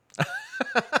scene.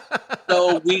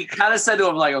 So we kind of said to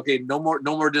him, like, okay, no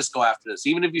more disco after this.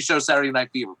 Even if you show Saturday Night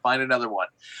Fever, find another one.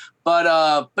 But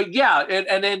yeah,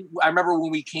 and then I remember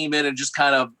when we came in and just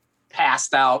kind of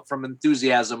passed out from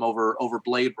enthusiasm over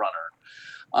Blade Runner.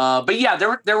 But yeah,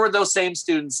 there were those same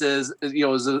students as, you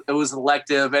know, it was an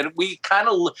elective, and we kind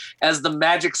of, as the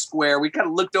Magic Square, we kind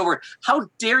of looked over. How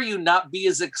dare you not be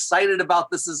as excited about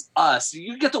this as us?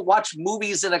 You get to watch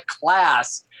movies in a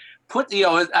class.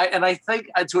 I think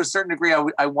to a certain degree,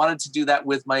 I wanted to do that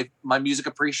with my music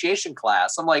appreciation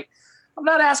class. I'm like, I'm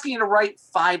not asking you to write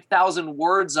 5,000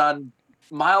 words on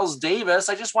Miles Davis.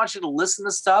 I just want you to listen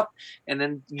to stuff, and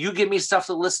then you give me stuff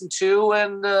to listen to,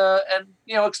 and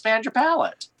you know, expand your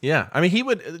palette. Yeah, I mean,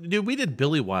 we did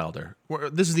Billy Wilder.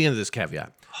 This is the end of this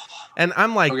caveat, and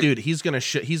I'm like, okay, dude, he's gonna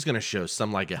show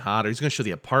Some Like It Hot, or he's gonna show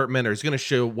The Apartment, or he's gonna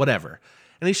show whatever,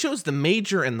 and he shows The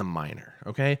Major and The Minor.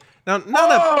 Okay, now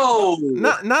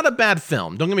not a bad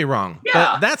film. Don't get me wrong,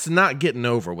 but that's not getting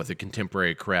over with a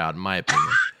contemporary crowd, in my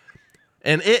opinion.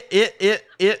 And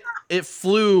it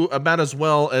flew about as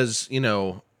well as, you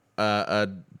know, a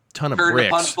ton of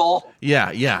bricks.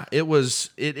 Yeah.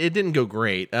 It didn't go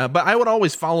great. But I would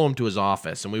always follow him to his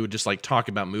office, and we would just like talk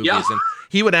about movies, and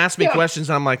he would ask me questions,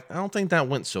 and I'm like, I don't think that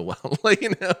went so well. Like,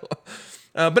 you know.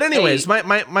 But anyways,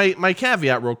 my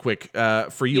caveat real quick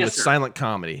for you with silent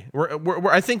comedy.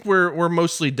 I think we're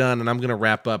mostly done, and I'm gonna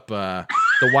wrap up the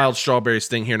Wild Strawberries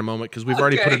thing here in a moment, because we've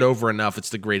already put it over enough. It's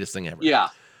the greatest thing ever. Yeah.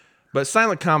 But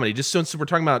silent comedy, just since we're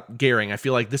talking about Gehring, I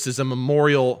feel like this is a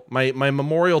memorial, my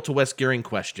memorial to Wes Gehring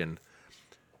question.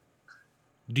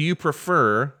 Do you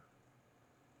prefer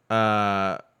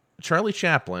Charlie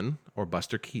Chaplin or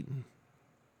Buster Keaton?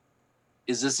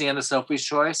 Is this the end of Sophie's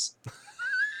Choice?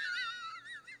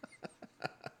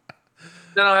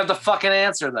 Then I'll have to fucking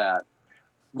answer that.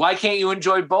 Why can't you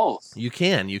enjoy both? You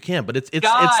can, but it's the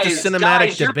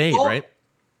cinematic debate, right?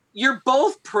 You're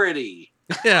both pretty.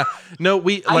 Yeah, no,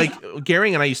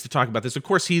 Gehring and I used to talk about this. Of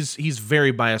course, he's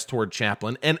very biased toward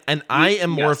Chaplin, and I am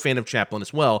more a fan of Chaplin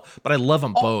as well. But I love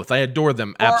them both. I adore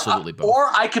them absolutely both. Or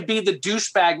I could be the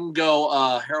douchebag and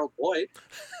go Harold Lloyd.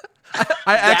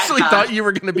 I actually thought you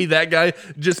were going to be that guy,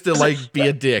 just to like be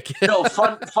a dick. No,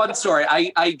 fun story.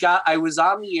 I was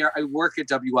on the air. I work at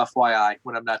WFYI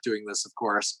when I'm not doing this, of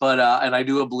course, but and I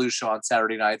do a blues show on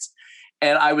Saturday nights,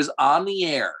 and I was on the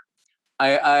air.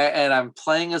 And I'm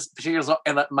playing a particular song,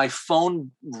 and my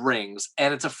phone rings,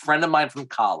 and it's a friend of mine from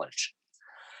college,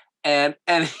 and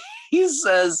he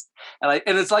says, and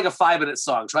it's like a 5-minute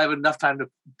song, so I have enough time to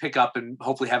pick up and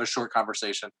hopefully have a short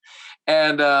conversation,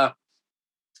 and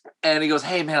he goes,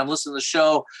 "Hey man, I'm listening to the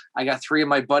show. I got 3 of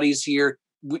my buddies here.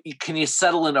 Can you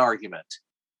settle an argument?"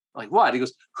 I'm like, what? He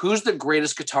goes, "Who's the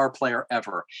greatest guitar player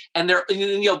ever?" And they're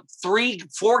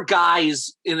 3-4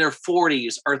 guys in their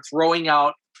 40s are throwing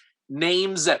out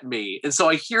names at me, and so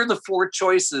I hear the 4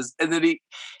 choices, and then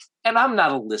and I'm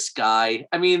not a list guy.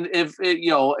 I mean, if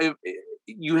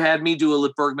you had me do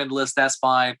a Bergman list, that's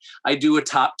fine. I do a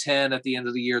top 10 at the end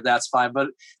of the year, that's fine. But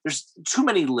there's too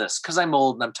many lists because I'm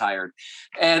old and I'm tired.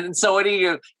 And so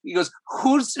he goes,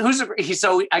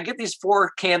 so I get these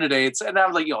 4 candidates, and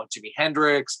I'm like, Jimi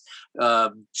Hendrix,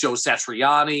 Joe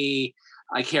Satriani.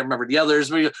 I can't remember the others.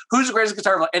 But who's the greatest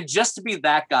guitar player? And just to be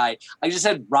that guy, I just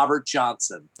had Robert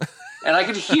Johnson. And I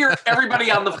could hear everybody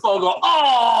on the phone go,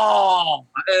 "Oh!"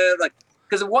 And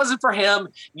because if it wasn't for him,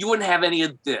 you wouldn't have any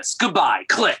of this. Goodbye.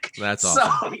 Click. That's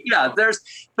awesome. So, yeah,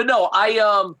 but no,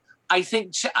 I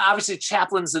think obviously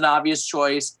Chaplin's an obvious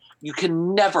choice. You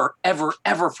can never, ever,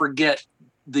 ever forget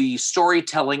the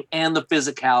storytelling and the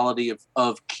physicality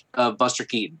of Buster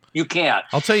Keaton. You can't.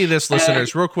 I'll tell you this,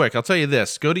 listeners, real quick. I'll tell you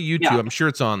this. Go to YouTube. Yeah. I'm sure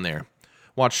it's on there.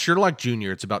 Watch Sherlock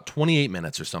Jr. It's about 28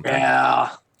 minutes or something.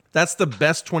 Yeah. That's the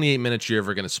best 28 minutes you're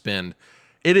ever going to spend.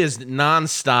 It is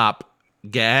nonstop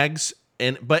gags,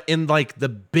 but in like the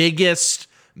biggest,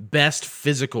 best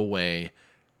physical way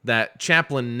that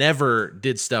Chaplin never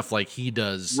did stuff like he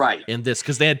does in this,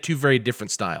 because they had 2 very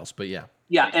different styles. But yeah.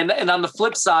 Yeah, and on the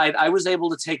flip side, I was able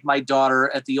to take my daughter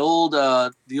at the old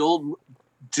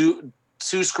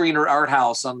two-screener art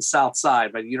house on the South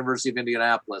Side by the University of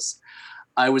Indianapolis.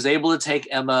 I was able to take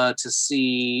Emma to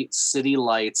see City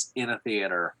Lights in a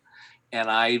theater,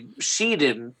 and she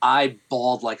didn't. I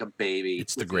bawled like a baby.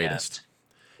 It's the greatest.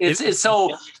 It's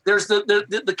so there's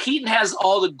the Keaton has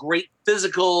all the great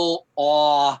physical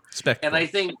awe, spectacle. And I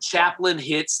think Chaplin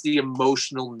hits the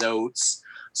emotional notes.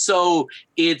 So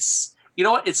it's, you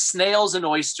know what, it's snails and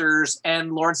oysters,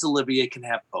 and Laurence Olivier can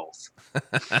have both.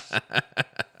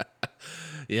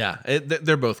 Yeah,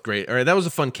 they're both great. All right, that was a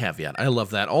fun caveat. I love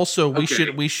that. Also, we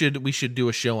should do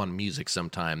a show on music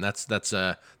sometime.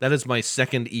 That is my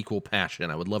second equal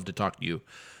passion. I would love to talk to you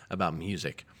about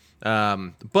music.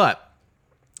 But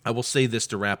I will say this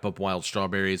to wrap up Wild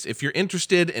Strawberries. If you're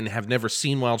interested and have never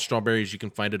seen Wild Strawberries, you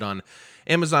can find it on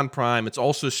Amazon Prime. It's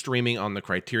also streaming on the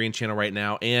Criterion Channel right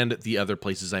now and the other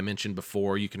places I mentioned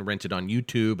before. You can rent it on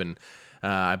YouTube and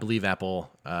I believe Apple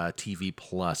TV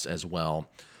Plus as well.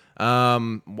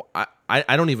 I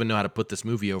don't even know how to put this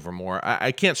movie over more.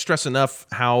 I can't stress enough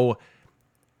how,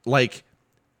 like,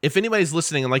 if anybody's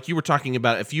listening, and like you were talking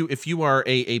about, if you are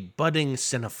a budding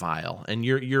cinephile and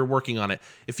you're working on it,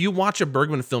 if you watch a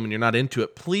Bergman film and you're not into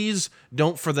it, please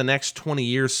don't for the next 20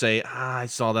 years say, I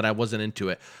saw that, I wasn't into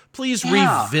it. Please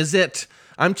revisit.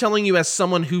 I'm telling you as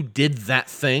someone who did that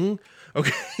thing,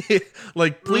 okay?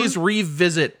 Like, please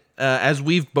revisit as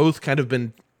we've both kind of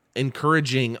been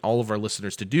encouraging all of our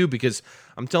listeners to do, because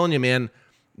I'm telling you, man,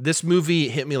 this movie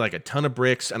hit me like a ton of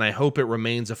bricks, and I hope it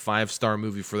remains a 5-star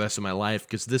movie for the rest of my life,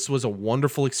 because this was a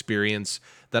wonderful experience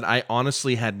that I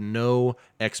honestly had no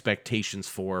expectations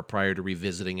for prior to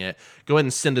revisiting it. Go ahead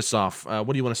and send us off. What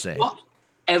do you want to say? Well,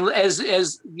 and as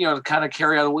you know, to kind of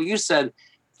carry on what you said,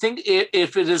 think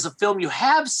if it is a film you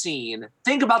have seen,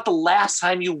 think about the last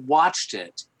time you watched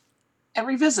it and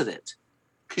revisit it,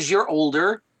 because you're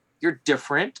older, you're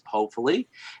different, hopefully,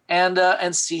 and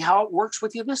see how it works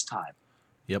with you this time.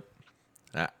 Yep.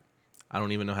 I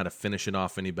don't even know how to finish it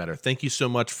off any better. Thank you so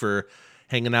much for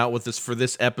hanging out with us for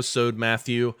this episode,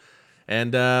 Matthew.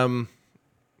 And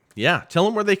yeah, tell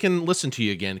them where they can listen to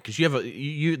you again, because you have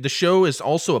the show is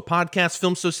also a podcast,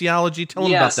 Film Sociology. Tell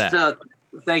them about that.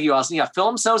 Thank you, Austin. Yeah,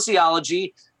 Film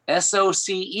Sociology,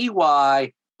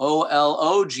 SOCEYOLOGY.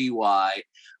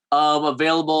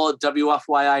 Available at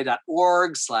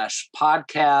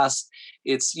wfyi.org/podcast.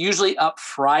 It's usually up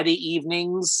Friday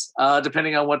evenings,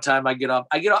 depending on what time I get up.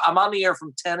 I'm on the air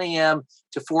from 10 a.m.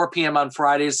 to 4 p.m. on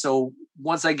Fridays. So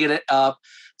once I get it up,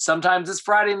 sometimes it's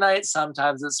Friday night,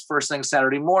 sometimes it's first thing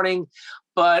Saturday morning.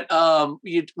 But I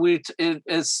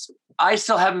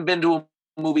still haven't been to a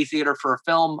movie theater for a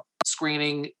film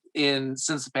screening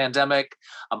since the pandemic.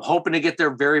 I'm hoping to get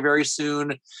there very, very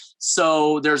soon.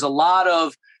 So there's a lot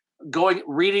of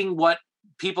reading what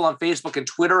people on Facebook and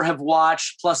Twitter have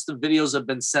watched, plus the videos have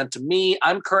been sent to me.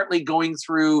 I'm currently going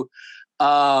through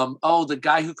the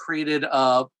guy who created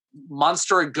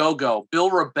Monster a Go-Go,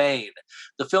 Bill Rebane.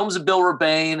 The films of Bill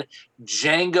Rebane,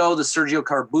 Django, the Sergio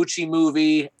Corbucci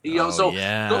movie.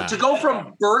 To go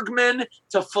from Bergman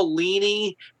to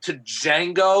Fellini to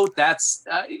Django, that's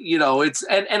it's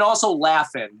and also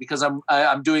Laugh-In, because I'm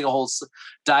doing a whole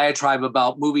diatribe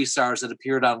about movie stars that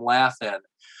appeared on Laugh-In.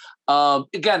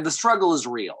 Again, the struggle is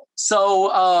real.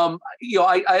 So,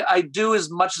 I do as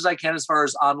much as I can as far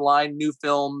as online new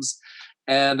films.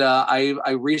 And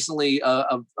I recently,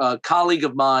 a colleague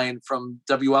of mine from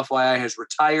WFYI has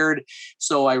retired.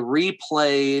 So I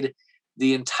replayed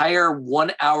the entire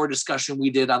 1-hour discussion we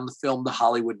did on the film The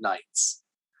Hollywood Knights,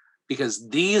 because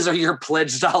these are your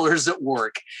pledge dollars at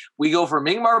work. We go from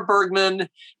Ingmar Bergman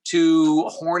to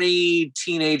horny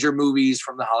teenager movies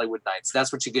from the Hollywood Knights.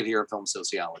 That's what you get here at Film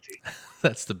Sociology.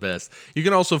 That's the best. You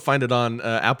can also find it on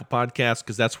Apple Podcasts,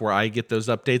 because that's where I get those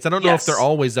updates. I don't know if they're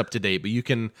always up to date, but you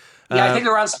can. I think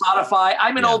they're on Spotify.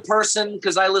 I'm an old person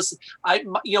because I listen.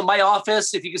 My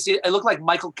office, if you can see it, I look like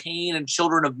Michael Caine in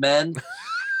Children of Men.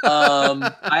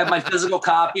 I have my physical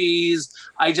copies.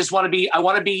 I want to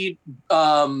be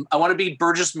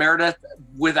Burgess Meredith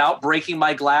without breaking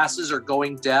my glasses or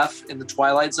going deaf in the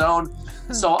Twilight Zone.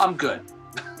 So I'm good.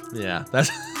 Yeah,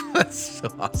 that's so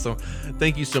awesome.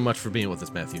 Thank you so much for being with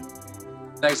us, Matthew.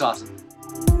 Thanks, Austin.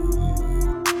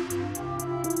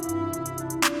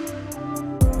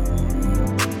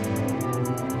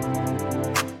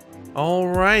 All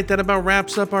right, that about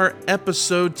wraps up our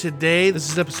episode today. This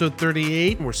is episode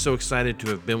 38, and we're so excited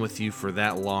to have been with you for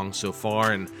that long so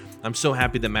far, and I'm so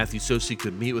happy that Matthew Sosi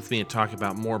could meet with me and talk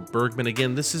about more Bergman.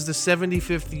 Again, this is the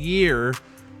 75th year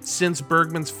since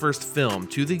Bergman's first film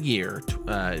to the year.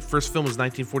 First film was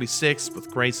 1946 with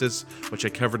Crisis, which I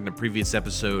covered in a previous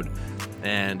episode,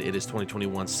 and it is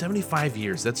 2021. 75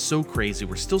 years. That's so crazy.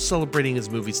 We're still celebrating his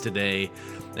movies today,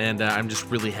 and I'm just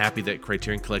really happy that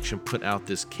Criterion Collection put out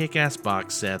this kick-ass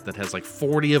box set that has like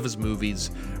 40 of his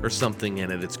movies or something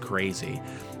in it. It's crazy.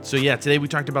 So yeah, today we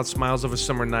talked about Smiles of a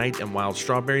Summer Night and Wild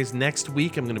Strawberries. Next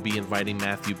week, I'm going to be inviting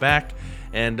Matthew back,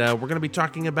 and we're going to be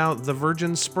talking about The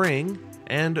Virgin Spring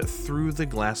and Through the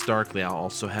Glass Darkly. I'll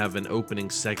also have an opening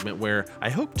segment where I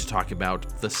hope to talk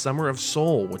about The Summer of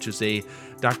Soul, which is a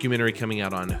documentary coming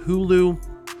out on Hulu.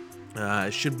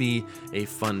 It should be a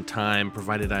fun time,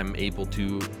 provided I'm able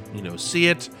to, see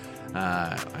it.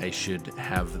 I should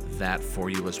have that for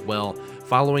you as well.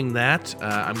 Following that,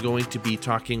 I'm going to be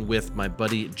talking with my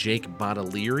buddy Jake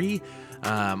Bottolieri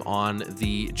on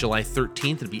the July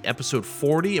 13th. It'll be episode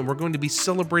 40, and we're going to be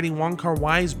celebrating Wong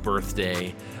Kar-wai's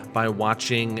birthday by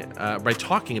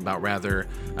talking about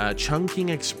Chungking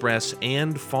Express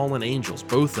and Fallen Angels,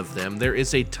 both of them. There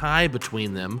is a tie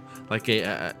between them,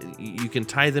 you can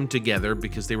tie them together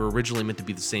because they were originally meant to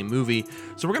be the same movie.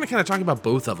 So we're going to kind of talk about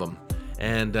both of them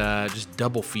and just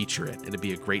double feature it. It'll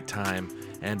be a great time,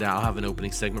 and I'll have an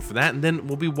opening segment for that. And then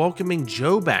we'll be welcoming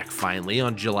Joe back finally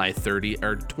on July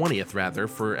 20th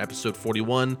for episode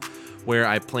 41, where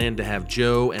I plan to have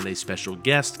Joe and a special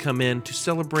guest come in to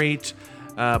celebrate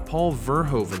Paul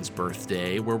Verhoeven's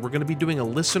birthday, where we're going to be doing a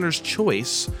listener's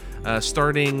choice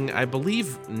starting, I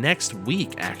believe, next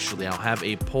week, actually. I'll have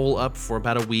a poll up for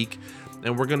about a week,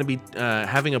 and we're going to be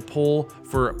having a poll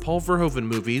for Paul Verhoeven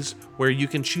movies where you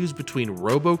can choose between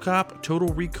RoboCop, Total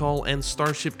Recall, and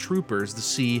Starship Troopers to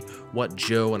see what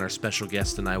Joe and our special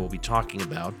guest and I will be talking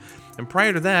about. And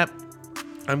prior to that,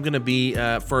 I'm going to be,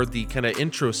 for the kind of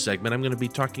intro segment, I'm going to be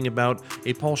talking about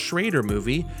a Paul Schrader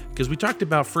movie, because we talked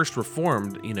about First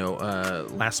Reformed,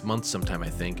 last month sometime, I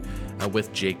think,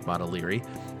 with Jake Bottolieri.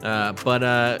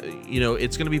 But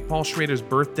it's going to be Paul Schrader's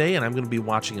birthday, and I'm going to be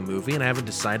watching a movie, and I haven't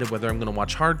decided whether I'm going to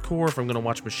watch Hardcore, if I'm going to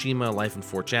watch Mishima, Life in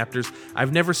 4 Chapters.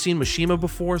 I've never seen Mishima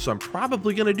before, so I'm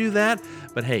probably going to do that.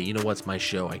 But hey, you know what's my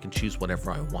show? I can choose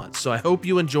whatever I want. So I hope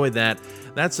you enjoy that.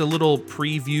 That's a little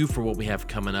preview for what we have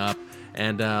coming up.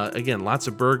 And again, lots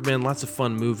of Bergman, lots of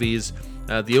fun movies.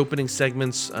 The opening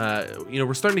segments,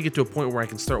 we're starting to get to a point where I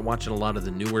can start watching a lot of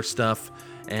the newer stuff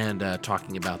and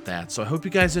talking about that. So I hope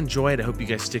you guys enjoy it. I hope you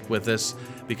guys stick with us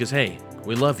because, hey,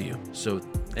 we love you. So,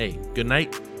 hey, good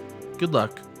night, good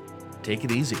luck, take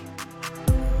it easy.